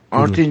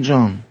آرتین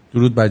جان.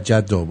 درود بر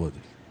جد آباده.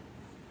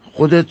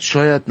 خودت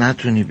شاید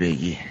نتونی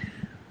بگی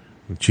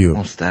چیو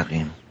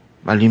مستقیم،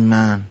 ولی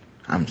من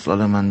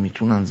همسال من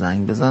میتونن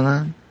زنگ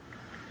بزنن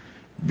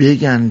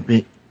بگن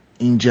به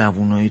این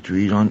جوانایی تو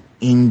ایران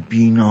این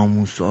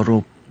بی‌ناموسا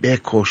رو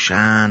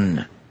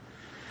بکشن،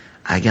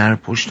 اگر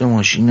پشت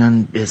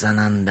ماشینن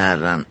بزنن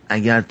درن،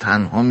 اگر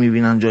تنها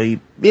میبینن جایی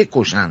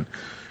بکشن،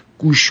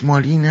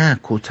 گوشمالی نه،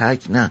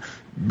 کتک نه،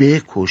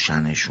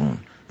 بکشنشون،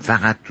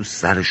 فقط تو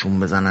سرشون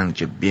بزنن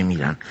که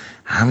بمیرن،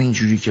 همین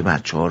جوری که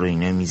بچه ها رو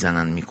اینا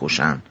میزنن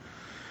میکشن.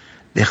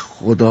 به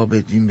خدا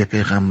بدین به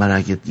پیغمبر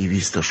اگه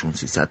 200 تاشون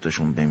 300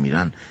 تاشون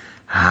بمیرن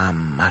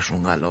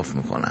همه‌شون غلاف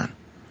میکنن.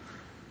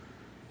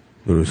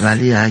 درست.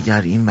 ولی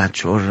اگر این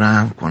بچه ها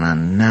رحم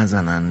کنن،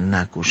 نزنن،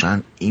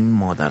 نکشن، این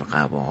مادر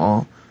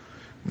قباها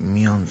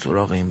میان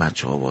سراغ این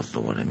بچه ها باز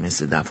دوباره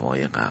مثل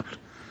دفعه قبل.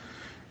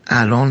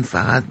 الان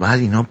فقط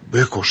باید اینا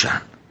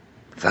بکشن،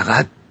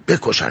 فقط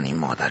بکشن این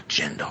مادر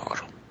جنده ها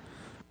رو.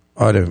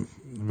 آره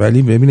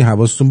ولی ببینی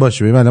حواستون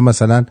باشه. ببین الان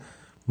مثلا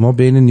ما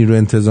بین نیرو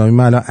انتظامی،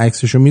 من الان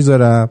عکسشو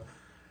میذارم،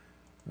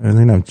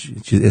 نمیدونم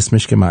چیز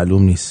اسمش که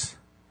معلوم نیست،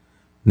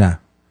 نه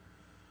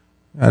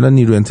الان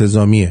نیرو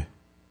انتظامیه،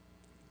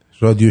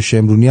 رادیو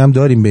شمرونی هم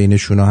داریم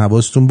بینشون،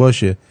 حواستون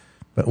باشه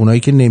و اونایی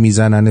که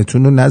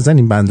نمیزننتون رو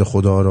نزنین، بنده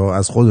خدا رو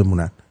از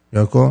خودمونن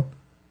یا کن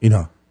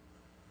اینا،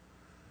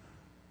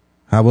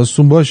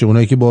 حواستون باشه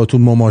اونایی که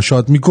باهاتون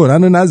مماشات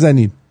میکنن رو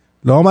نزنین،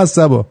 لام از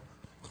سبا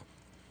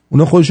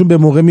اونا خودشون به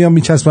موقع میان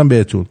میچسبن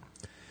بهتون.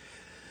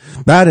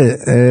 بله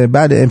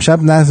امشب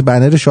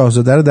بنر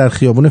شاهزاده رو در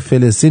خیابون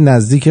فلسطین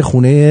نزدیک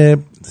خونه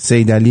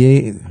سید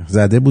علی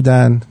زده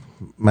بودن،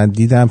 من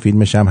دیدم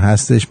فیلمش هم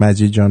هستش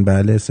مجید جان.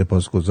 بله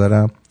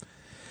سپاسگزارم.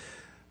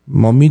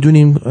 ما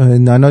میدونیم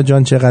نانا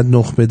جان چقدر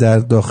نخبه در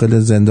داخل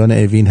زندان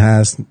اوین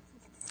هست،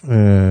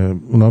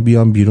 اونا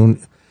بیان بیرون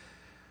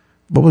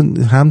بابا.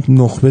 هم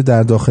نخبه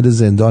در داخل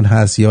زندان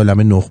هست، یا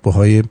عالمه نخبه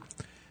های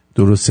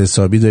درست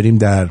حسابی داریم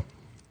در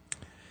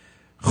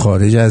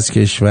خارج از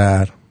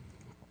کشور،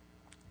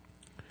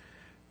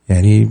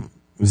 یعنی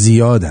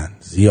زیادن،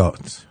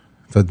 زیاد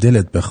تا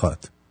دلت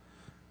بخواد.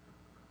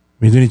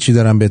 میدونی چی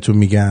دارم بهتون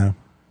میگم؟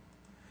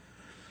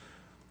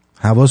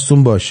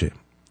 حواستون باشه.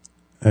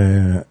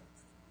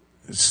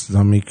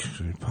 اسلامیک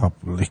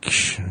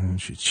ریپابلیک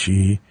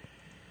چی؟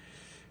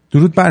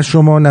 درود بر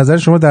شما. نظر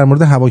شما در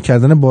مورد هوا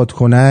کردن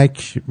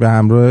بادکنک به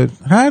همراه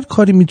هر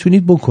کاری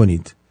میتونید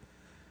بکنید،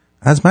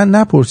 از من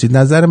نپرسید.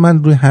 نظر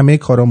من روی همه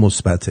کارا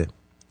مثبته،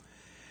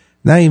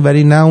 نه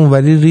اینوری نه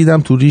اونوری.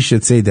 ریدم تو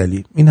ریشت سید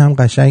علی، این هم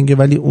قشنگه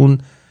ولی اون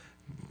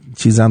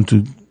چیزم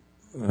تو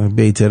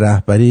بیت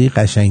رهبری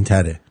قشنگ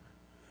تره.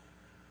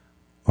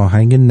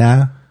 آهنگ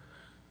نه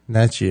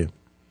چیه؟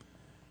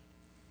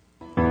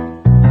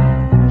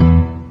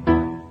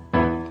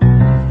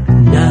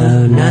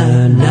 نه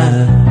نه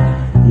نه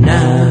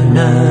نه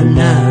نه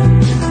نه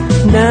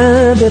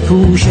نه به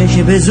پوشش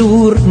به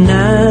زور،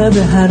 نه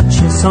به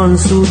هرچه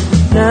سانسور،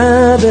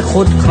 نه به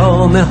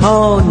خودکامه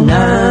ها،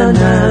 نه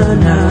نه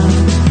نه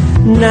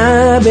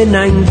نه به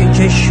ننگ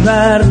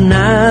کشور،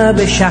 نه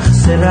به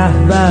شخص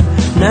رهبر،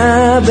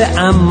 نه به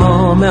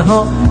عمامه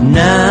ها،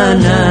 نه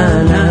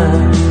نه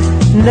نه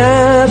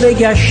نه به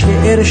گشت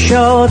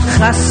ارشاد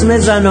خصم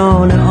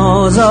زنان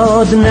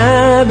آزاد،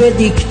 نه به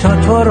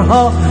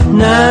دیکتاتورها،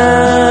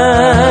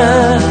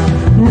 نه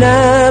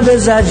نه به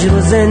زجر و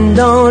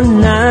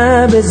زندان،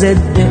 نه به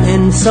ضد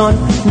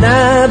انسان،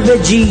 نه به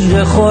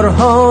جیر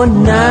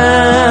خورهان،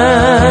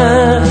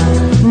 نه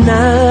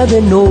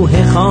به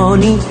نوح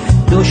خانی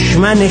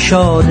دشمن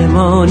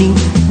شادمانی،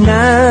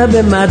 نه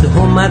به مدح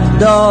و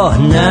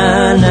مداح،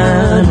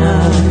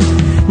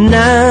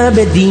 نه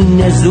به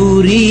دین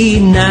زوری،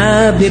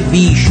 نه به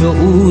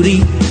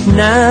بیشعوری،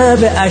 نه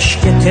به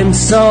اشک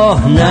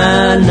تمساح،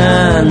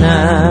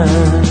 نه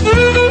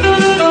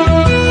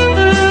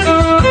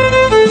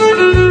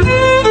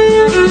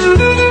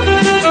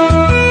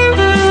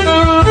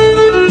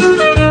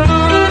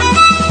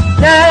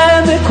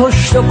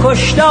کشت و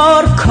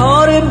کشتار،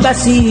 کار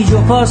بسیج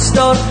و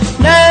پاسدار،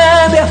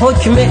 نه به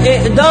حکم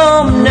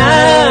اعدام،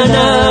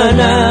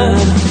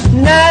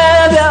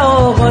 نه به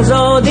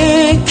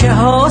آقازاده که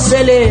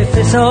حاصل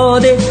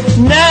فساده،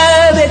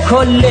 نه به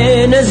کل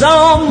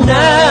نظام،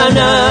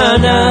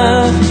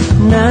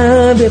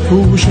 نه به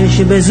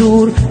پوشش به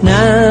زور،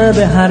 نه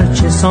به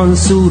هرچه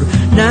سانسور،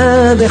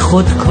 نه به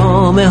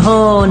خودکامه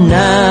ها،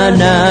 نه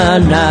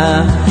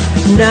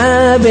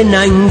به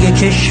ننگ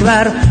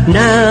کشور،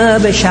 نه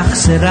به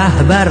شخص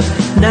رهبر،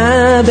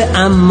 نه به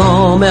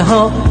عمامه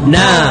ها،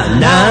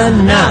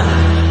 نه.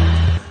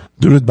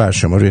 درود بر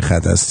شما، روی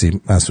خط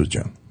هستیم مسعود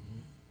جان.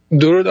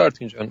 درود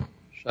آرتین جان،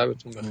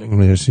 شبتون بخیر.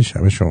 مرسی،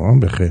 شب شما هم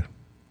بخیر.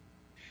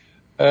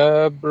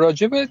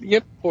 راجب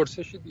یه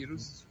پرسش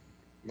دیروز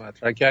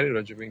مطرح کردی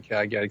راجب این که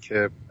اگر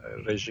که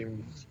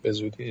رژیم به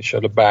زودی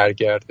انشالله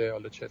برگرده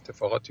حالا چه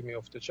اتفاقاتی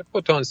میفته، چه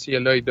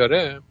پتانسیلایی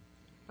داره.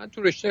 من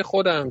تو رشته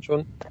خودم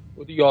چون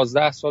بودی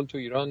 11 سال تو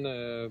ایران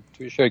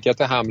توی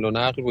شرکت حمل و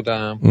نقل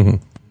بودم،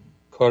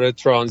 کار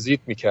ترانزیت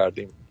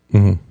میکردیم.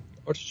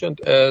 آرتین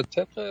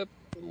طبق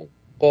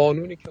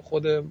قانونی که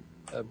خود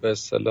به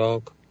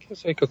اصطلاح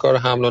کسایی که کار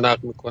حمل و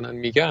نقل میکنن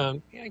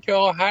میگن که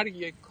آقا هر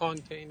یک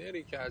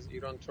کانتینری که از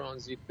ایران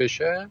ترانزیت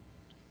بشه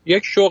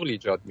یک شغل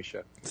ایجاد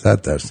میشه. 100%.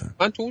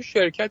 من تو اون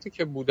شرکتی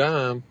که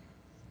بودم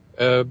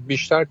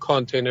بیشتر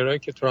کانتینرهایی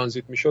که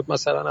ترانزیت میشد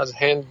مثلا از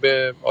هند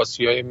به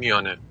آسیای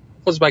میانه،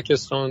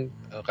 ازبکستان،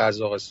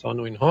 قزاقستان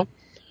و اینها،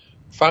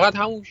 فقط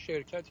همون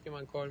شرکتی که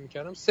من کار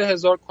میکردم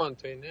 3000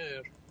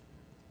 کانتینر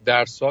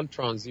در سال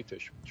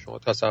ترانزیتش بود. شما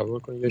تصور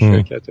کنید یه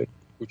شرکت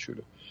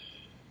کوچولو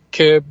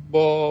که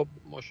با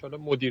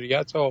ماشاءالله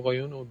مدیریت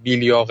آقایون و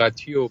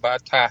بیلیاقتی و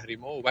بعد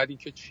تحریما و بعد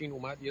اینکه چین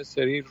اومد یه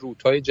سری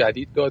روتای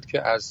جدید داد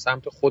که از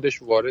سمت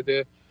خودش وارد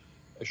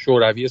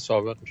شوروی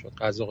سابق میشد،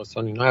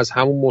 قزاقستان، اینا از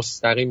همون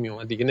مستقیم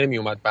میومد دیگه،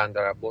 نمیومد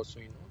بندر عباس و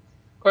اینا.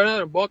 کار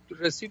ندارم، با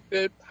رسید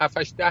به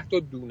 7-8 تا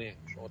دونه.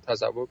 شما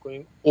تصور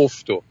کنین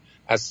افتو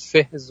از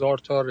 3000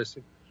 تا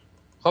رسید.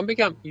 میخوام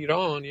بگم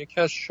ایران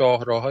یکی از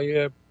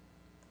شاهراهای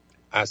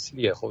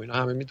اصلیه. خب اینا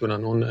همه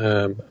میدونن، اون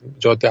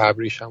جاده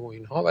ابریشم و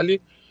اینها، ولی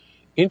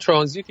این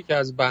ترانزیتی که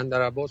از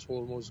بندر عباس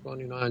و هرمزگان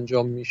اینا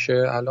انجام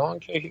میشه الان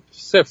که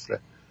صفره.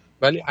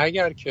 ولی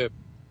اگر که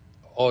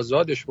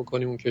آزادش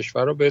بکنیم اون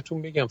کشور رو،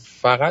 بهتون بگم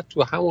فقط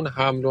تو همون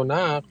حمل و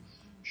نقل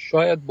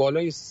شاید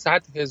بالای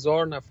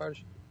 100,000 نفر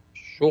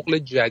شغل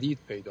جدید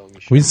پیدا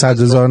میشه. این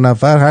 100,000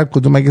 نفر هر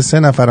کدوم اگه 3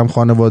 نفرم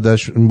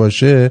خانواده‌اش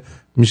باشه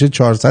میشه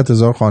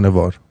 400,000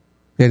 خانوار،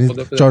 یعنی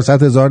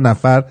 400,000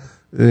 نفر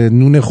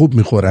نون خوب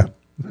میخورن.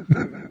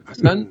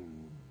 اصلا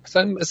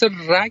مثل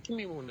رگ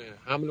میمونه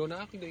حمل و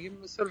نقل دیگه،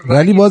 مثل رگ.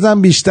 ولی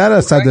بازم بیشتر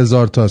از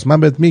 100,000 تاست، من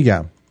بهت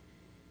میگم.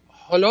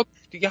 حالا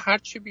دیگه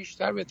هرچی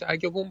بیشتر بهتر.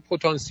 اگه اون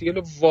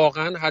پتانسیل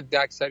واقعا حد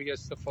اکثری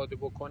استفاده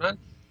بکنن،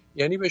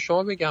 یعنی به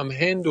شما بگم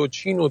هند و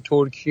چین و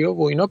ترکیه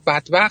و اینا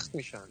بدبخت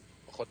میشن،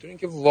 به خاطر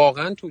اینکه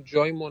واقعا تو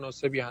جای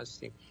مناسبی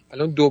هستیم.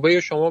 الان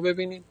دبی شما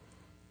ببینید،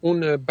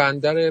 اون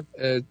بندر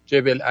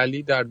جبل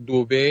علی در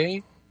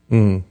دبی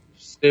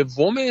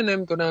سوم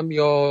نمیدونم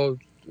یا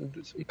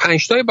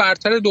 5 تای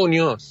برتر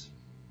دنیاست.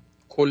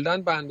 کلاً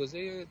به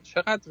اندازه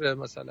چقدر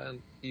مثلا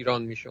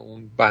ایران میشه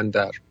اون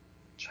بندر؟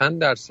 چند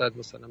درصد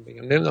مثلا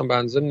بگم نمیدونم، به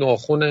اندازه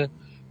ناخن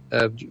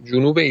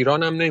جنوب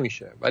ایران هم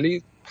نمیشه،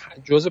 ولی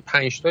جز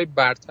 5 تای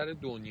برتر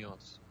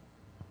دنیاست.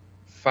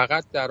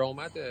 فقط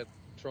درآمد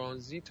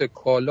ترانزیت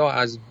کالا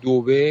از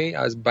دبی،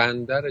 از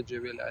بندر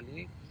جبل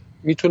علی،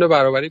 میتونه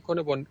برابری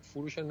کنه با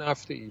فروش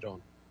نفت ایران.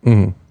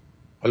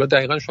 حالا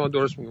دقیقاً شما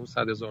درست میگید،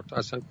 100,000 تا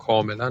اصلا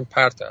کاملا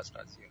پرت از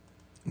قضیه.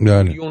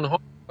 میلیون‌ها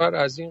نفر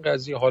از این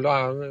قضیه، حالا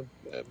همه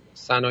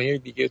صنایع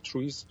دیگه،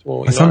 توریست و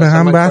اینا اصلا به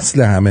هم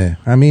وصله،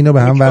 همه اینا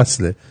به هم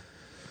وصله.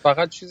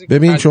 فقط چیزی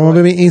ببین شما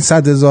ببین این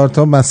 100,000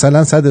 تا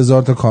مثلا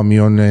 100,000 تا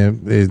کامیون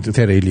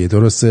تریلیه،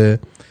 درسته؟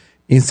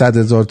 این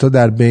 100,000 تا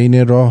در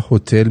بین راه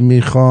هتل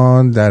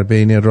میخوان، در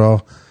بین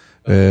راه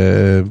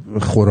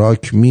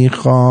خوراک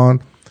میخوان،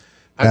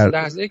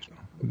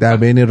 در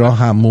بین راه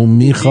حموم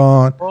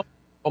میخوان،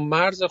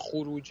 مرز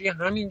خروجی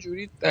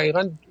همینجوری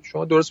دقیقاً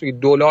شما درست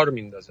میگید دلار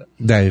میندازه.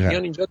 دقیقاً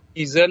یعنی اینجا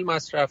دیزل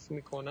مصرف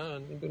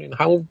میکنن، میدونین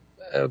همون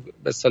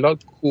به اصطلاح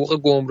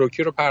حقوق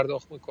گمرکی رو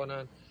پرداخت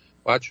میکنن.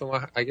 باید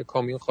شما اگه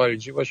کامیون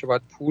خارجی باشه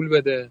باید پول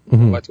بده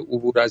بابت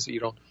عبور از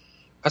ایران.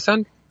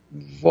 اصلا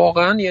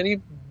واقعا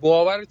یعنی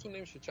باورتون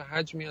نمیشه چه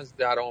حجمی از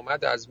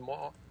درآمد از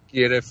ما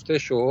گرفته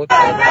شد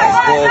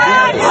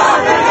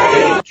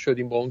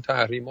شدیم با اون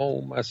تحریما و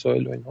اون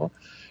مسائل و اینها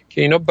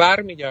که اینا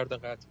برمیگرده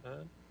قطعا.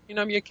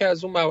 اینم یکی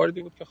از اون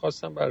مواردی بود که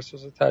خواستم بر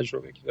اساس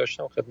تجربه که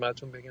داشتم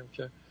خدمتتون بگم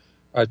که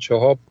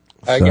بچه‌ها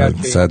اگر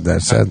که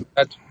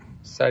 100%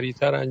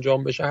 سریعتر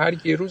انجام بشه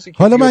هر یه روزی که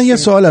حالا من یه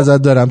سوال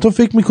ازت دارم. تو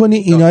فکر میکنی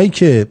اینایی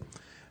که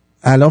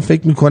الان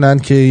فکر میکنن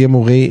که یه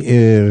موقعی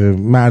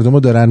مردم رو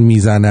دارن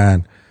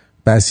میزنن،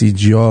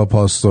 بسیجی‌ها،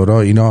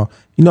 پاستورا، اینا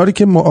رو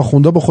که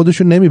آخوندا با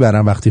خودشون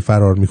نمیبرن وقتی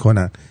فرار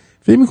میکنن،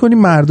 فکر میکنی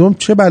مردم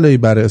چه بلایی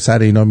برای سر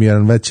اینا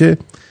میارن و چه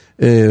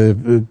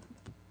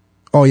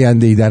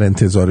آینده‌ای در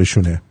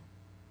انتظارشونه؟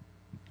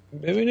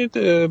 ببینید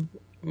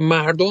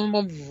مردم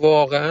ما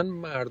واقعا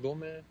مردم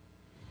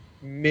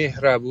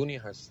مهربونی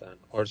هستن.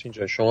 آرتین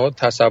جان شما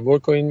تصور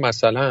کنید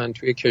مثلا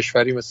توی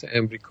کشوری مثل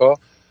امریکا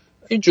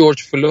این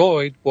جورج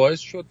فلوید باعث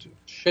شد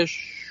چه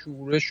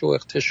شورش و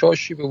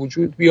اغتشاشی به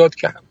وجود بیاد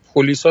که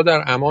پلیسا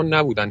در امان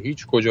نبودن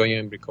هیچ کجای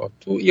امریکا،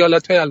 تو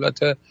ایالت‌های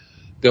البته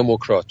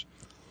دموکرات.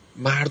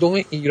 مردم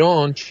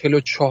ایران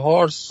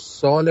 44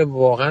 سال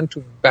واقعا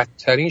تو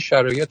بدترین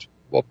شرایط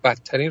با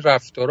بدترین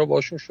رفتارا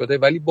باشون شده،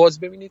 ولی باز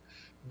ببینید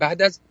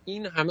بعد از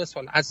این همه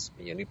سال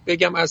یعنی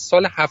بگم از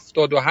سال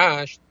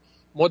 78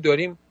 ما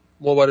داریم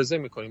مبارزه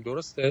میکنیم،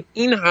 درسته؟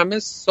 این همه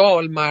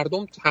سال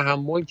مردم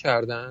تحمل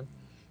کردن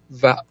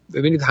و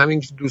ببینید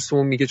همین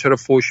دوستمون میگه چرا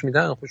فوش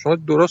میدن، خب شما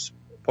درست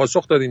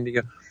پاسخ دادین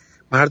دیگه.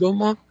 مردم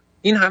ما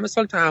این همه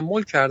سال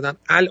تحمل کردن،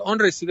 الان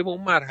رسیده به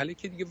اون مرحله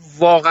که دیگه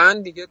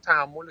واقعا دیگه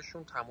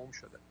تحملشون تموم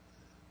شده.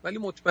 ولی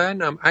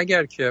مطمئنم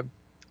اگر که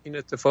این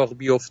اتفاق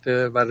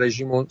بیفته و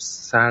رژیمو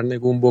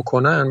سرنگون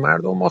بکنن،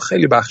 مردم ما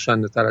خیلی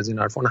بخشنده تر از این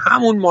حرفان.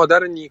 همون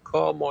مادر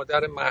نیکا،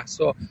 مادر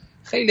مهسا،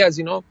 خیلی از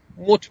اینا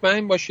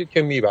مطمئن باشید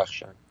که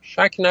میبخشن،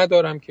 شک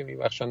ندارم که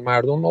میبخشن.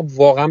 مردم ما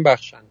واقعا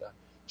بخشندن.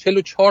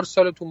 44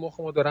 سال تو مخ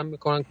ما دارن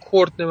میکنن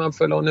کرد نمیم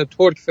فلانه،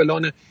 ترک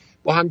فلانه،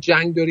 با هم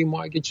جنگ داریم،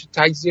 ما اگه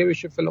تجزیه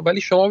بشه فلان.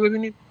 ولی شما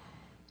ببینید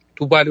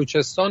تو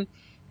بلوچستان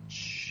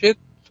چه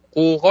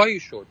قوقایی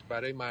شد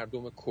برای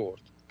مردم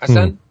کرد.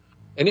 اصلا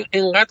یعنی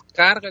انقدر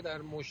غرق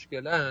در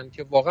مشکلن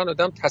که واقعا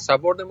آدم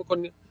تصور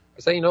نمیکنه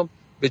اصلا اینا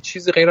به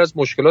چیزی غیر از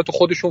مشکلات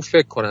خودشون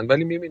فکر کنن.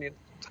 ولی میبینید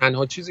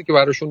تنها چیزی که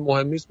براشون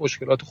مهم نیست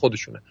مشکلات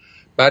خودشونه.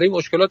 برای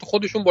مشکلات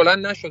خودشون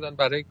بلند نشدن،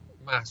 برای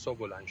مهسا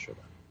بلند شدن.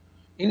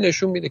 این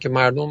نشون میده که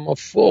مردم ما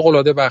فوق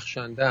العاده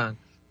بخشندن،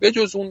 به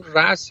جز اون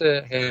رأس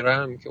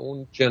هرم که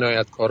اون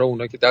جنایتکارا،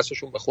 اونا که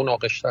دستشون به خون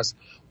آغشته است،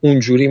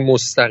 اونجوری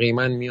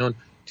مستقیما میان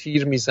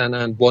تیر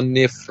میزنن با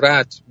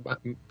نفرت.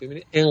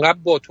 ببینید انقدر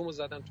باتومو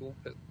زدن تو اون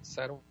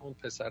سر اون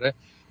پسره،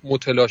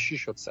 متلاشی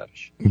شد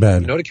سرش. بله.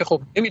 اینا رو که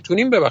خب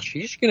نمیتونیم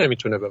ببخشیم، هیچ کی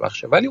نمیتونه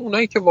ببخشه، ولی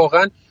اونایی که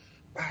واقعا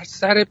بر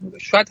سر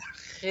شاید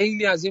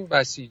خیلی از این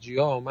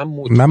بسیجی‌ها،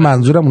 من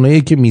منظورم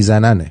اونایی که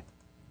میزننه،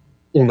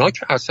 اونا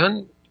که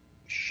اصلا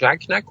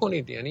شک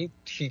نکنید یعنی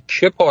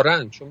تیکه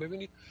پارن. چون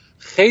ببینید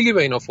خیلی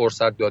به اینا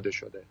فرصت داده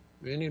شده.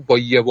 ببینید با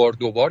یه بار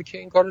دو بار که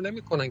این کارو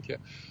نمیکنن که.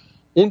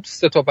 اون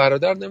 3 تا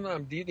برادر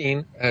نمیدونم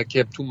دیدین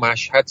که تو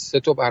مشهد 3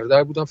 تا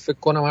برادر بودن، فکر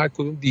کنم هر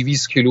کدوم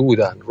 200 کیلو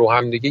بودن، رو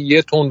هم دیگه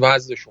 1 تن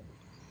وزنشون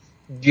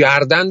بود،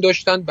 گردن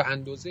داشتن به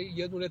اندازه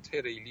یه دونه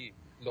تریلی،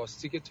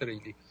 لاستیک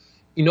تریلی.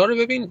 اینا رو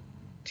ببین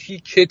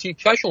تیکه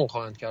تیکه‌شون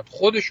خواهند کرد،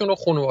 خودشون و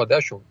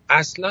خانواده‌شون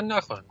اصلا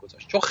نخواهند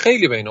گذاشت، چون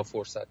خیلی به اینا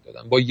فرصت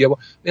دادن. با یه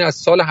از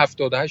سال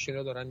 78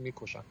 اینا دارن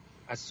میکشن،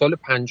 از سال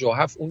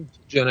 57 اون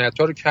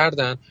جنایت‌ها رو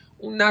کردن،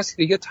 اون نسل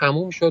دیگه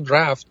تموم شد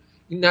رفت،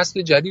 این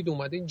نسل جدید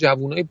اومده، این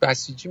جوانای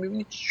بسیجی.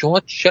 میبینید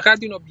شما چقدر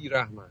اینا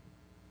بیرحمن،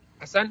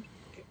 اصلا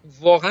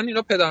واقعا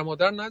اینا پدر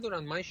مادر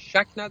ندارن. من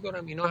شک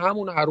ندارم اینا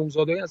همون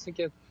حرومزادهایی هستن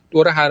که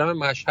دور حرم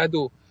مشهد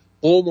و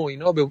قم و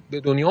اینا به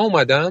دنیا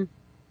اومدن،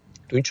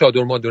 تو این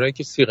چادر مادرایی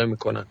که سیغه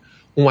میکنن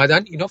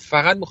اومدن، اینا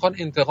فقط میخوان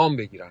انتقام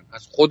بگیرن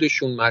از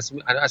خودشون،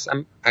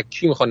 اصلا از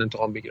کی میخوان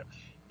انتقام بگیرن؟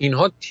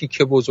 اینها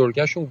تیکه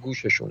بزرگشون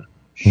گوششونه،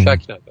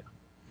 شک ندارم.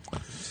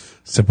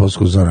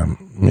 سپاسگزارم،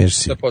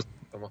 مرسی.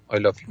 I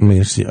love you.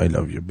 مرسی، I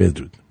love you.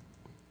 بدرود.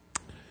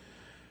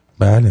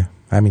 بله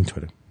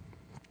همینطوره.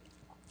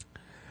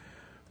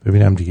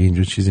 ببینم دیگه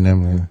اینجور چیزی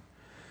نمیدونم.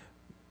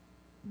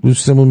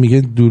 دوستمون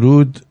میگه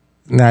درود،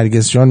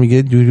 نرگس جان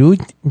میگه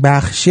درود،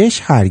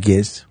 بخشش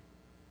هرگز.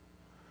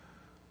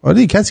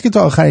 آره کسی که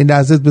تا آخرین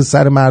لحظه به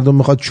سر مردم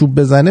میخواد چوب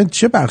بزنه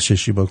چه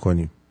بخششی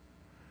بکنیم؟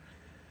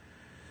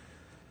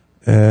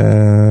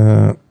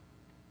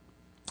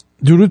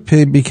 درود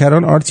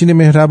بیکران آرتین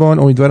مهربان،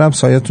 امیدوارم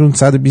سایتون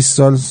 120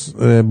 سال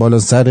بالا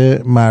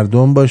سر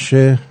مردم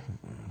باشه.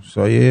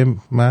 سایه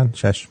من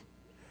چشم.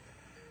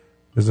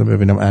 بذار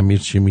ببینم امیر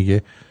چی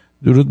میگه.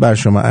 درود بر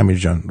شما امیر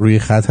جان، روی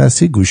خط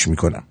هستی؟ گوش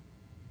میکنم.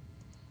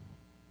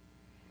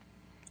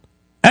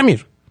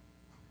 امیر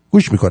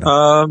گوش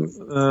میکنم.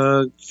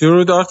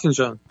 درود آرتین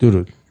جان.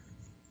 درود.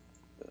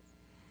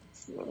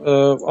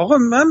 آقا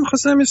من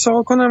میخواستم یه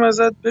سوال کنم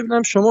ازت،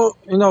 ببینم شما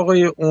این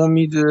آقای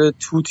امید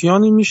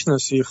توتیانی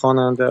میشناسی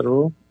خواننده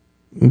رو؟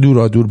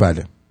 دور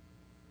بله.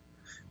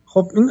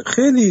 خب این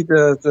خیلی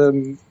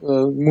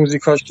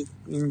موزیکاش که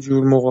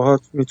اینجور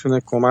موقعات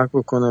میتونه کمک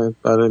بکنه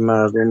برای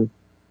مردم.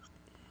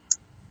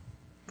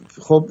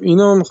 خب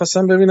اینو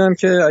میخواستم ببینم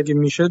که اگه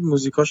میشه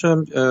موزیکاش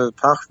هم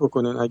پخش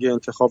بکنین، اگه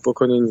انتخاب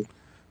بکنین.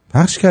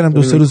 پخش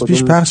کردم 2-3 روز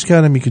پیش پخش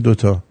کردم یکی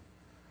دوتا.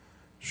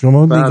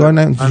 شما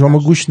شما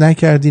گوش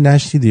نکردی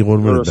نشنیدی.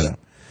 قربونت برم.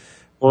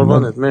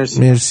 قربانت.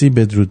 مرسی.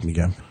 بدرود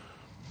میگم.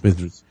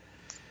 بدرود.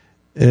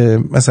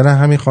 مثلا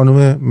همین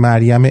خانم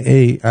مریم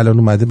ای الان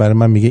اومده برای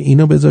من میگه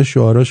اینو بذار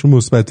شعاراشو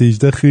مثبت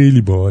 18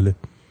 خیلی باحاله.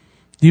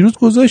 دیروز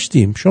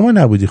گذاشتیم شما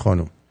نبودی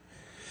خانم.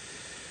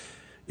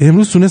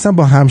 امروز تونستم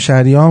با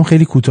همشهریام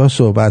خیلی کوتاه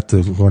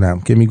صحبت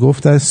کنم که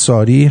میگفت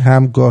ساری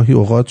هم گاهی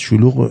اوقات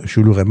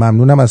شلوغه.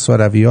 ممنونم از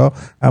سارویا،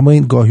 اما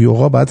این گاهی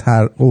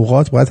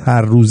اوقات باید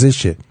هر روزه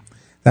شه.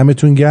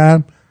 دمتون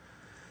گرم.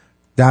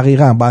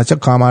 دقیقاً بچه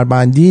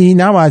کمربندی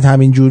نباید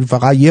همینجور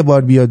فقط یه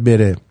بار بیاد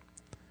بره.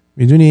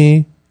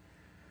 میدونی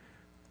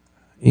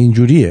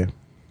اینجوریه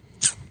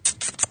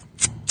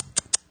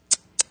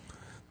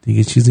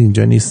دیگه. چیزی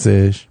اینجا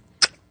نیستش.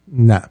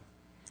 نه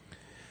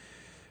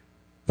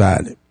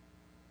بله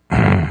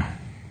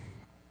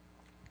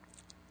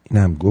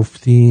اینم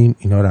گفتیم،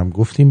 اینا رو هم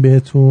گفتیم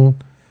بهتون.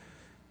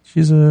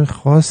 چیز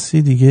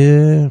خاصی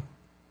دیگه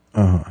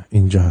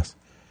اینجا هست.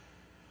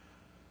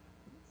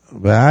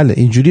 بله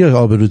اینجوری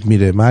آبرود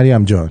میره.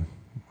 مریم جان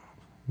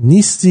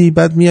نیستی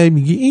بعد میای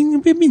میگی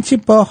این ببین چه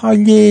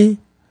باحاله.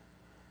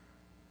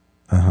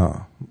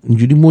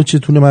 اینجوری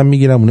موچتونه من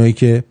میگیرم. اونایی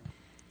که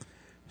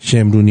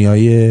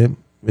شمرونیای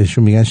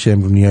بهشون میگن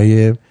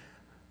شمرونیای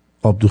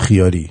آبدو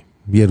خیاری،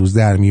 یه روز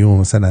در میون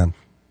مثلا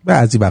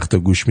بعضی وقتا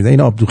گوش میدن.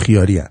 اینا آبدو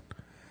خیاری هن.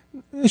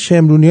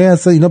 شمرونیای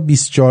اصلا اینا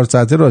 24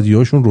 ساعته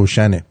رادیوشون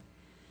روشنه.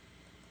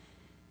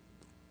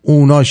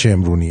 اونا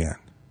شمرونی هن.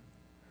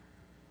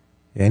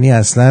 یعنی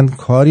اصلا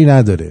کاری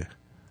نداره.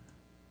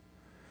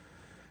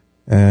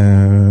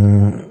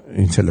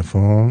 این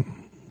تلفن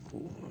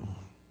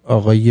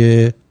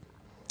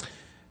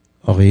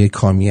آقای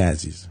کامی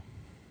عزیز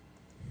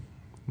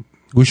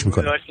گوش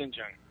میکنم.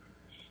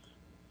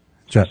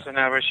 جان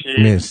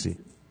مرسی.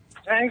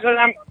 زنگ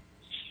زدم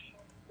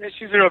یه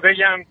چیزی رو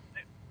بگم.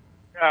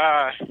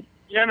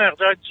 یه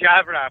مقدار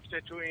جو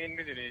رفته تو این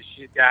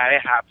میدونی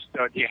دهه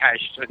 70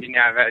 80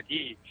 90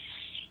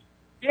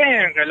 یه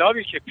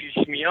انقلابی که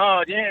پیش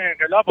میاد. یه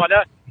انقلاب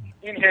حالا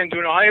این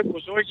هندونه های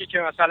بزرگی که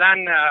مثلا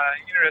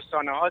این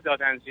رسانه ها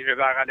دادن زیر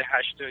بغل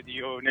 80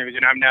 و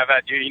نمیدونم 90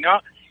 و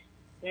اینا،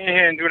 این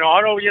هندونه ها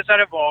رو یه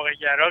ذره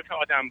واقع‌گرا که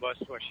آدم باز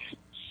باشه.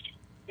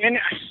 این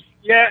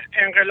یه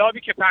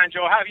انقلابی که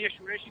 57 یه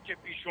شورشی که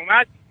پیش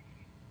اومد،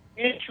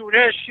 این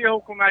شورش یه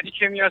حکومتی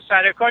که میاد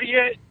سر کار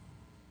یه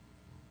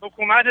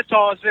حکومت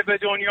تازه به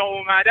دنیا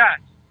اومده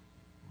است.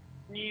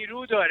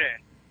 نیرو داره،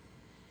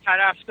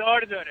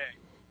 طرفدار داره.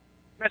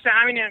 مثل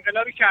همین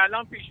انقلابی که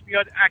الان پیش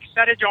بیاد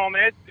اکثر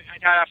جامعه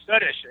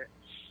طرفدارشه.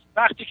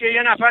 وقتی که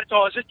یه نفر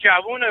تازه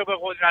جوون به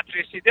قدرت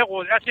رسیده،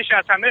 قدرتش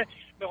از همه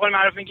به قول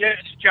معروف میگه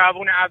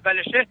جوون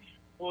اولشه،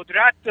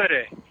 قدرت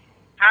داره.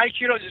 هر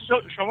کی رو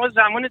شما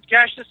زمان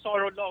گشت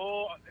سارالله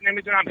و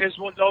نمیدونم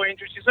حزب الله و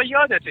اینجور چیزا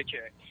یادته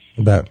که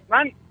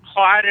من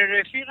خواهر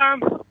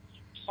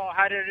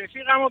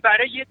رفیقم رو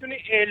برای یه دونه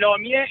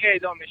اعلامیه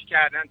اعدامش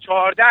کردن.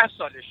 14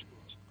 سالش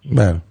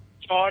بود.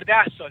 14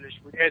 سالش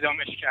بود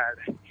اعدامش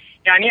کردن.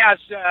 یعنی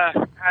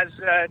از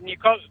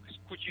نیکا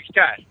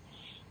کوچیک‌تر.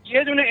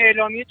 یه دونه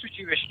اعلامیه تو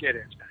جیبش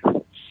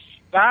گرفتن.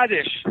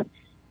 بعدش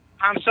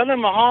همسال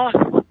ماها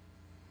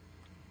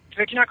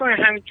فکر نکنه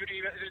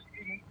همینجوری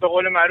به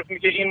قول معروف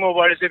میگه این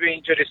مبارزه به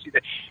اینجا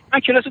رسیده. من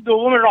کلاس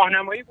دوم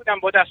راهنمایی بودم،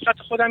 با دستخط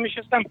خودم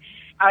میشستم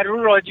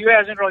رو رادیو،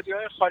 از این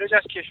رادیوهای خارج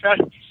از کشور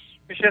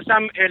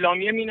میشستم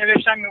اعلامیه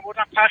مینوشتم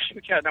میبردم پخش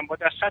میکردم با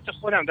دستخط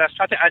خودم،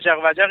 دستخط عجق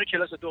وجق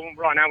کلاس دوم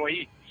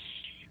راهنمایی.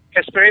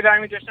 اسپری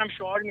برمی داشتم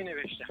شعار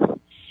مینوشتم.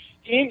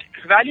 این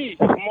ولی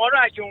ما رو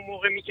اگه اون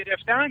موقع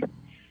میگرفتن،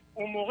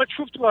 اون موقع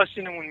چوب تو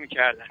آستینمون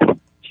میکردن،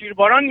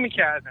 تیرباران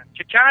میکردن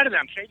که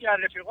کردم. خیلی از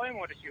رفیقای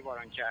ما رو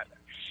تیرباران کردن.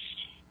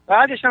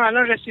 بعدش هم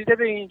الان رسیده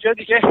به اینجا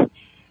دیگه،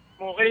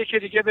 موقعی که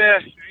دیگه به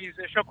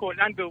ریزشا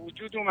کلا به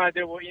وجود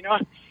اومده و اینا،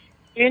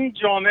 این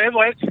جامعه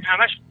باید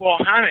همش با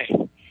همه،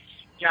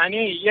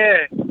 یعنی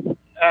یه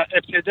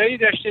ابتدایی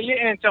داشته یه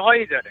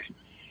انتهایی داره.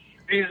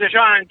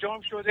 ریزشا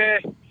انجام شده،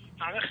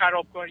 همه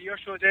خرابکاری‌ها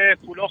شده،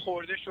 پولا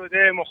خورده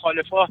شده،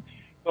 مخالفا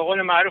به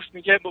قول معروف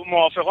میگه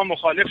موافقا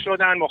مخالف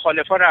شدن،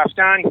 مخالفا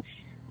رفتن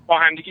با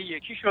همدیگه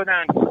یکی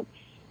شدن.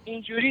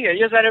 اینجوریه.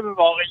 یه ذره به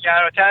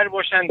واقع‌گراتر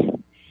باشن،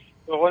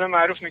 به قول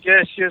معروف میگه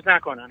چیز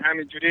نکنن،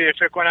 همینجوری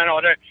فکر کنن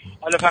آره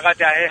حالا فقط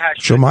دهه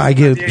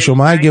 80.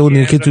 شما اگه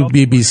اونی که تو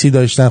BBC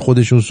داشتن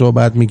خودشون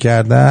صحبت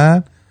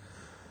میکردن،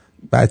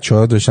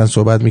 بچه‌ها داشتن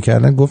صحبت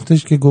میکردن، گفت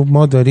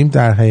ما داریم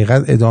در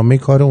حقیقت ادامه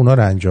کار اونا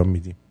رو انجام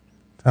میدیم.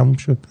 تموم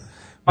شد.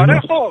 آره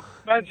خب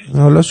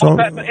حالا شما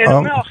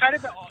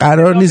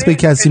قرار نیست به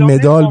کسی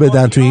مدال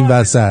بدن تو این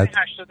وسط.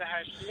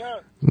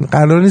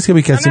 قرار نیست که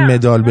به کسی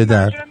مدال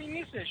بدن.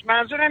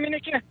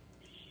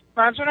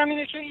 منظورم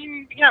اینه که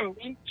این میگم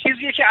این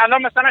چیزیه که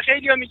الان مثلا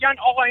خیلی‌ها میگن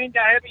آقا این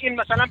دهه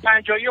این مثلا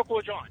 50ها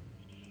کجان،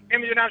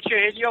 نمیدونم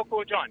 40ها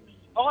کجان.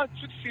 آقا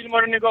تو فیلم‌ها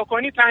رو نگاه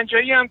کنی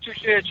 50 هم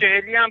توشه،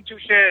 40 هم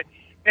توشه،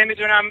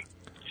 نمیدونم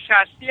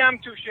کستی هم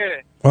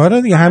توشه.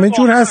 آره دیگه همه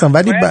جور هستن،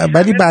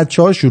 ولی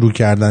بچه‌ها شروع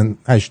کردن،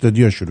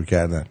 80ها شروع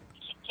کردن.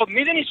 خب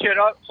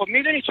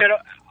میدونی چرا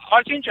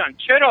آرتین جان؟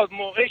 چرا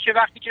موقعی که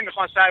وقتی که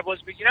میخوان سرباز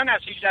بگیرن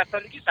از 18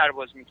 سالگی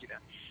سرباز میگیرن؟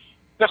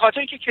 به خاطر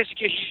اینکه کسی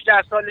که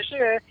 18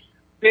 سالشه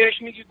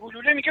بهش میگی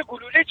گلوله، میگه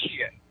گلوله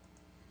چیه؟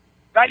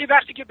 ولی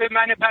وقتی که به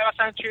من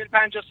مثلا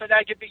 40-50 ساله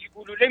اگه بگی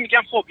گلوله،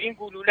 میگم خب این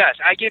گلوله است،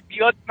 اگه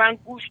بیاد من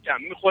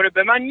گوشتم میخوره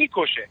به من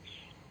میکشه.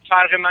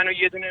 فرق منو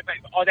یه دونه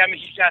آدم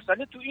 18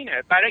 ساله تو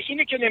اینه. برای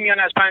اینه که نمیان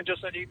از 50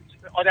 ساله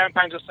آدم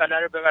 50 ساله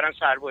رو ببرن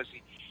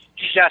سربازی،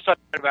 18 ساله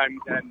رو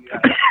برمی‌دارن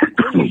میرن.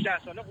 اون 18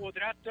 ساله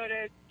قدرت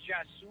داره،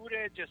 جسور،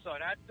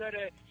 جسارت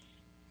داره.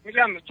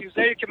 میگم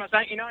چیزایی که مثلا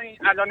اینا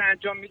الان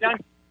انجام میدن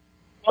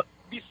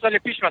 20 سال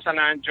پیش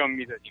مثلا انجام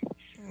میدادیم.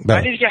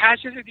 ولی دیگه هر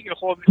چیز دیگه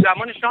خب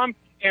زمان شام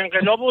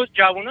انقلاب و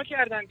جوونا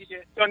کردن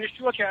دیگه،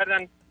 دانشجوها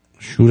کردن،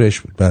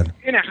 شورش بود. بله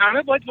اینه،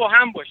 همه باید با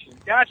هم باشیم،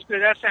 دست به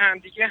دست هم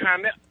دیگه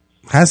همه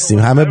هستیم،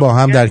 همه با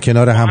هم در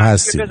کنار هم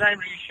هستیم.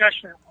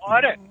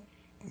 آره.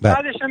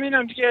 بعدش هم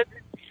اینم دیگه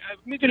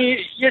میدونی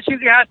یه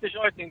چیزی هستش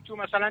آرتین، تو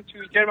مثلا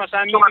توییتر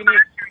مثلا میبینی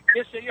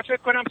یه سری فکر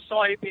کنم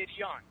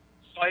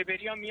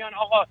صاحبریان میان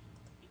آقا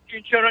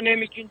این چرا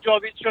نمیگین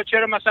جاوید شد،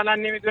 چرا مثلا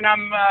نمیدونم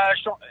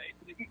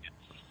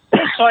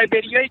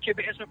صاحبریایی که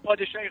به اسم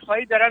پادشاهی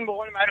خواهی دارن به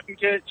قول معروف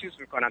میگه چیز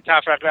میکنن،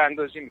 تفرقه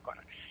اندازی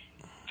میکنن.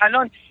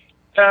 الان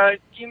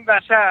این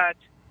وسط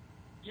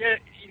یه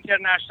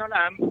اینترنشنال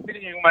هم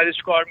ببینید اومده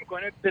چیکار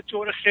میکنه، به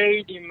طور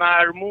خیلی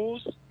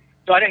مرموز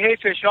داره هی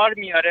فشار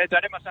میاره،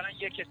 داره مثلا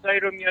یه کسایی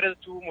رو میاره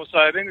تو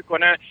مصاحبه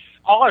میکنه،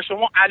 آقا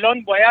شما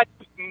الان باید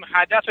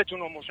هدفتون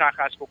رو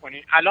مشخص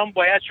بکنین، الان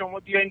باید شما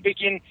بیاین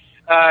بگین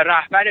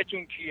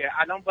رهبرتون کیه،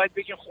 الان باید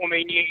بگین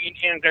خمینی این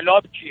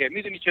انقلاب کیه.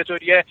 میدونی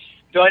چطوریه؟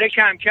 داره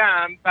کم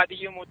کم بعد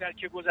یه مدت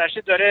که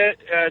گذشته داره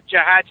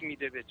جهت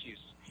میده به چیز،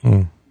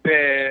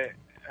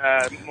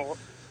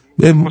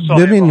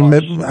 ببین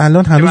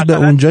الان هنوز به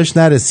اونجاش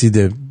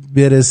نرسیده،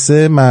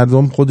 برسه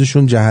مردم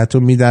خودشون جهت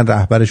رو میدن،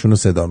 رهبرشون رو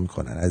صدا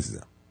میکنن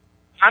عزیزم.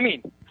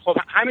 خب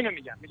همینو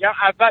میگم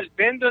اول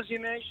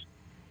بندازیمش،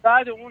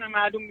 بعد اون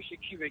معلوم میشه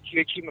کی به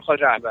کیه، کی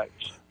میخواد رهبر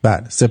بشه.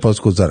 بله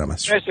سپاسگزارم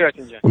از شما.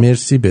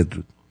 مرسی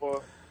بدرود.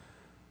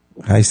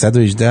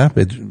 818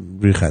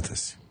 روی خط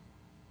هستی.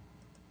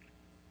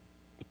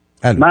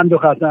 من دو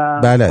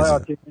خطم. بله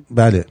عزیزم.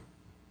 بله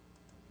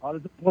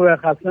حالتون خوبه؟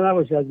 خسته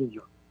نباشی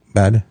عزیزم.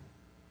 بله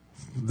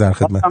در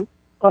خدمت.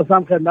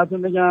 خواستم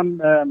خدمتتون بگم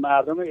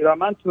مردم ایران،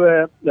 من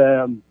تو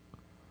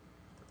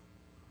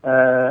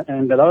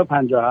انقلاب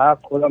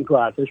 57 خودم تو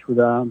ارتش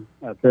بودم،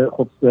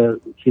 خب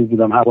چیز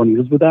بودم،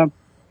 هوانیروز بودم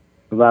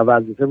و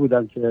وظیفه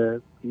بودم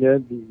که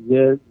یه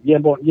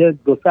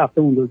 2-3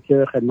 هفته مونده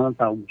که خدمتم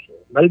تموم میشه،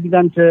 ولی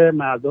دیدم که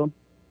مردم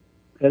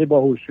خیلی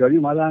با هوشیاری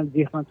اومدن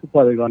ریختن تو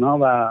پادگانا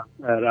و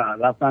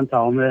رفتن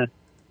تمام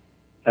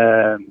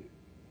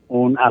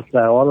اون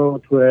اسلحه ها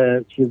رو تو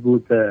چیز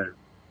بود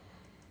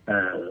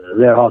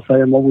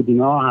ورهاسای ما بود،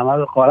 اینا همه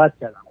رو غارت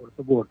کردن،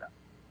 خلاصه بردن.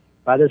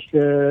 بعدش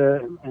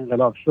که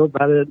انقلاب شد،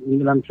 بعد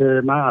میدونم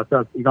که من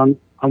اصلا ایران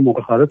هم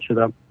موقع خارج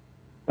شدم،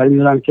 ولی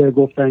میدونم که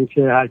گفتن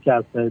که هر کی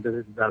اسلحه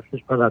داره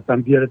دستش باید اصلا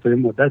بیاره تا این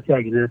مدتی،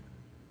 اگه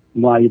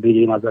ما اگه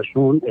بگیریم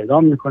ازشون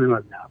اعدام میکنیم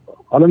از این حرفا.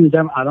 حالا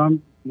میگم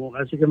الان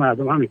موقعشه که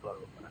مردم همین کارو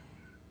بکنن،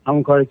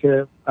 همون کاری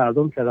که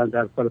مردم کردن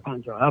در سال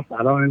 57،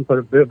 الان این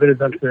کارو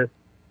بریزن که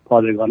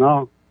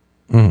پادگانا،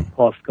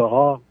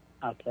 پاسگاه‌ها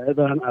اسلحه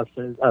دارن،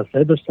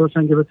 اسلحه داشته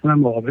باشن که بتونن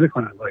مقابله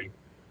کنن با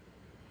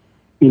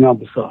این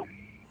آبوسا.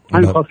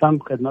 من خواستم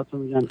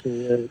خدمتتون میگم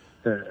که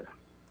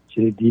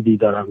چه دیدی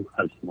دارم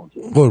از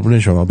موضوع. قربون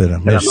شما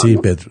برم. مرسی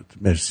بدرود.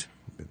 مرسی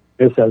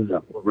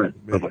عزیزم.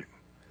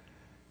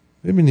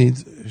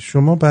 ببینید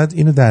شما بعد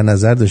اینو در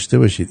نظر داشته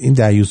باشید، این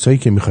دعیوسایی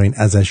که میخواین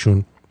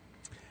ازشون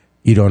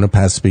ایرانو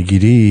پس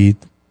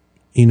بگیرید،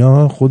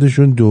 اینا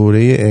خودشون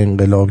دوره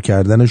انقلاب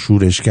کردن و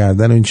شورش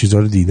کردن و این چیزها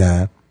رو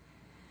دیدن،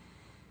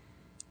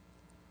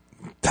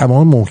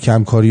 تمام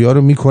محکم کاری ها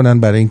رو میکنن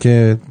برای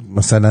اینکه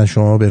مثلا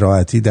شما به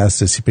راحتی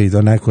دسترسی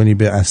پیدا نکنی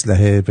به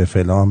اسلحه، به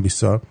فلان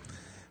بیسار.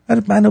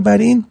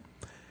 بنابراین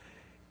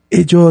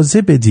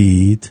اجازه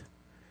بدید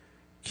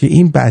که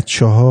این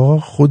بچه ها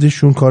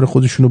خودشون کار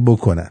خودشونو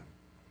بکنن.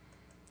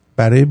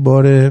 برای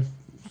بار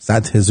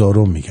 100,000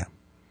 میگم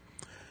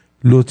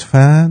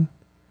لطفاً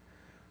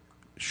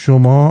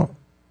شما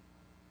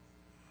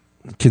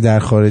که در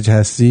خارج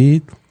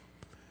هستید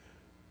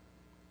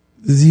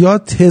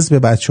زیاد تز به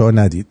بچه ها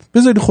ندید،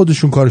 بذارید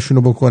خودشون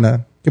کارشونو بکنن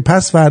که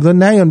پس فردا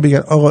نیان بگن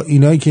آقا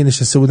اینایی که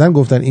نشسته بودن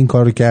گفتن این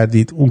کارو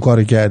کردید اون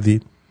کارو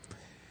کردید.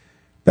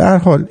 به هر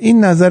حال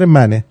این نظر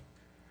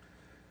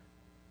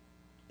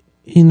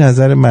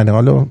منه،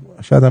 حالا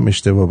شاید هم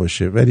اشتباه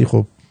باشه ولی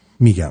خب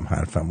میگم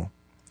حرفمو.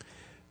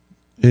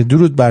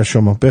 درود بر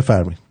شما،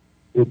 بفرمایید.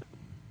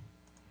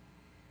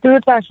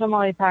 درود بر شما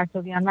آقای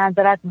پرتویان.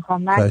 معذرت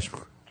میخوام، من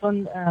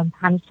چون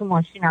هنوز تو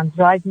ماشینم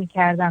درایو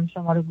میکردم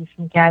شما رو گوش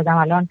میکردم،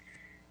 الان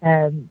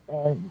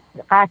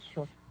قطع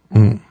شد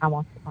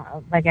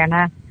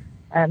وگرنه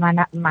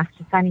من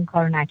مخصوصا این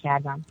کارو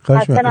نکردم.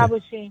 خسته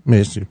نباشین.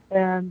 مرسی.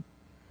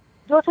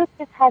 دو تا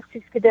چیز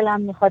هست که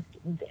دلم میخواد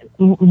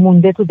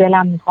مونده تو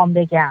دلم میخوام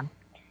بگم.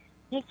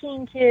 یکی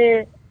این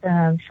که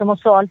شما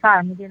سوال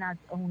فرمودین از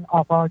اون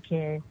آقا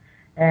که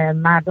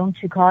مردم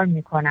چی کار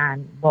میکنن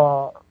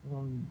با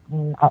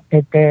اون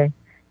عده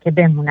که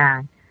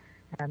بمونن.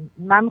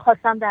 من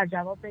میخواستم در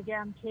جواب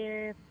بگم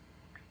که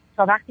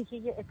تا وقتی که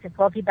یه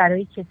اتفاقی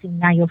برای کسی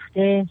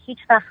نیفته هیچ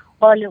وقت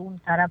حال اون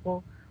طرف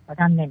رو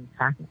آدم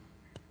نمیفهمه.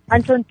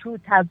 من چون تو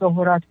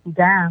تظاهرات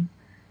بودم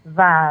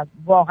و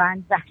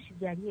واقعا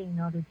وحشیگری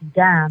اینا رو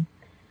دیدم،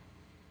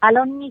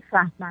 الان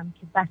میفهمم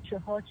که بچه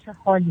ها چه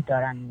حالی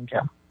دارن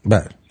اونجا.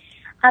 بله.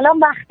 الان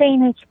وقت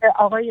اینه که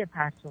آقای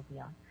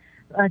پرتویان،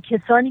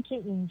 کسانی که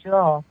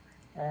اینجا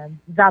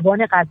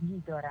زبان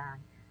قوی دارن،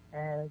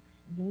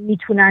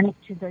 میتونن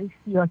چیزای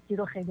سیاسی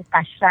رو خیلی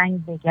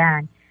قشنگ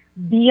بگن،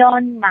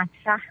 بیان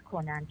مطرح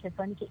کنن.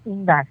 کسانی که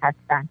این ور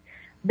هستن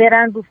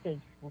برن رو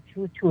فیسبوک،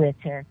 رو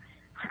توییتر،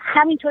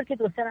 همینطور که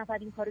 2-3 نفر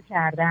این کارو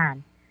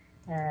کردن،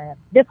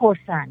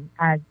 بپرسن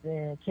از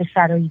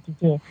کشورهای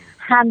دیگه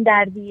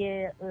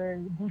همدردی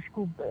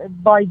گوشکوب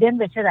بایدن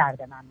به چه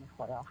درد من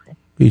میخوره. آخه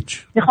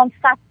هیچ. میخوام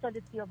 100 سال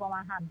سیا با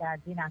من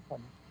همدردی نکنه،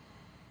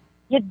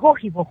 یه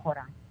گوهی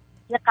بخورن،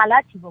 یه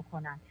غلطی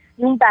بکنن.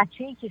 اون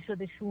بچه‌ای که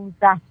شده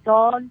 16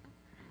 سال،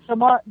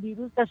 شما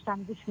دیروز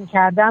داشتم گوش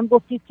میکردم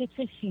گفتید که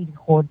چه شیری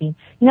خوردین.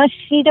 اینا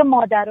شیر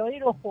مادرایی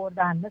رو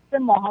خوردن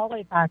مثل ماها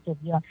آقای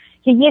پرتویان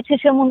که یه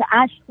چشمون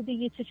اشک بوده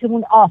یه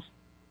چشمون آه.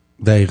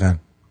 دقیقاً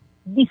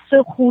 20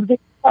 خورده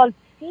سال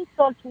 30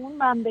 سال تو اون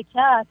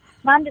مملکت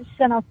من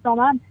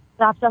شناسنامه‌ام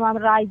رفتم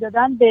رأی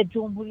دادن به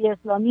جمهوری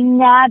اسلامی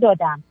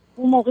ندادم.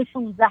 اون موقع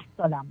 16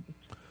 سالم بود.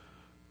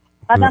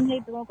 بعدم هی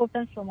به ما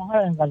گفتن شماها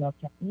رو انقلاب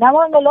کردید. نه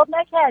ما انقلاب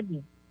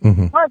نکردیم.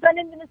 ما اصلا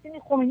نمیدونستیم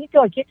این خمینی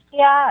جاکت کی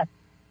هست.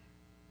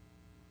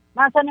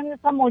 من اصلا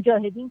نمیدونستم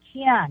مجاهدین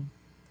کی هن.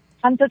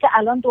 همونطور که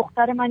الان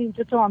دختر من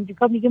اینجا تو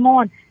آمریکا میگه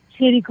مامان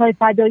چریکای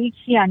فدایی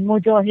کی هن،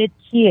 مجاهد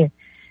کیه،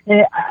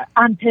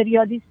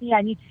 امپریالیسم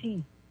یعنی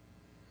چی.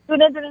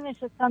 دونه دونه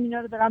نشستم اینا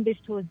رو دارم بهش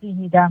توضیح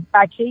میدم.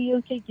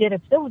 بچه‌ای که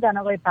گرفته بودن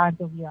آقای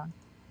پرتویان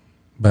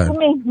تو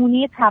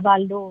مهمونی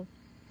تولد،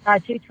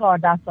 بچه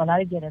 14 ساله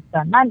رو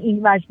گرفتن. من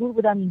این مجبور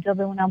بودم اینجا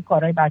بمونم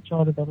کارهای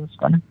بچه‌ها رو درست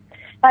کنم.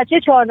 بچه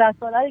 14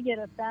 ساله رو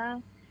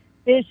گرفتن،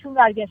 بهشون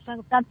برگشتن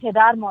گفتن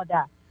پدر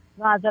مادر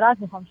معذرت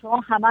میخوام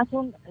شما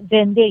همتون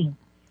زنده این.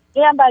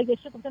 اینم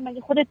برگشته گفته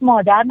مگه خودت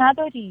مادر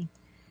نداری؟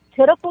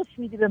 چرا پوش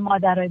میدی به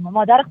مادرای ما؟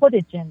 مادر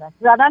خودت جنده است.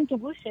 زدن تو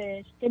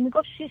گوشش که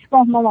میگفت 6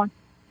 ماه مامان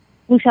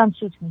گوشم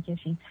سوت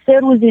میکشید. 3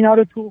 روز اینا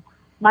رو تو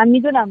من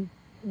میدونم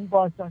این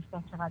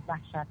بازداشت‌ها چقدر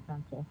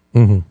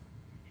وحشتناکه.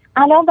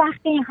 الان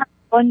وقتی این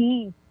حرفا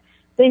نیست،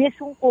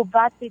 بهشون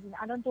قوت بدین.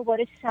 الان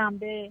دوباره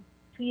شنبه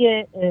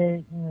توی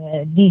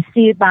دی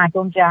سی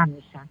مردم جمع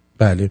میشن.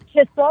 بله.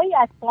 کسایی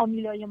از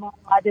فامیلای ما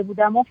اومده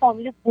بودن. ما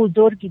فامیل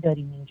بزرگی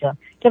داریم اینجا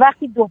که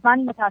وقتی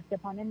من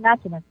متاسفانه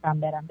نتونستم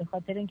برم به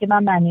خاطر اینکه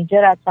من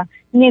منیجر هستم،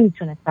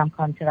 نمیتونستم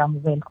کانترمو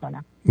ول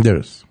کنم.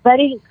 درست.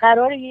 ولی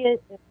قراره یه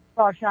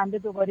چهارشنبه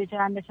دوباره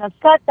جمع بشن.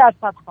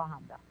 100%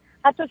 خواهم رفت.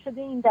 حتی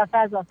شده این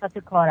دفعه از وسط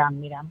کارم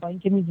میرم با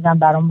اینکه میدونم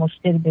برام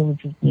مشکلی به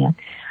وجود میاد.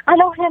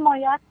 الان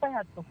حمایت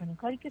باید بکنین.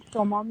 کاری که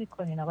شما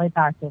میکنین آقای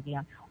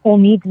پرتویان،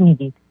 امید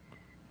میدید.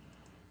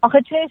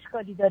 آخه چه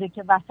اشکالی داره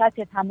که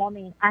وسط تمام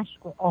این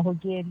اشک و آه و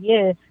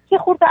گریه که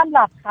خوردم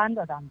لبخند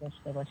دادم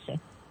داشته باشه.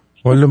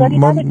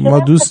 ما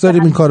دوست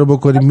داریم این کارو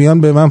بکنیم.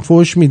 میان به من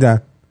فوش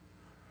میدن.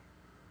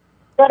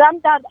 دارم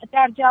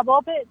در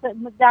جواب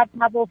در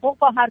توافق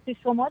با حرف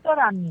شما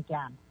دارم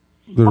میگم.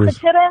 آخه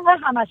چرا اینقدر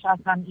همش از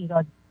هم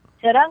ایراد؟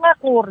 چرا اینقدر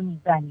قور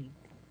میزنی؟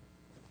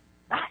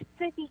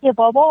 بس دیگه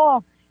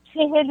بابا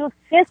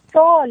 43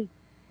 سال.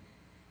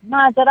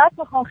 معذرت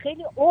میخوام،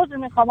 خیلی عذر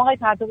میخوام آقای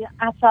پرتویان،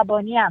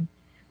 عصبانیم.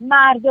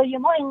 مردای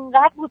ما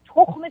اینقدر رو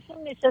تخمشون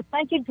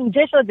نشستن که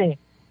جوجه شده.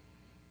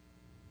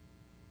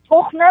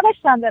 تخم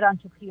نداشتن برن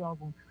تو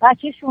خیابون.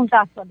 بچه 16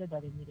 ساله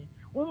داره میره.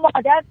 اون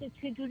مادر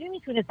چجوری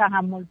میتونه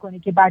تحمل کنه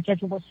که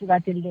بچه‌شو با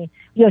صورت له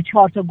یا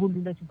 4 تا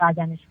گلوله تو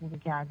بدنش فرو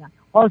کردن؟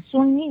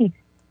 آسون نیست.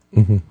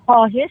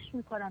 خواهش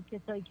میکنم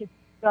کسایی که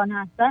جان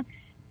هستن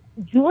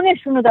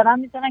جونشون رو دارن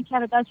میزنن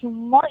کردشون.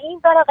 ما این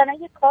برقلا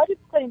یه کاری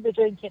بکنیم به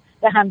جای اینکه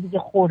به هم دیگه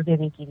خورده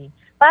بگیریم.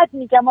 بعد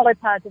میگم آقای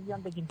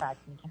پرتویان بگیم، بعد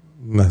میگم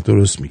نه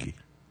درست میگی.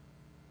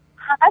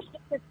 همش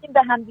نشستیم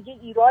به هم دیگه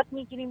ایراد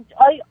میگیریم.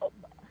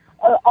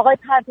 آقای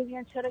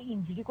پرتویان چرا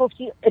اینجوری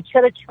گفتی؟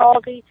 چرا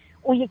چاقی؟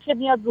 اون یکی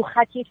میاد رو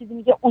خط یه چیزی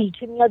میگه، اون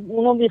یکی میاد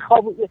اونو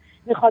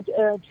میخواد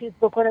چیز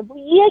بکنه.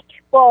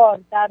 یک بار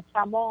در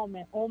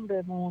تمام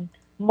عمرمون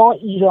ما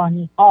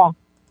ایرانی ها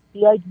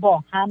بیاید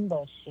با هم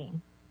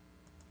باشیم،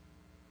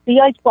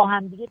 بیاید با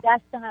هم دیگه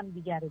دست هم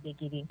دیگه رو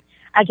بگیریم.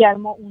 اگر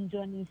ما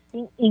اونجا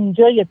نیستیم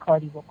اینجا یه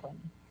کاری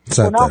بکنیم.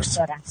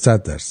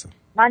 100%.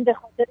 من به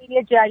خاطر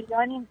یه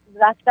جریانی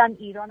رفتم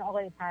ایران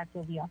آقای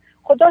پرتویان،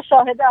 خدا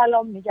شاهد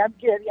الان میگم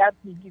گریت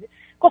میگیره.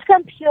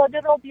 گفتم پیاده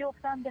را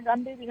بیفتم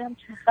برم ببینم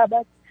چه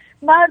خبر.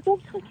 مردم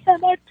تو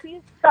کمر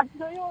توی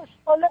صحنای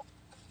آشغالا،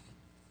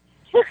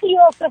 چه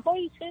خیافه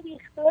هایی، چه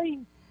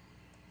ریختایی.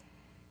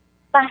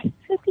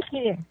 بحثه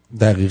دیگه.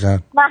 دقیقا.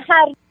 من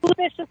هر روز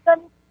نشستم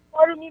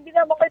ما رو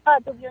میبینم آقای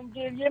پرتویان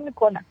گریه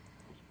میکنن.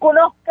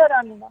 گناه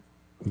دارن اینا.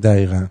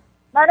 دقیقاً.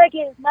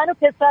 منو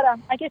پسرم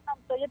اگه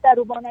همسایه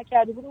درو با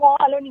نکرده بود ما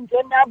الان اینجا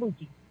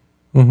نبودیم.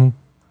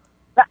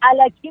 و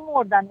الکی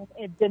مردن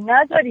عده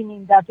نذارین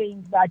این دفعه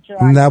این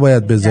بچه‌ها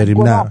نباید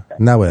بذاریم. نه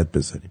نباید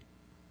بذاریم.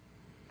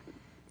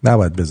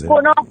 نباید بذاریم.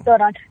 گناه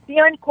دارن.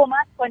 بیاین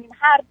کمک کنیم.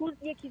 هر روز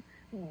یکی،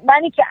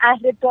 منی که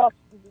اهل داست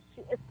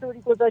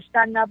استوری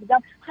گذاشتن نبودم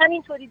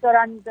همینطوری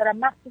دارن میذارن،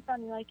 مخصوصا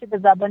اینایی که به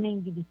زبان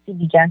انگلیسی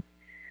میگن.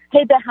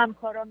 هی به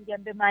همکارا میگم،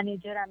 به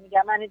منیجرم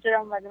میگم،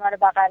 منیجرم اومده منو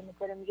بغل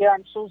میکنه میگه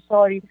I'm so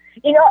sorry.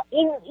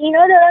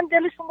 اینا دارن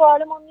دلشون به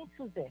حال ما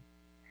میسوزه.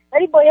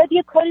 ولی باید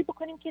یه کاری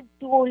بکنیم که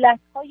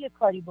دولت‌ها یه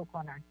کاری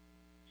بکنن.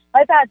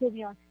 آقای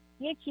پرتویان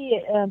یکی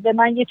به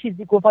من یه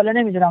چیزی گفت، حالا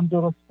نمیدونم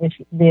درست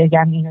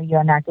بگم اینو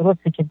یا نه،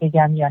 درسته که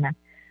بگم یا نه.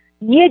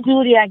 یه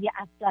جوری اگه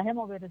اسلحه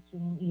ما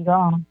برسونیم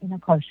ایران اینا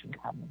کارشون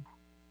تمومه.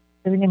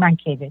 ببینید من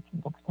کی بهتون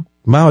گفتم.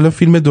 من حالا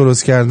فیلم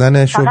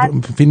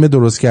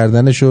درست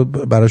کردنشو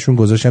براشون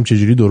گذاشتم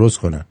چجوری درست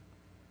کنن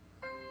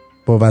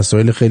با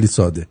وسایل خیلی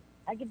ساده.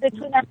 اگه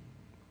بتونن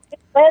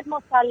باید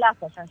مسلح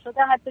باشن،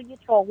 شده حتی یه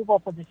چاقو با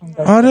خودشون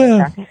داشته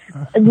آره.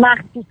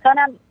 مخصوصا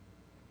هم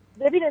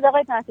ببینید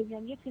آقای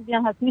پرتویان یه چیزی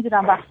هم هست،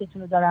 میدونم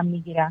وقتتون رو دارم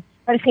میگیرم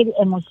ولی خیلی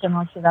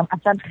ایموشنال شدم،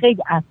 اصلا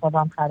خیلی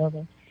اعصابم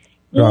خرابه.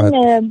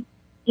 این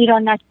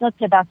ایران نشناس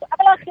که بس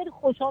اولا خیلی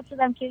خوشحال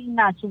شدم که این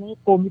معصومه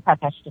قومی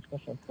پتش ریخته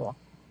شد تو.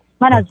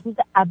 من از روز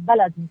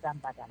اول از میزم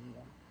بدم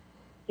میاد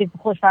که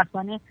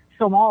خوشبختانه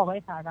شما آقای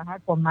فروهر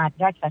با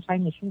مدرک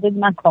قشنگ نشون دادید،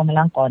 من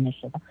کاملا قانع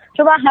شدم.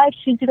 چون من هر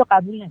چیزی رو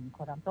قبول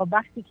نمی‌کنم تا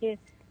وقتی که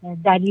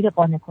دلیل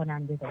قانع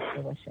کننده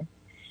داشته باشه.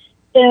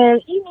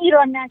 این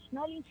ایران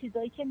نشنال این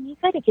چیزایی که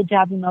میذاره که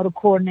جوونا رو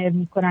کورنر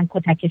میکنن،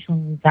 کتکشون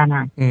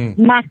میزنن،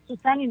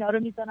 مخصوصا اینا رو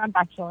میزنن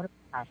بچه‌ها رو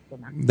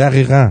ترسونن.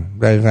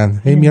 دقیقاً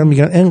هی میان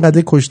میگن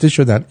اینقدر کشته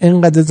شدن،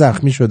 اینقدر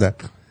زخمی شدن،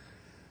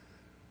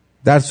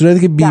 در صورتی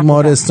که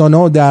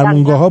بیمارستان‌ها و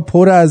درمونگاه‌ها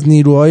پر از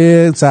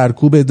نیروهای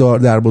سرکوب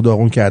درب و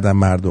داغون کردن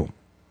مردم.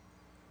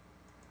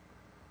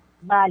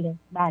 بله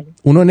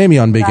اونو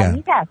نمیان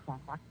بگن.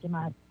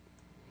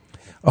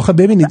 آخه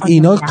ببینید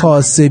اینا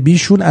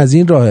کاسبیشون از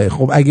این راهه.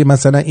 خب اگه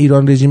مثلا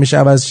ایران رژیمش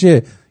عوض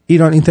شه،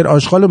 ایران اینتر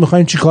آشغالو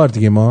می‌خوایم چی کار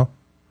دیگه ما؟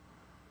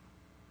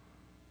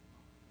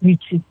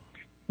 هیچی.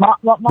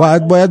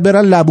 باید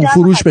برن لبو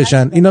فروش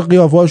بشن. اینا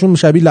قیافه‌هاشون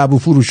شبیه لبو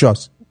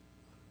فروشاست.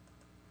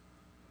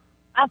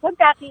 اصلا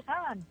دقیقاً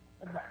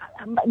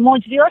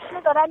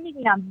مجریاشونو دارن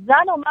می‌بینم.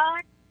 زن و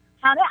من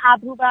همه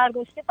ابرو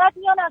برداشته، بعد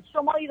میان از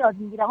شما ایراد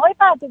میگیرن. های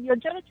پرتویان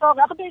چرا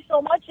چاقه به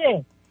شما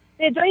چه؟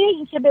 به جای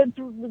اینکه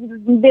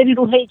بری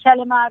رو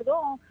هیکل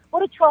مردم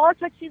برو 4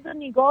 تا چیز رو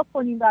نگاه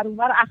کنیم بر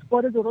اونور،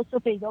 اخبار درست رو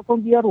پیدا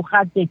کن بیا رو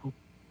خط بگو.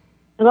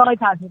 آقای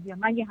پرتویان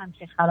من یه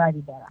همچین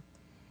خبری دارم.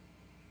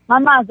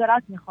 من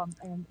معذرت میخوام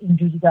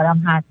اینجوری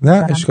دارم حرف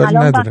نه اشکالی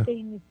نداره.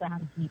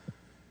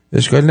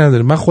 اشکالی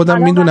نداره.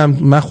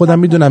 من خودم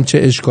میدونم چه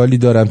اشکالی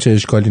دارم چه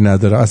اشکالی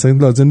ندارم. اصلا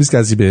لازم نیست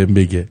کسی بهم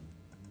بگه.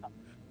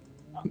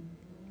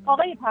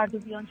 آقای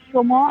پرتویان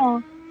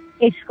شما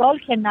اشکال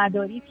که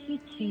ندارید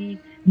هیچی،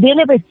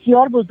 دل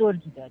بسیار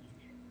بزرگی دارید.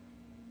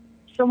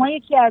 شما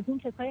یکی از اون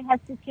کسایی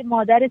هستید که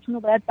مادرتون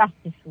رو باید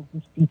بحثش رو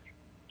گوشتید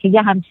که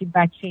یه همچین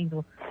بچه‌ای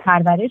رو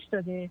پرورش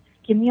داده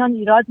که میان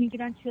ایراد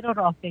میگیرن چرا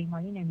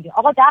راهپیمایی نمیره.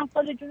 آقا 10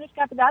 سال جونش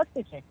کف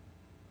دستشه.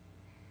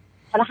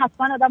 حالا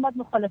حتما آدم باید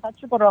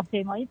مخالفتشو با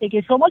راهپیمایی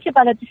بگه. شما که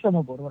بلدی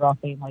شما برو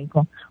راهپیمایی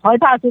کن. آقای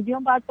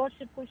پرتویان باید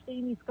باشه پشت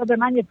این ایستگاه به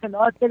من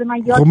اطلاعات بده.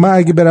 من یاد خب من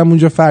اگه برم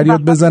اونجا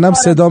فریاد بزنم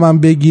صدامم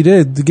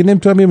بگیره دیگه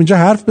نمیتونم بیام اینجا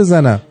حرف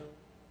بزنم.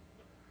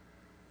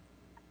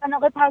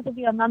 آقای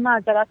پرتویان من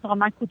معذرت میخوام،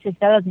 من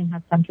کوچکتر از این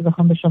هستم که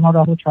بخوام به شما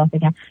راه و چاه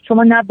بگم.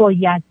 شما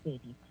نباید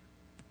برید.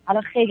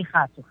 الان خیلی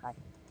خرط و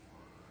خرید.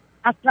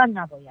 اصلا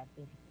نباید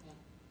برید.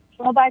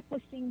 شما باید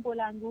پشت این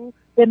بلندگو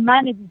به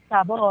من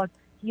بی‌سواد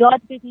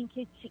یاد بدین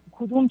که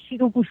کدوم چی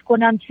رو گوش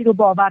کنم، چی رو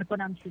باور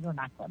کنم، چی رو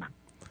نکنم.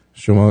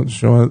 شما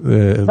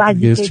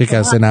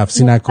شکست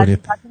نفسی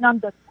نکنید.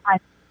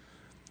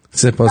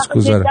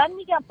 سپاسگزارم.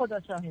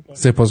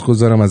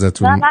 سپاسگزارم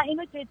ازتون. من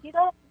اینو جدی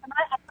دارم.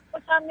 من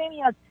خوشم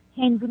نمیاد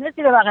هندونه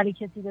زیر بغل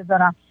کسی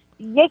بذارم.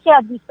 یکی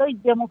از دوستای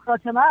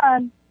دموکرات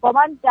من با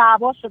من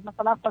دعوا شد،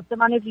 مثلا خواسته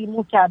من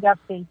ریموو کرده از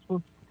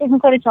فیسبوک. فکر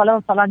می‌کنه حالا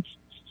مثلا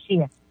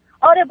چیه؟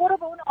 آره برو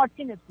به اون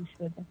آرتین گوش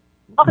بده.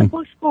 آخه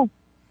گوش کو.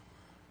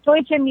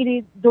 توی که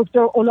میری دکتر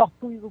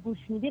اولاق‌پوری رو گوش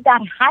میدی در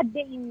حد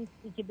این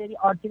نیستی که بری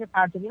آرتین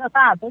پرتویان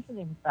اصلا حرفاشو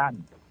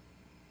نمی‌فهمی.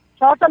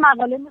 4 تا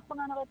مقاله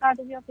میخونن آقای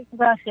پرتویان فکر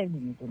می‌کنن خیلی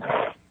میدونن.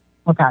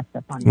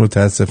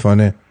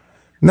 متاسفانه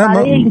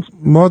نه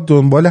ما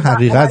دنبال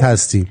حقیقت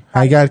هستیم.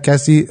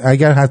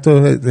 اگر حتی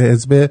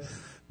حزب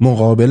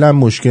مقابلم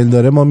مشکل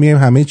داره ما میایم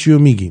همه چی رو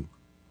میگیم.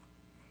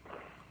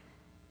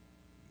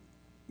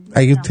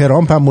 اگه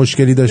ترامپ هم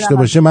مشکلی داشته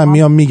باشه من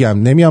میام میگم،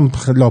 نمیام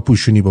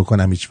لاپوشونی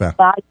بکنم هیچ وقت.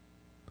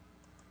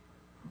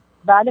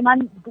 بله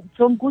من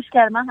چون گوش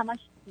کردم، من همش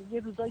یه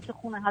روزایی که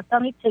خونه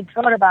هستم یک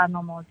تکرار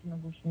برنامه‌هاتون رو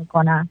گوش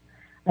میکنم،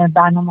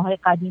 برنامه‌های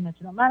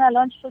قدیمتون. من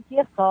الان شد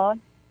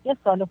یه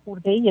سال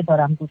خورده‌ای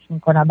دارم گوش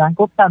میکنم. من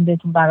گفتم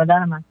بهتون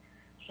برادر من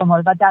شما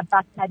رو و در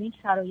بدترین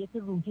شرایط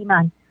روحی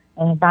من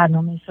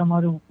برنامه شما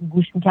رو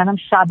گوش میکنم.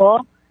 شبا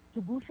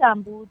تو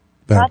گوشم بود،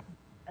 بعد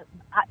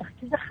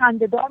چیز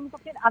خنده‌دار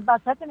میگفتین، از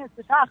وسط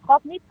نصف شب از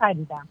خواب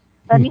میپریدم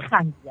و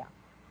میخندیدم.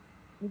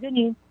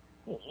 میدونین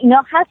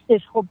اینا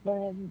هستش. خب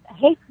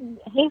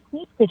حیف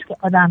نیستش که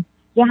آدم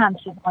یه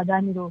همچین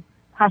آدمی رو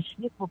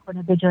تشویق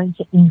بکنه به جایی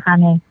که این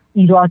همه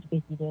ایراد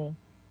بگیره.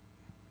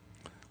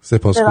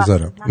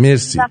 سپاسگزارم.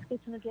 مرسی.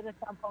 وقتتون رو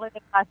گرفتم آقای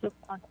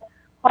پرتویان.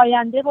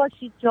 پاینده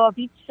باشید،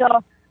 جاوید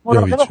شاه.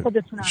 مراقب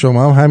خودتون.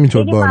 شما هم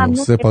همینطور بانو.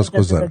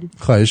 سپاسگزارم.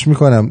 خواهش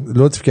میکنم،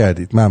 لطف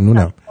کردید.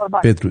 ممنونم.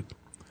 بدرود.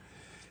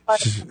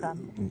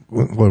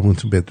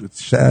 قربونتون بدرود.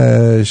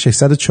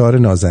 604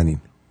 نازنین.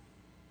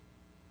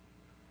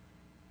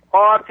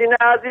 آرتین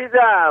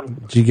عزیزم.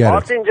 جیگرت.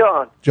 آرتین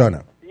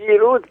جانم.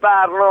 دیروز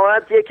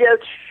برنامه یکی از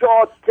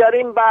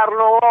شادترین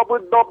برنامه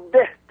بود، با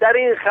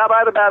بهترین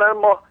خبر برای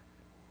ما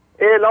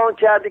اعلان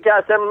کردی که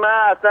اصلا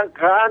من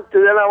قند تو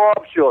دلم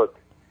آب شد.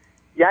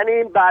 یعنی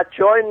این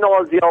بچهای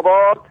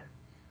نازی‌آباد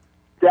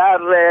در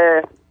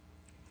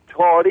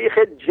تاریخ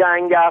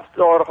جنگ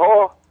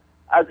افزارها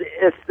از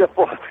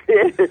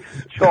استفاده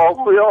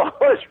چاقوی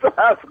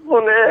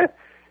آشپزخونه،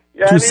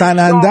 یعنی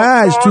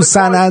تو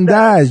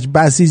سنندج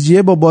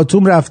بسیجیه با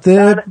باتوم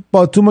رفته،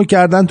 باتومو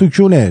کردن تو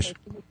کونش.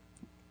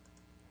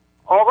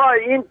 آقا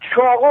این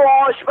چاقو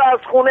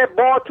آشپزخونه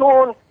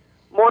باتون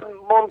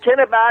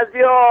ممکنه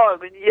بعضیا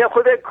یه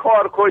خود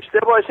کار کشته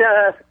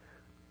باشن،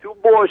 تو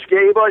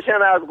بشکه‌ای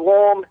باشن، از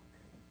قوم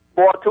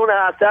باتون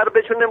اثر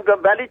بهشون نمیکنه،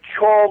 ولی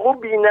چاقو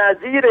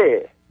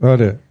بی‌نظیره.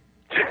 آره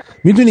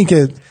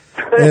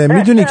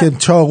میدونی که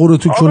چاقو رو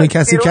تو کونه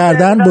کسی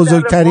کردن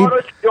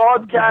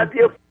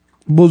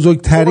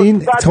بزرگترین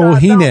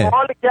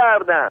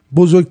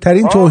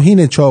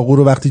توهینه چاقو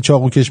رو وقتی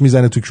چاقو کش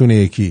میزنه تو کونه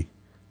یکی.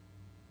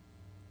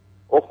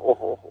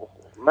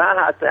 من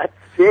حتی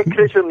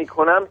فکرشو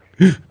میکنم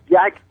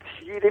یک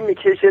تیری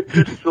میکشه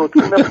تو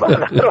ستون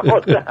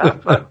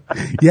بغل.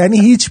 یعنی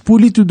هیچ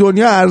پولی تو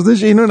دنیا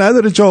ارزش اینو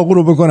نداره چاقو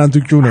رو بکنن تو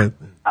کونه.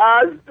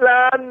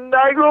 اصلا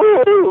نگو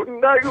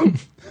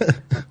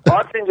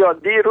آرتین جان،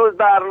 دیروز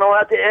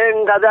برنامه‌ت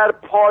اینقدر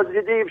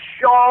پازیتیو،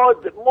 شاد،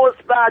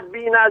 مثبت،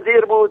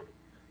 بی‌نظیر بود.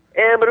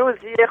 امروز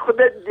یه خود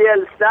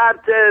دل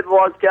سرد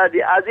واز کردی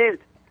عزیز.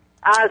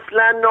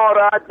 اصلا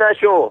ناراحت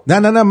نشو.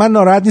 نه من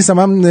ناراحت نیستم.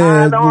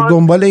 من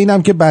دنبال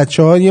اینم که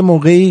بچه‌ها یه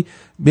موقعی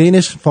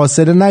بینش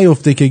فاصله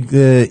نیفته که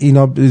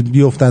اینا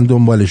بیفتن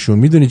دنبالشون.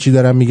 میدونی چی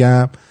دارم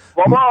میگم؟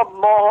 بابا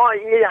ما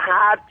این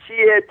هرچی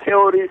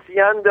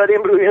تئوریسین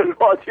داریم روی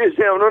رادیو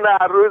شمرون،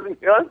 هر روز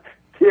میان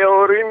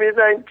تئوری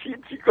میدن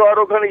چی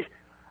کارو کنیش.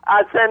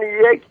 اصلا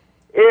یک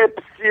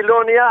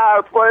اپسیلونی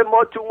حرفای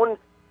ما تو اون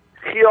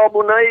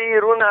خیابونای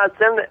ایران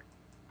اصلا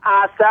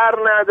اثر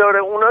نداره.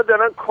 اونا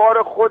دارن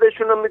کار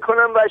خودشونو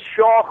میکنن و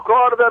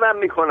شاهکار دارن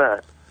میکنن.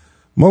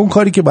 ما اون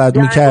کاری که بعد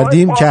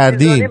میکردیم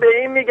کردیم.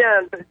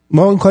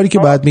 ما اون کاری که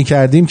بعد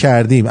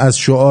میکردیم از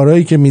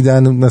شعارهایی که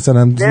میدن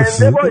مثلا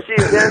زنده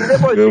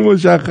باشی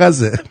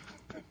مشخصه.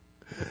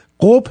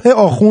 قبح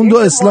آخوند و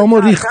اسلام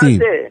رو ریختیم.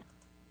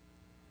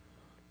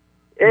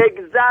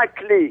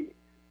 exactly.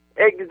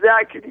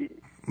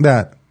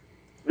 نه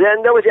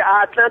زنده باشی.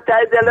 اصلا ته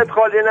دلت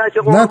خالی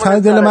نشه. نه ته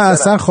دل من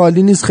اصلا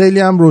خالی نیست، خیلی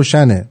هم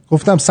روشنه.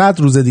 گفتم 100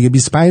 روزه دیگه،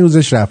 25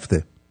 روزش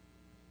رفته.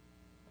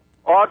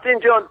 آرتین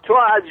جان تو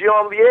از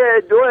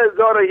ژانویه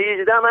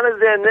 2018 من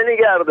زنده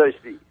نگه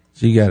داشتی.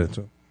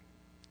 جیگرتون.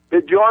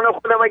 به جان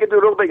خودم اگه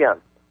دروغ بگم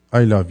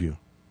I love you.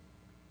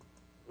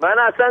 من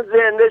اصلا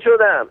زنده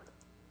شدم.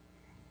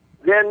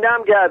 زنده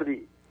هم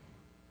کردی.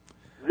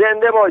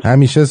 زنده باشی.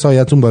 همیشه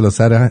سایتون بالا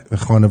سر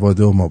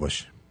خانواده و ما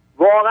باشه.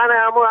 واقعا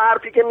همون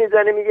حرفی که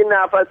میزنی میگی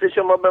نفس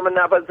شما به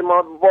نفس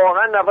ما،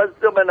 واقعا نفس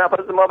تو به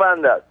نفس ما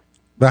بنده است.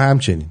 و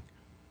همچنین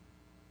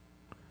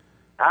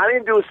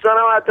همین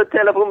دوستانم حتی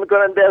تلفن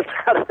میکنن دل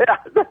سر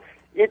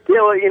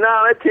اینا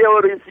همه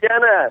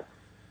تئوریسین هست.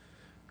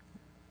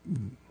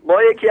 ما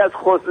یکی از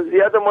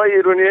خصوصیات ما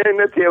ایرانی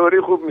اینه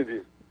تئوری خوب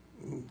میدیم.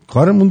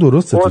 کارمون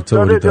درسته تو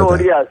تئوری دادن.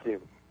 تئوری هستیم.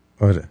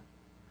 آره.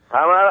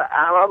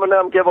 همه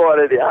هم که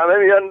واردی. همه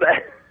میگن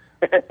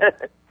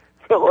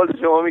به قول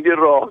شما میگه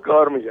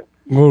راهکار میگن.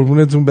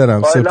 قربونتون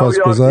برم.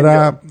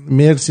 سپاسگزارم.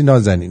 مرسی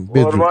نازنین.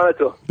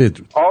 بدرود.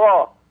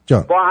 آقا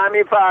جان. با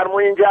همین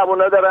فرمون این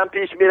جوونا دارن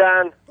پیش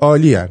میرن.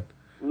 عالیه.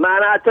 من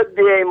حتی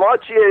دیما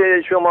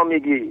چیه شما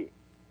میگی؟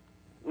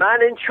 من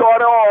این 4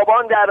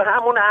 آبان در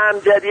همون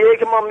امجدیه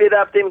که ما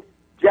میرفتیم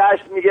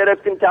جشن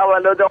میگرفتیم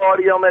تولد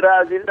آریامر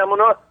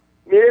عزیزمونو،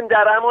 میریم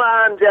در همون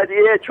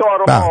امجدیه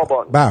 4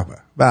 آبان.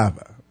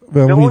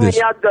 به امیدش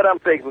دارم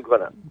فکر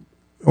میکنم.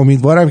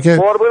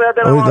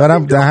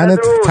 امیدوارم دهنت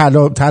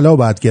طلا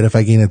باید گرفت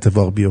اگه این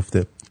اتفاق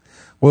بیفته.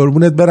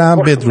 قربونت برم.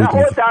 بدرود.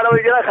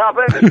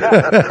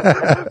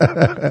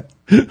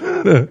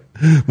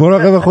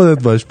 مراقب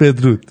خودت باش.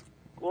 بدرود.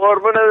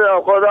 قربونت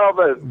برم.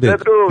 خداحافظ.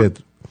 بدرود.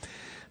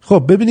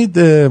 خب ببینید،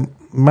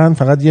 من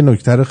فقط یه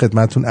نکته رو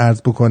خدمتتون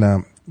عرض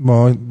بکنم.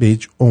 ما به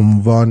هیچ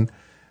عنوان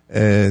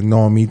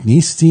ناامید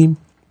نیستیم.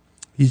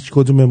 هیچ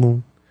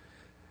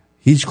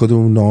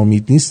کدوم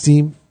ناامید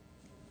نیستیم،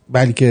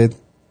 بلکه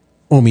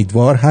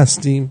امیدوار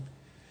هستیم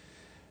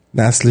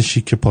نسل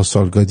شیک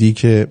پاسارگادی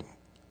که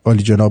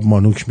عالی جناب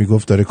مانوک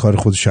میگفت داره کار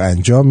خودش رو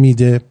انجام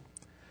میده.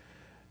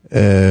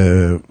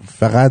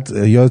 فقط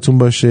یادتون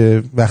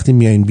باشه وقتی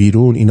میایین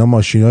بیرون اینا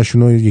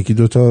ماشیناشون رو یکی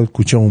دوتا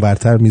کوچه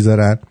اونورتر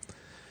میذارن،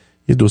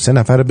 یه 2-3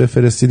 نفر رو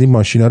بفرستید این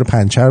ماشینا رو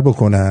پنچر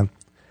بکنن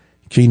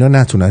که اینا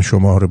نتونن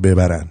شما رو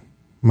ببرن،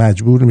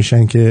 مجبور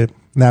میشن که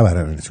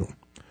نبرنتون.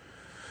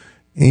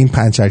 این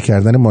پنچر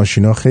کردن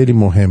ماشینا خیلی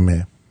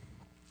مهمه.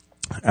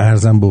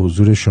 عرضم به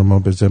حضور شما.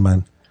 بذار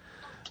من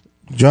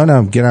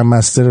جانم گرم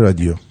مستر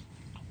رادیو.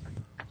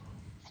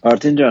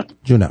 آرتین جان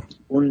جونم،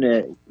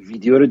 اون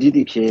ویدیو رو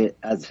دیدی که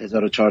از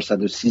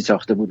 1430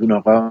 ساخته بود اون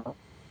آقا؟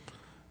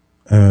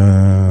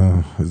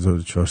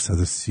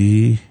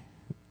 1430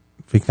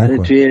 فکر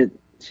نکنم. توی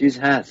چیز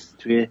هست،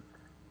 توی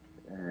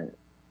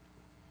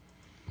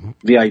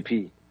VIP.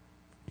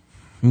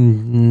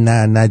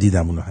 نه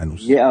ندیدم اونو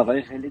هنوز. یه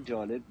آقای خیلی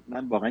جالب،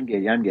 من واقعا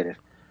گریم گرفت،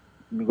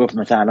 میگفت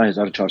مثلا الان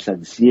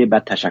 1430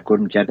 بعد تشکر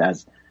میکرد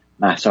از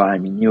مهسا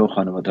امینی و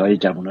خانواده‌های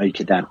جوانایی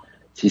که در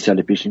 30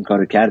 سال پیش این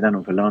کارو کردن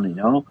و فلان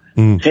اینا.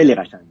 خیلی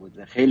قشنگ بود،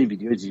 خیلی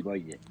ویدیو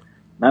زیباییه.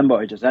 من با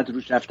اجازت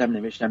روش رفتم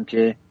نوشتم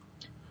که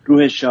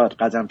روح شاد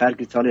غضنفر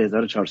که سال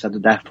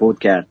 1410 فوت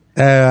کرد.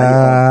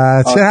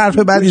 چه حرف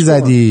بدی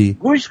زدی.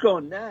 گوش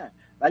کن. نه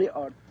ولی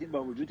آرتین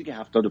با وجودی که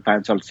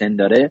 75 سال سن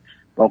داره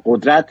با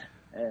قدرت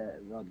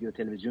رادیو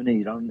تلویزیون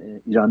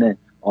ایران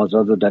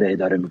آزاد رو داره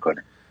اداره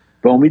میکنه.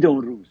 به امید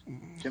اون روز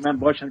چه من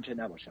باشم چه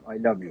نباشم.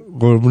 I love you.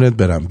 قربونت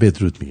برم،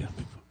 بدرود میگم.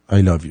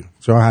 I love you.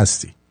 شما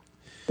هستی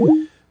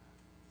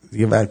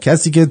دیگه. و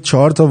کسی که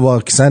 4 تا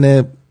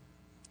واکسن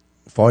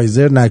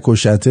فایزر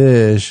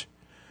نکشتش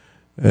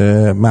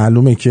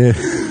معلومه که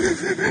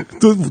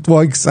تو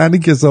واکسن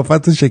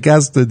کثافت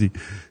شکست دادی،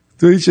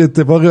 تو هیچ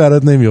اتفاقی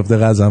برات نمیفته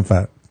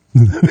غضنفر.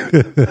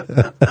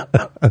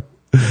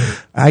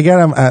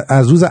 اگرم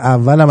از روز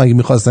اولم اگه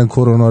میخواستن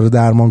کرونا رو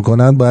درمان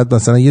کنن باید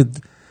مثلا یه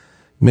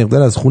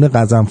مقدار از خون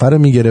غضنفر رو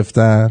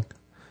میگرفتن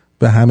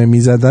به همه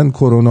میزدن،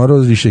 کرونا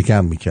رو ریشه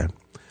کم میکرد.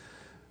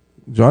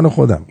 جان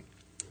خودم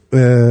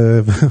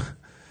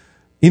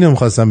اینو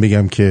میخواستم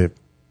بگم که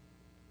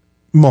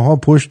ماها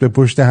پشت به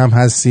پشت هم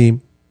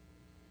هستیم.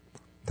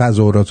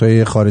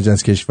 تظاهرات‌های خارج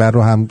از کشور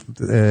رو هم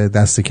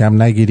دست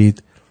کم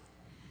نگیرید.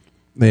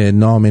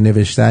 نامه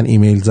نوشتن،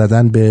 ایمیل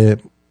زدن به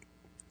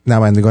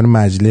نمایندگان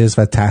مجلس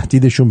و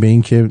تهدیدشون به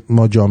این که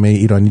ما جامعه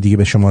ایرانی دیگه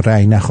به شما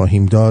رأی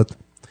نخواهیم داد،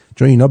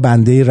 چون اینا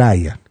بنده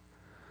رأی هستن.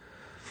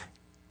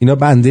 اینا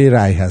بنده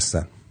رأی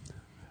هستن.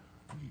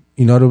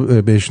 اینا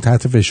رو بهش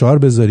تحت فشار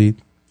بذارید.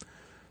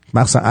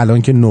 مثلا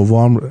الان که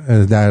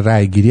نوامبر در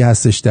رأی گیری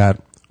هستش در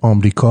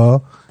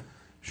آمریکا،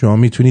 شما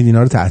میتونید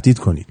اینا رو تهدید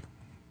کنید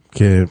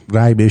که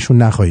رأی بهشون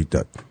نخواهید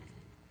داد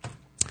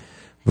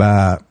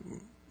و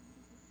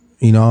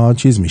اینا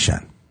چیز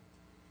میشن،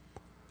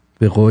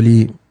 به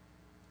قولی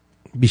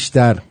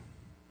بیشتر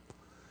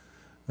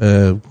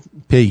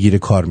پیگیر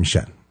کار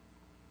میشن.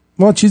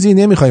 ما چیزی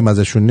نمیخوایم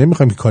ازشون،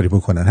 نمیخوایم که کاری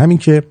بکنن، همین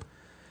که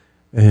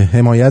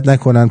حمایت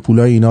نکنن،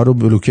 پولای اینا رو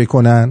بلوکه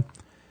کنن،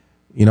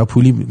 اینا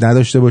پولی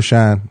نداشته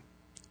باشن،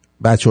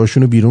 بچه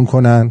هاشون رو بیرون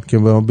کنن که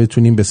ما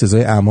بتونیم به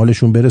سزای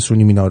اعمالشون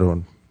برسونیم، اینا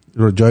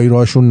رو جایی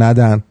راهشون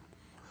ندن.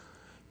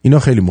 اینا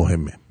خیلی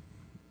مهمه،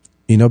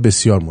 اینا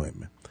بسیار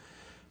مهمه.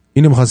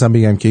 اینو میخواستم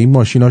بگم که این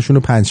ماشیناشون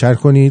رو پنچر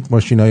کنید،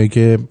 ماشینایی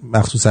که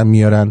مخصوصا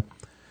میارن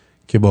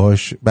که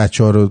باهاش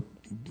بچه ها رو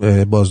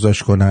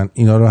بازداشت کنن،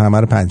 اینا رو همه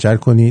رو پنچر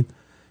کنید.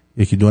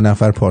 1-2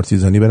 نفر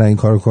پارتیزانی برن این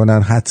کارو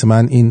کنن. حتما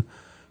این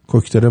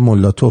کوکتل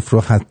مولاتوف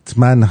رو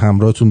حتما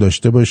همراهتون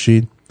داشته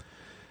باشید.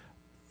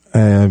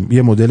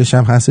 یه مدلش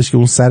هم هستش که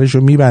اون سرش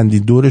رو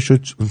میبندید، دورش رو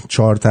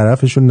 4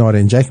 طرفش رو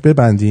نارنجک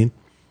ببندین،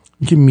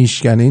 این که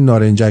میشکنه این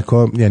نارنجک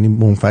ها یعنی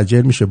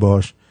منفجر میشه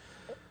باش.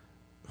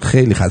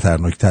 خیلی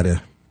خطرناک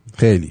تره،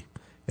 خیلی.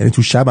 یعنی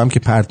تو شب هم که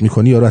پرت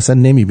میکنی یارو اصلا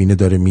نمیبینه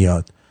داره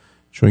میاد،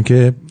 چون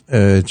که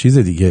چیز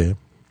دیگه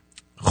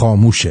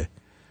خاموشه.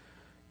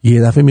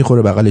 یه دفعه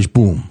میخوره بغلش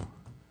بوم،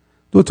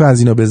 2 تا از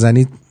اینا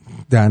بزنید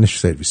دهنش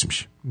سرویس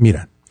میشه،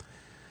 میرن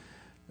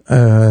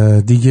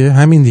دیگه.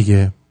 همین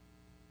دیگه،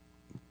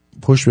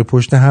 پشت به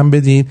پشت هم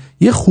بدین.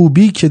 یه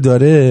خوبی که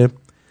داره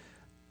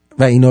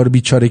و اینا رو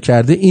بیچاره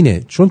کرده اینه،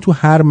 چون تو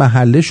هر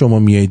محله شما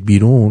میایید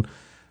بیرون،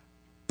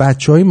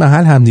 بچهای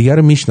محل همدیگه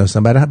رو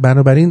میشناسن،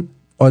 بنابراین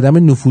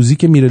آدم نفوذی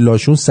که میره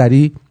لاشون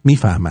سریع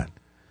میفهمن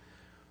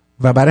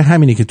و برای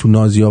همینه که تو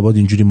نازی آباد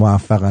اینجوری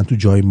موفقن تو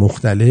جای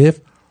مختلف.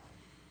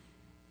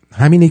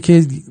 همینه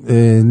که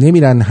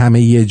نمیرن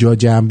همه یه جا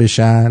جمع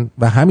بشن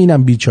و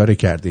همینم بیچاره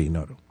کرده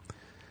اینا رو.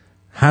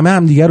 همه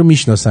همدیگه رو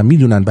میشناسن،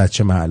 میدونن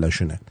بچه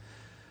محلشونه.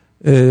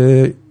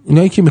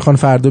 اینایی که میخوان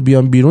فردا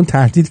بیان بیرون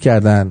تهدید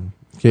کردن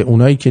که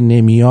اونایی که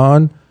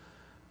نمیان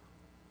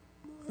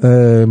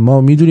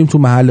ما میدونیم تو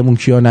محلمون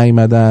کیا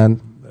نیومدن،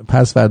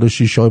 پس فردا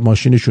شیشه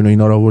ماشینشون و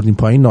اینا رو آوردیم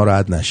پایین،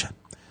 ناراحت نشن.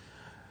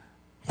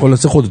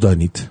 خلاصه خود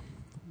دانید،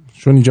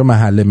 چون اینجا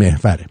محل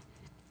محوره.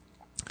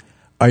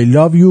 I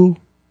love you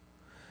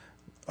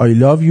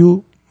I love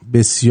you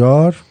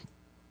بسیار.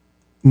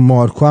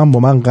 مارکو هم با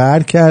من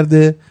قهر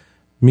کرده،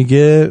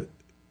 میگه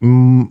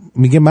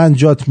میگه من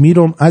جات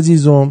میرم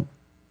عزیزم،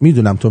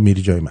 میدونم تو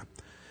میری جای من،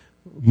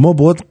 ما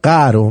بود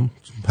قهرم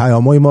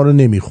پیامای ما رو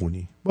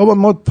نمیخونی. بابا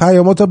ما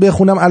پیاماتو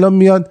بخونم الان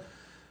میاد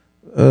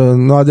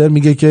نادر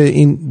میگه که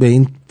این به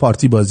این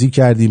پارتی بازی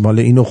کردی، مال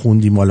اینو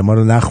خوندی، مال ما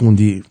رو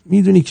نخوندی.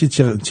 میدونی که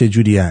چه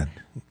جوری هن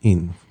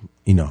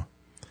اینا.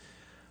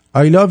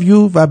 I love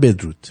you و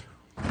بدرود.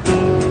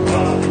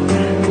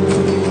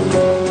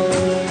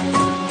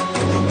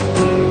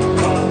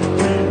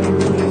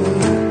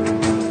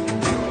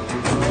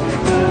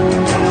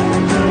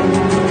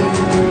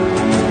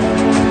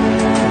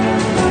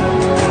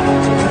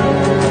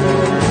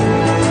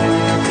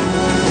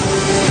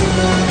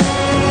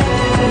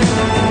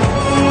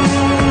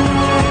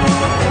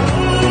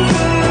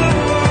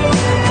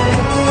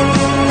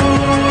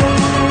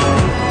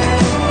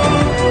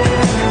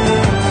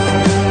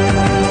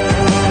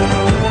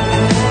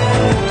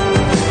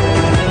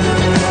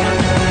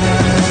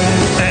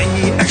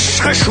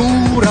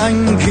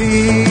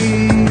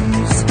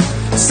 شورانگیز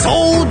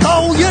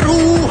سودای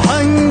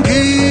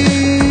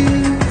روحانگیز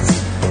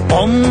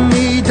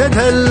امید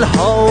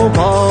دلها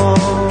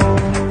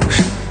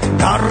باش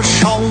در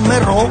شام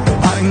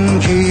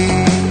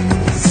روانگیز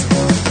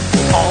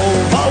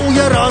آوای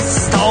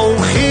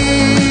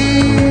رستاخیز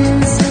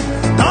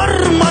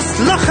در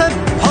مسلخ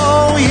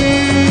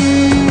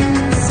پاییز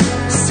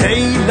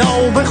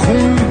سیلاب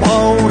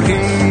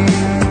خونباری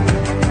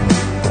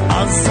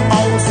از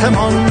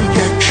آسمان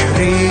یک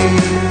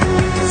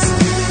ریز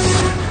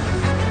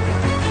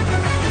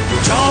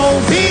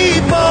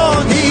جاوید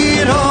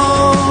بادی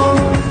را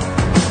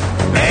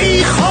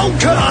ای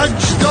خاک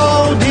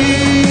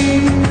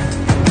اجدادی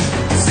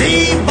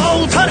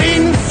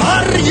زیباترین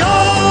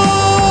فریاد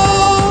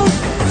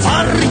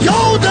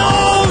فریاد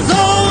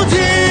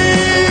آزادی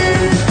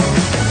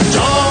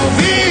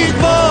جاوید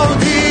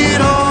بادی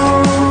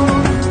را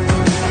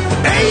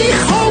ای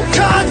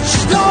خاک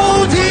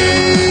اجدادی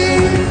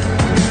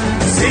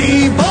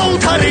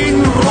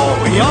زیباترین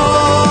رویا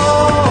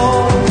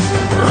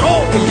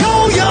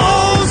رویای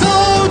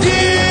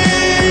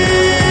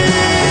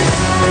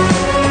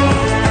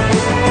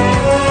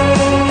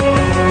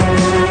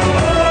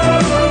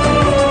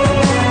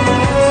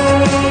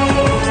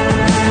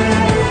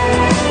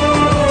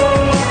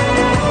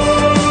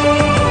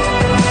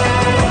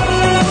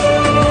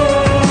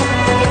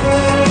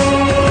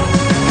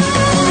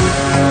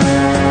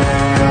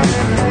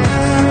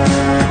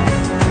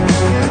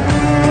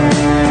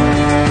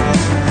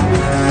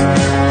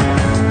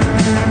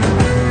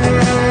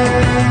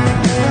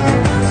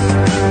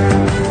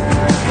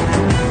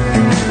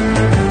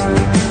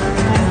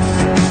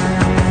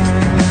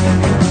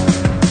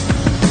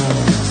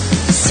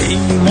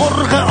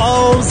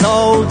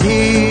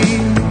آزادی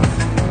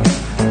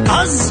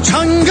از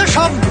چنگ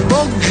شب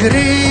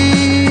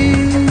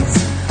بگریز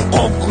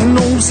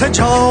ققنوس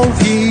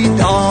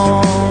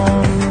جاویدان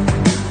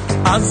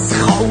از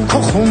خاک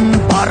و خون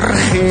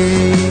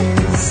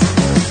برخیز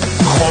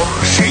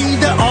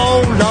خورشید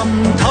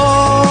عالم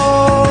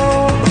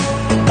تاب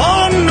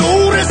با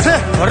نور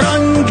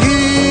سحرانگیز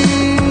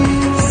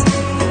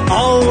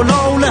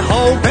آلاله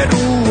ها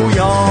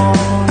برویان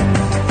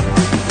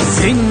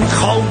زین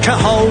خاک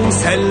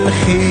حاصل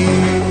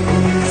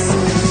خیز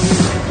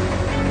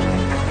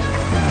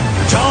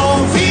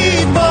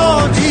جاوید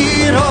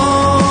بادی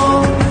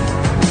را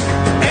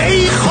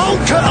ای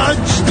خاک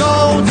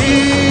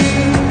اجدادی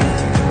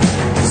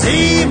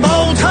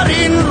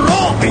زیباترین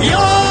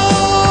رویا